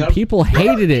 man. Yep. People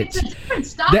hated it. It's a different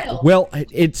style.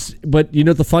 But you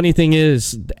know the funny thing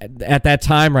is, at that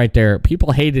time right there,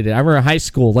 people hated it. I remember in high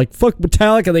school, like, fuck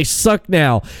Metallica, they suck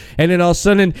now. And then all of a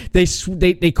sudden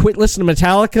they quit listening to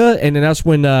Metallica, and then that's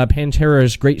when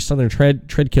Pantera's Great Southern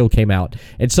Treadkill came out,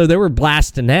 and so they were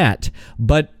blasting that.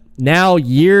 But now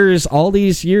all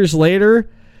these years later,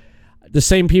 the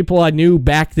same people I knew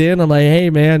back then, I'm like, hey,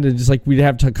 man, it's like we'd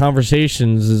have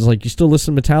conversations. It's like, you still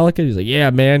listen to Metallica? He's like, yeah,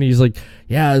 man. He's like,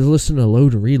 yeah, I listen to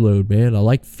Load and Reload, man. I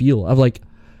like Feel. I'm like,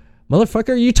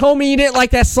 motherfucker, you told me you didn't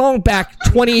like that song back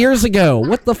 20 years ago.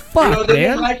 What the fuck, they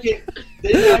man? Didn't like it.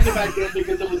 They didn't like it back then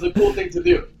because it was a cool thing to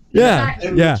do. Yeah.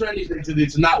 It was a trendy thing to do,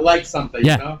 to not like something,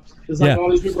 you know? It's like all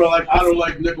these people are like, I don't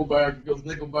like Nickelback because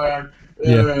Nickelback.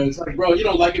 It's like, bro, you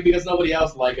don't like it because nobody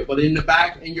else like it. But in the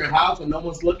back, in your house, when no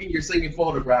one's looking, you're singing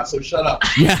Photographs. So shut up.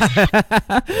 Yeah.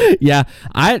 Do you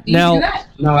do that?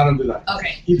 No, I don't do that.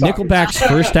 Okay. Nickelback's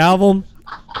first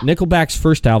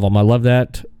album, I love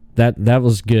that. That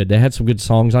was good. They had some good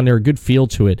songs on there, a good feel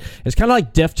to it. It's kind of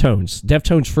like Deftones.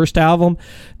 Deftones' first album,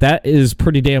 that is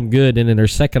pretty damn good, and then their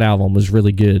second album was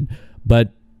really good. But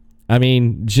I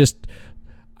mean, just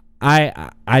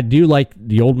I do like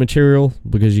the old material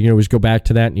because you can always go back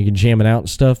to that and you can jam it out and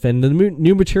stuff. And the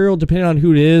new material, depending on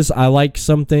who it is, I like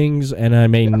some things and I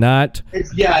may not.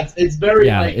 It's very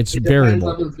it's it variable. depends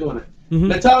on who's doing it.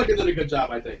 Mm-hmm. Metallica did a good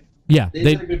job, I think. Yeah, they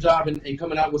did a good job in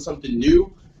coming out with something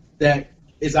new that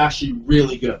is actually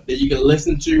really good that you can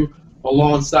listen to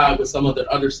alongside with some of the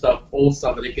other stuff, old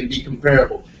stuff, that it can be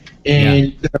comparable.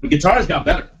 And the guitars got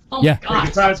better. Oh my The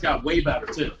guitars got way better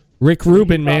too. Rick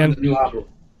Rubin, man. The new album.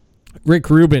 Rick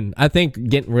Rubin. I think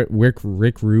getting Rick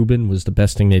Rubin was the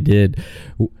best thing they did.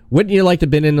 Wouldn't you like to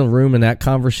have been in the room in that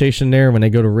conversation there when they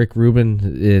go to Rick Rubin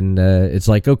and it's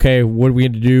like, okay, what are we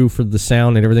going to do for the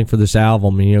sound and everything for this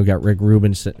album? And, you know, got Rick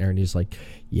Rubin sitting there and he's like,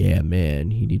 yeah,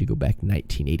 man, you need to go back to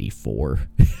 1984.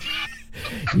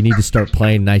 You need to start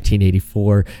playing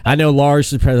 1984. I know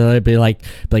Lars would probably be like,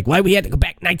 why we had to go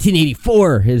back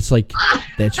 1984? It's like,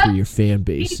 that's where your fan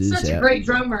base He's is such at. a great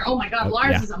drummer. Oh my God,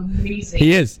 Lars is amazing.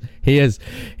 He is.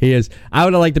 I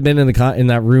would have liked to have been in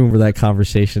that room for that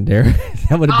conversation there.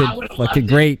 That would have been fucking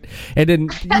great. And then,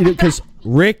 you know, because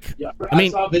Rick, I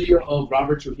saw a video of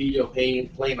Robert Trujillo playing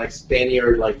like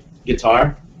Spaniard like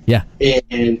guitar. Yeah.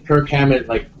 And Kirk Hammett,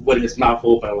 like, with his mouth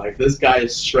open, like, this guy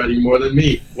is shredding more than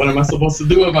me. What am I supposed to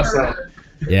do with myself?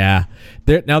 Yeah.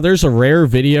 There's a rare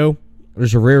video.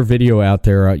 There's a rare video out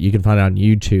there you can find on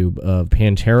YouTube of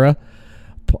Pantera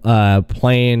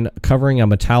covering a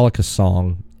Metallica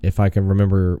song, if I can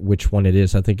remember which one it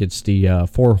is. I think it's the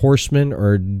Four Horsemen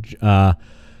or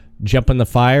Jump in the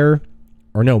Fire,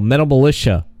 or no, Metal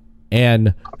Militia.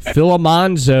 And Phil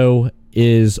Almanzo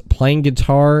is playing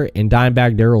guitar and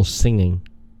Dimebag Darrell's singing.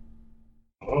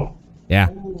 Oh. Yeah.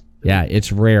 Yeah,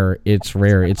 it's rare.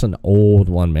 It's an old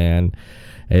one, man.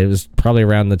 It was probably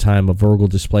around the time of Virgil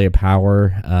Display of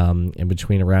Power, in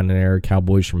between around there,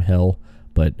 Cowboys from Hell.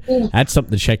 But that's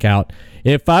something to check out.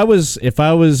 If I was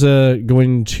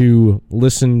going to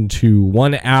listen to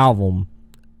one album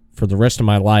for the rest of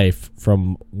my life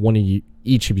from one of you,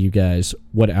 each of you guys,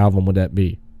 what album would that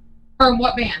be? From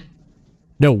what band?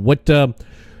 No, what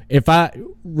if I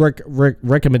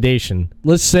recommendation?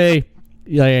 Let's say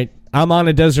I'm on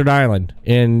a desert island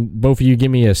and both of you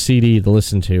give me a CD to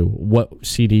listen to. What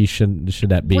CD should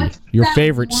that be? Your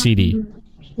favorite CD?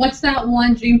 What's that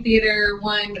one Dream Theater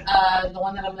one? The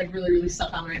one that I'm like really really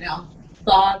stuck on right now.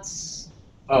 Thoughts.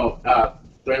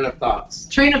 Train of Thoughts.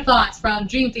 Train of Thoughts from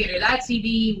Dream Theater. That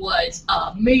CD was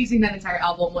amazing. That entire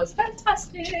album was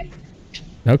fantastic.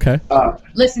 Okay.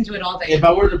 Listen to it all day. If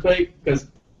I were to play, because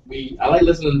I like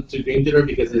listening to Dream Theater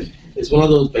because it's one of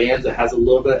those bands that has a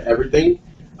little bit of everything.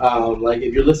 Like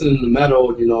if you're listening to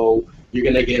metal, you know, you're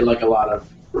gonna get like a lot of,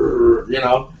 you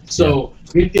know. So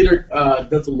Dream Theater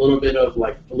does a little bit of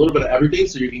everything.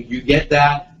 So you get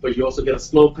that, but you also get a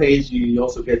slow pace. You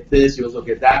also get this. You also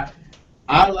get that.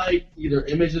 I like either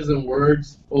Images and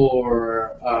Words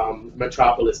or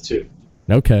Metropolis 2.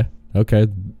 Okay. All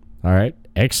right.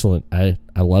 Excellent. I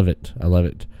love it.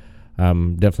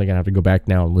 I'm definitely going to have to go back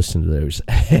now and listen to those.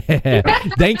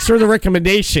 Thanks for the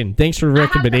recommendation. I have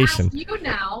to ask you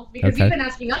now, because you've been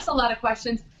asking us a lot of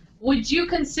questions. Would you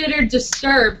consider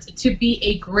Disturbed to be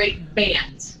a great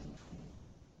band?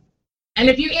 And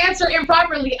if you answer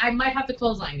improperly, I might have to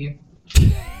clothesline you.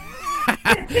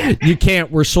 You can't.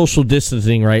 We're social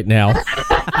distancing right now.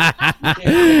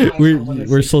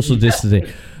 We're social distancing.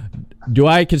 Do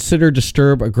I consider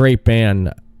Disturbed a great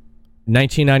band?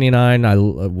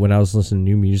 1999, when I was listening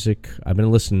to new music, I've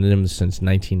been listening to them since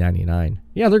 1999.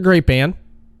 Yeah, they're a great band.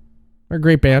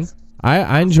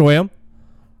 I enjoy them.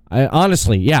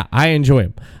 Honestly, I enjoy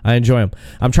them.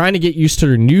 I'm trying to get used to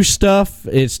their new stuff.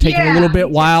 It's taking a little bit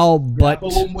while, but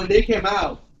when they came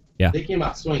out, they came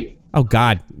out swinging. Oh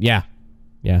God, yeah.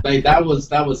 Like that was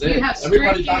it.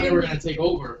 Everybody thought they were gonna take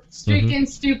over. Stricken,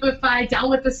 Stupefied, Down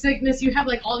with the Sickness. You have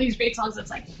like all these great songs. That's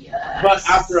like yes. But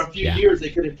after a few years, they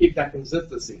couldn't keep that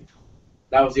consistency.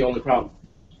 That was the only problem.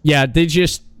 Yeah, they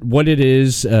just what it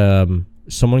is.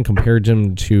 Someone compared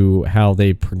them to how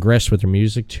they progressed with their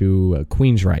music to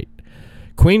Queensryche.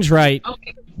 Queensryche.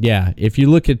 Okay. Yeah, if you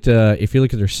look at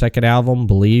their second album,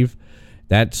 Believe,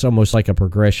 that's almost like a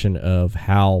progression of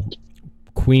how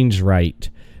Queensryche.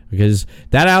 Because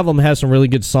that album has some really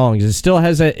good songs. It still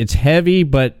has it's heavy,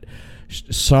 but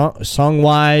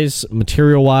song-wise,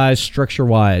 material-wise,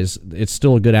 structure-wise, it's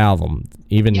still a good album.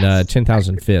 Even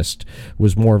 10,000 Fist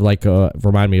was more of like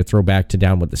remind me of throwback to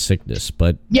Down with the Sickness.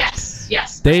 But yes,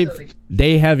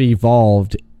 they have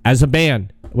evolved as a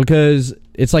band because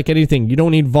it's like anything. You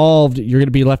don't evolve, you're going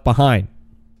to be left behind,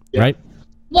 right?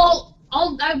 Well,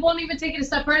 I won't even take it a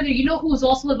step further. You know who's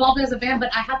also involved as a band, but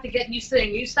I have to get used to their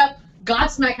new stuff?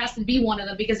 Godsmack has to be one of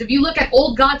them, because if you look at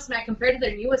old Godsmack compared to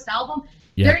their newest album,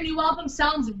 their new album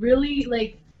sounds really,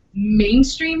 like,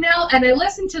 mainstream now. And I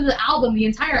listened to the album, the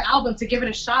entire album, to give it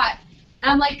a shot.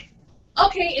 And I'm like,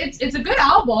 okay, it's a good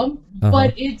album,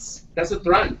 but that's a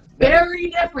trend.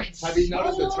 Very different. Have you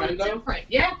noticed a trend, though? Different.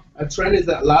 Yeah. A trend is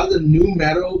that a lot of the new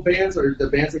metal bands, or the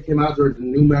bands that came out during the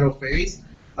new metal phase,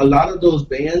 a lot of those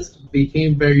bands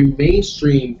became very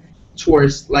mainstream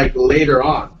towards, like, later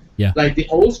on. Yeah. Like, the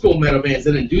old school metal bands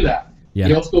didn't do that. Yeah.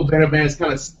 The old school metal bands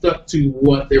kind of stuck to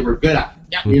what they were good at.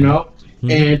 Yeah. You know?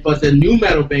 Mm-hmm. But the new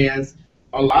metal bands,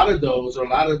 a lot of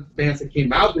bands that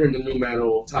came out during the new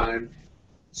metal time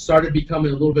started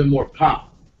becoming a little bit more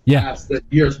pop as the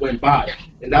years went by. Yeah.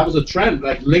 And that was a trend.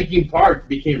 Like, Linkin Park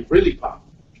became really pop.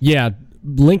 Yeah,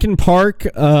 Linkin Park,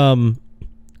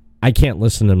 I can't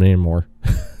listen to them anymore.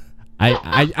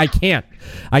 I can't.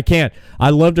 I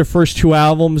loved their first 2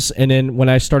 albums, and then when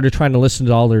I started trying to listen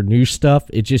to all their new stuff,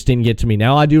 it just didn't get to me.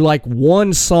 Now I do like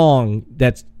one song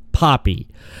that's poppy.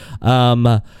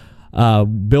 Building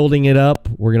It Up,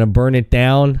 We're Gonna Burn It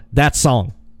Down. That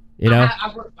song, you know?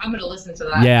 I'm gonna listen to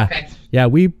that. Yeah. Okay. Yeah,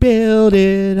 we build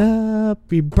it up,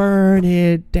 we burn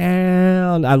it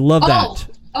down. I love that.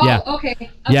 Oh, yeah. Okay.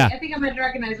 Yeah. I think I might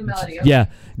recognize the melody. Okay. Yeah,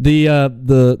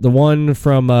 the one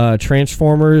from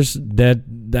Transformers that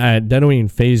don't even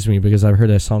faze me because I've heard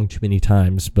that song too many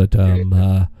times. But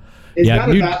it's not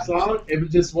a bad song. It was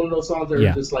just one of those songs that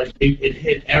were just like it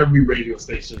hit every radio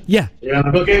station. Yeah. Yeah.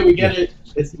 Like, okay, we get it.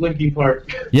 It's Linkin Park.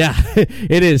 Yeah,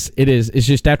 it is. It's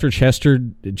just after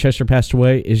Chester passed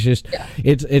away. It's just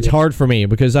it's hard for me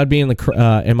because I'd be in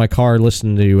my car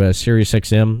listening to Sirius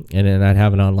XM, and then I'd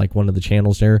have it on like one of the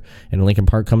channels there, and Linkin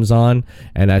Park comes on,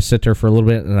 and I sit there for a little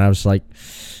bit, and I was like,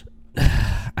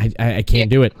 I can't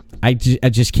do it. I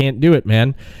just can't do it,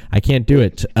 man. I can't do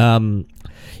it.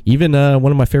 Even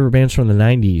one of my favorite bands from the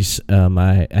 90s,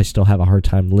 I still have a hard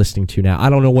time listening to now. I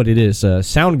don't know what it is.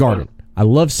 Soundgarden. I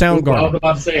love Soundgarden. I was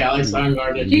about to say, I like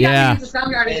Soundgarden. Yeah.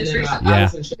 Soundgarden.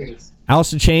 Alice in Chains.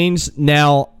 Alice in Chains.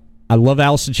 Now, I love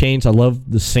Alice in Chains. I love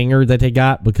the singer that they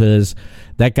got because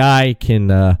that guy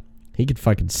can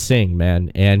fucking sing,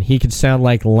 man. And he can sound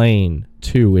like Lane,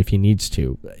 too, if he needs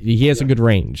to. He has a good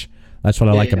range. That's what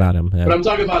I like about him. Yeah. But I'm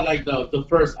talking about, like, the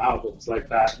first albums like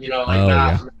that. You know,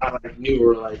 like not like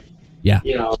newer, like,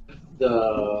 you know,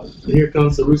 the Here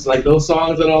Comes the Roots, like those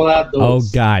songs and all that. Oh,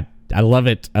 God. I love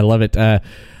it.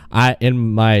 In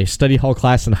my study hall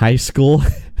class in high school,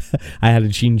 I had a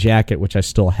jean jacket, which I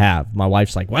still have. My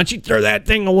wife's like, why don't you throw that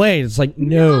thing away? It's like,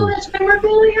 no. That's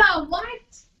memorabilia.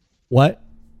 What?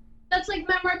 That's like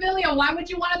memorabilia. Why would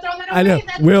you want to throw that away? I know.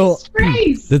 That's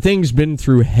disgrace. The thing's been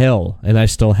through hell, and I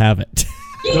still have it.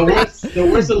 The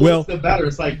worse it looks, the better.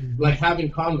 It's like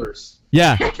having Converse.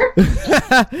 Yeah.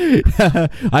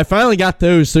 I finally got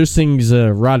those. Those things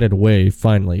rotted away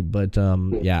finally, but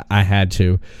I had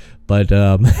to. But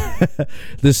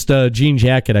this jean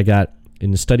jacket I got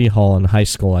in the study hall in high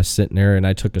school, I was sitting there and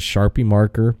I took a Sharpie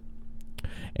marker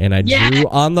and I drew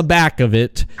on the back of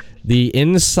it the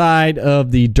inside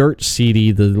of the Dirt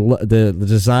CD, the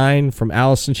design from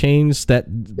Alice in Chains.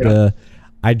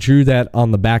 I drew that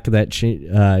on the back of that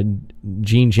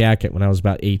jean jacket when I was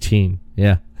about 18.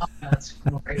 Yeah. Oh, that's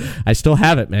great. I still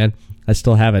have it, man. I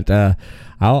still have it.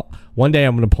 One day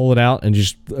I'm going to pull it out and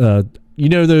just,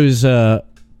 those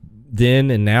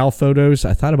then and now photos.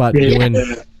 I thought about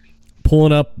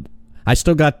pulling up. I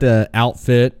still got the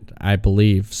outfit, I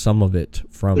believe, some of it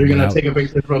from. You're going to take a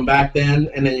picture from back then,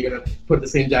 and then you're going to put the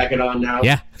same jacket on now.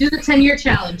 Yeah. Do the 10-year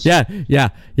challenge. Yeah.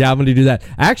 I'm going to do that.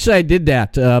 Actually, I did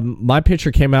that. My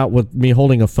picture came out with me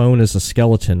holding a phone as a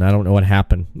skeleton. I don't know what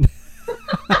happened.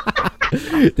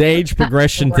 The age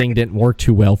progression thing didn't work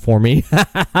too well for me.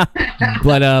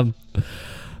 But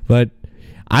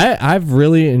I've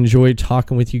really enjoyed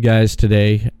talking with you guys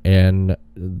today, and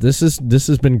this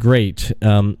has been great.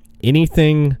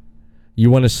 Anything you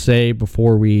want to say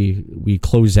before we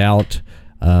close out?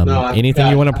 Anything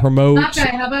you want to promote? Not bad.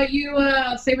 How about you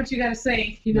say what you got to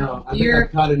say? I think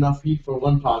I've got enough heat for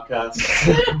one podcast.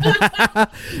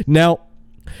 Now,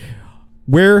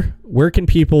 where can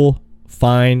people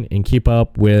find and keep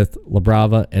up with La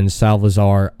Brava and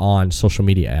Salvazar on social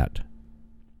media at?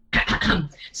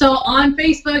 So on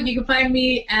Facebook, you can find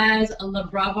me as a La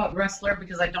Brava Wrestler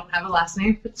because I don't have a last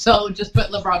name. So just put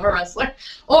La Brava Wrestler.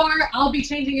 Or I'll be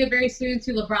changing it very soon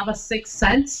to La Brava 6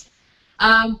 Cents.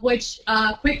 Which,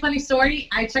 quick funny story,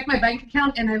 I checked my bank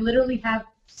account and I literally have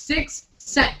 6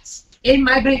 cents in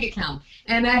my bank account.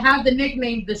 and I have the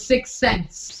nickname The Sixth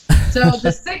Sense. So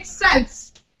The Sixth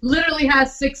Sense literally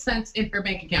has 6 cents in her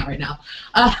bank account right now.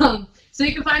 So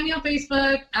you can find me on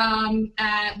Facebook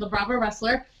at La Brava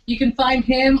Wrestler. You can find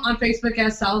him on Facebook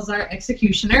as Salazar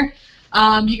Executioner.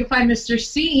 You can find Mr.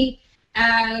 C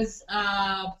as,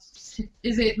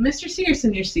 is it Mr. C or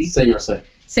Senior C? Senior C.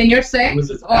 Senior C,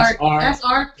 or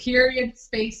SR period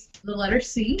space the letter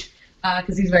C,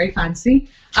 because he's very fancy.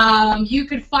 You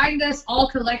could find us all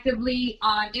collectively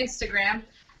on Instagram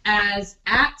as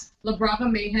at La Brava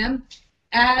Mayhem,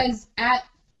 as at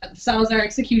Salazar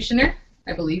Executioner,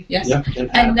 I believe, yes. Yep,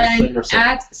 and then Senior C.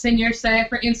 at Senior C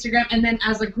for Instagram, and then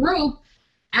as a group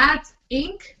at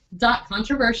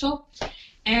inc.controversial.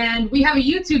 And we have a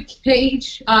YouTube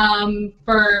page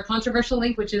for Controversial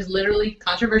Link, which is literally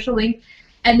Controversial Link.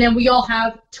 And then we all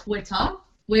have Twitter,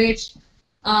 which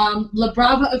La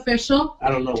Brava Official. I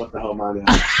don't know what the hell mine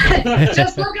is.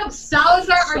 Just look up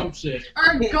Salazar Some shit.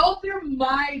 or go through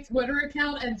my Twitter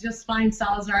account and just find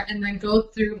Salazar, and then go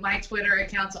through my Twitter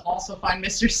account to also find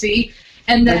Mr. C.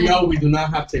 And then no, we do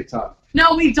not have TikTok.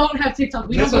 No, we don't have TikTok.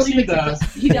 We That's don't what believe he in does.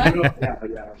 TikTok. He does?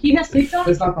 Yeah. He has TikTok?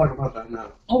 Let's not talk about that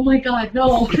now. Oh my god,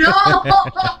 no.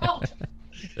 No!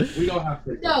 We don't have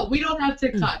TikTok. No, we don't have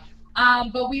TikTok.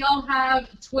 But we all have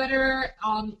Twitter.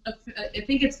 I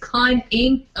think it's Con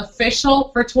Inc. Official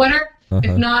for Twitter.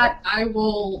 If not, I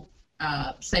will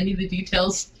send you the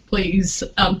details. Please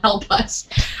help us.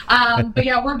 But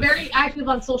yeah, we're very active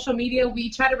on social media. We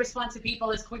try to respond to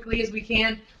people as quickly as we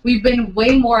can. We've been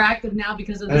way more active now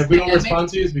because of this And if we pandemic. don't respond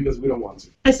to you, it's because we don't want to.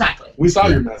 Exactly. We saw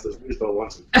your message. We just don't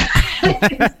want to.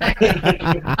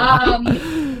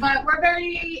 But we're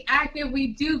very active. We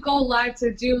do go live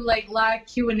to do like live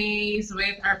Q&As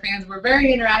with our fans. We're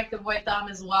very interactive with them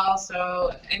as well.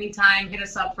 So anytime, hit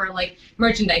us up for like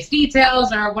merchandise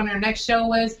details or when our next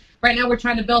show is. Right now, we're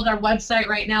trying to build our website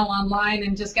right now online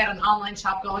and just get an online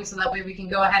shop going so that way we can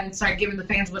go ahead and start giving the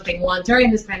fans what they want during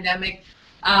this pandemic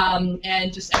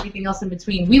and just everything else in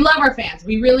between. We love our fans.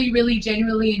 We really, really,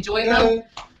 genuinely enjoy them.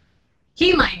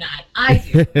 He might not. I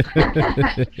do.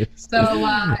 So,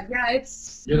 yeah,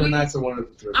 it's... You're the nicer one of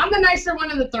the three. I'm the nicer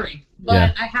one of the three. But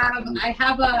Yeah. I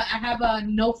have a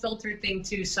no-filter thing,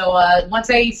 too. So, once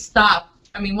I start,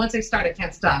 I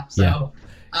can't stop. So,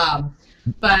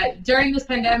 but during this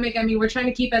pandemic, we're trying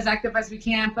to keep as active as we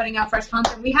can, putting out fresh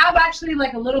content. We have actually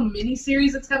like a little mini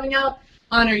series that's coming out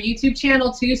on our YouTube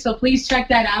channel too, so please check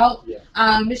that out. Yeah.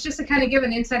 It's just to kind of give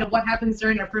an insight of what happens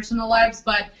during our personal lives,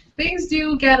 but things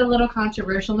do get a little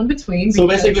controversial in between. So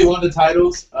basically, one of the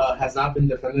titles has not been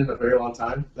defended in a very long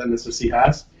time that Mr. C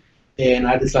has, and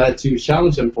I decided to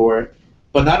challenge him for it,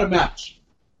 but not a match,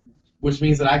 which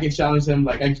means that I can challenge him.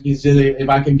 Like, if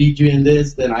I can beat you in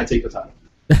this, then I take the title.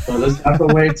 So that's a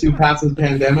way to pass this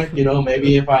pandemic.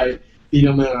 Maybe if I beat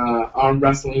him in an arm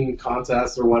wrestling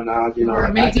contest or whatnot, or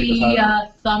I maybe take the title.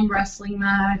 a thumb wrestling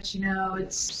match.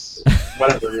 It's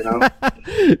whatever.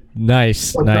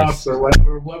 Nice. Or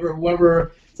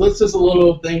whatever. So it's just a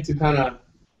little thing to kind of,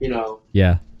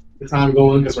 Yeah. the time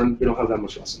going because we don't have that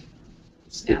much wrestling.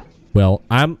 Yeah. Well,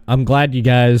 I'm glad you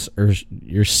guys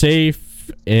you're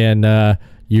safe and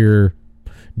you're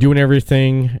doing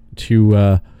everything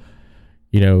to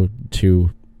to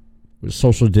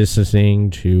social distancing,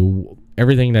 to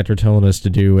everything that they're telling us to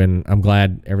do, and I'm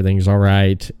glad everything's all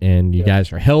right and you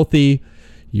guys are healthy.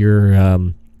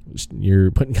 You're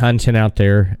putting content out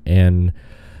there, and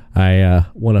I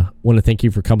want to thank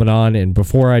you for coming on. And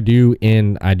before I do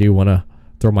want to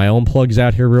throw my own plugs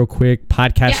out here real quick.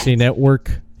 Podcasting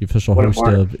Network, the official host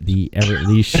of the Everett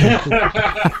Lee Show.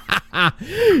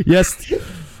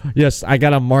 Yes, I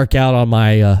got a mark out on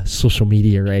my social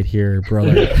media right here,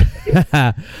 brother.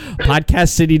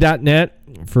 PodcastCity.net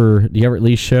for the Everett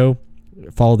Lee Show.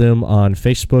 Follow them on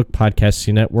Facebook, Podcast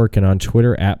City Network, and on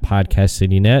Twitter at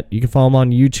PodcastCityNet. You can follow them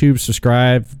on YouTube,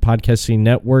 subscribe, Podcast City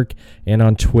Network, and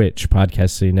on Twitch,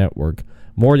 Podcast City Network.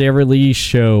 More The Everett Lee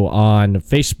Show on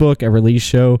Facebook, Everett Lee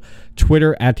Show,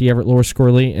 Twitter at the Everett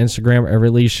 _Lee, Instagram,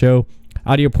 Everett Lee Show.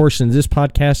 Audio portion of this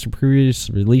podcast or previous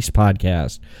release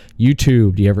podcast,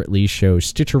 YouTube, The Everett Lee Show,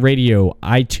 Stitcher Radio,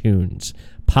 iTunes,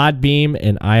 Podbeam,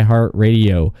 and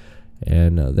iHeartRadio.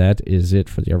 And that is it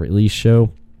for The Everett Lee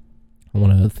Show. I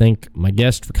want to thank my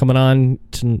guest for coming on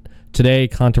today,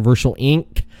 Controversial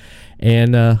Inc.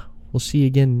 And we'll see you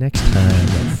again next time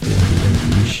for The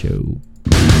Everett Lee Show.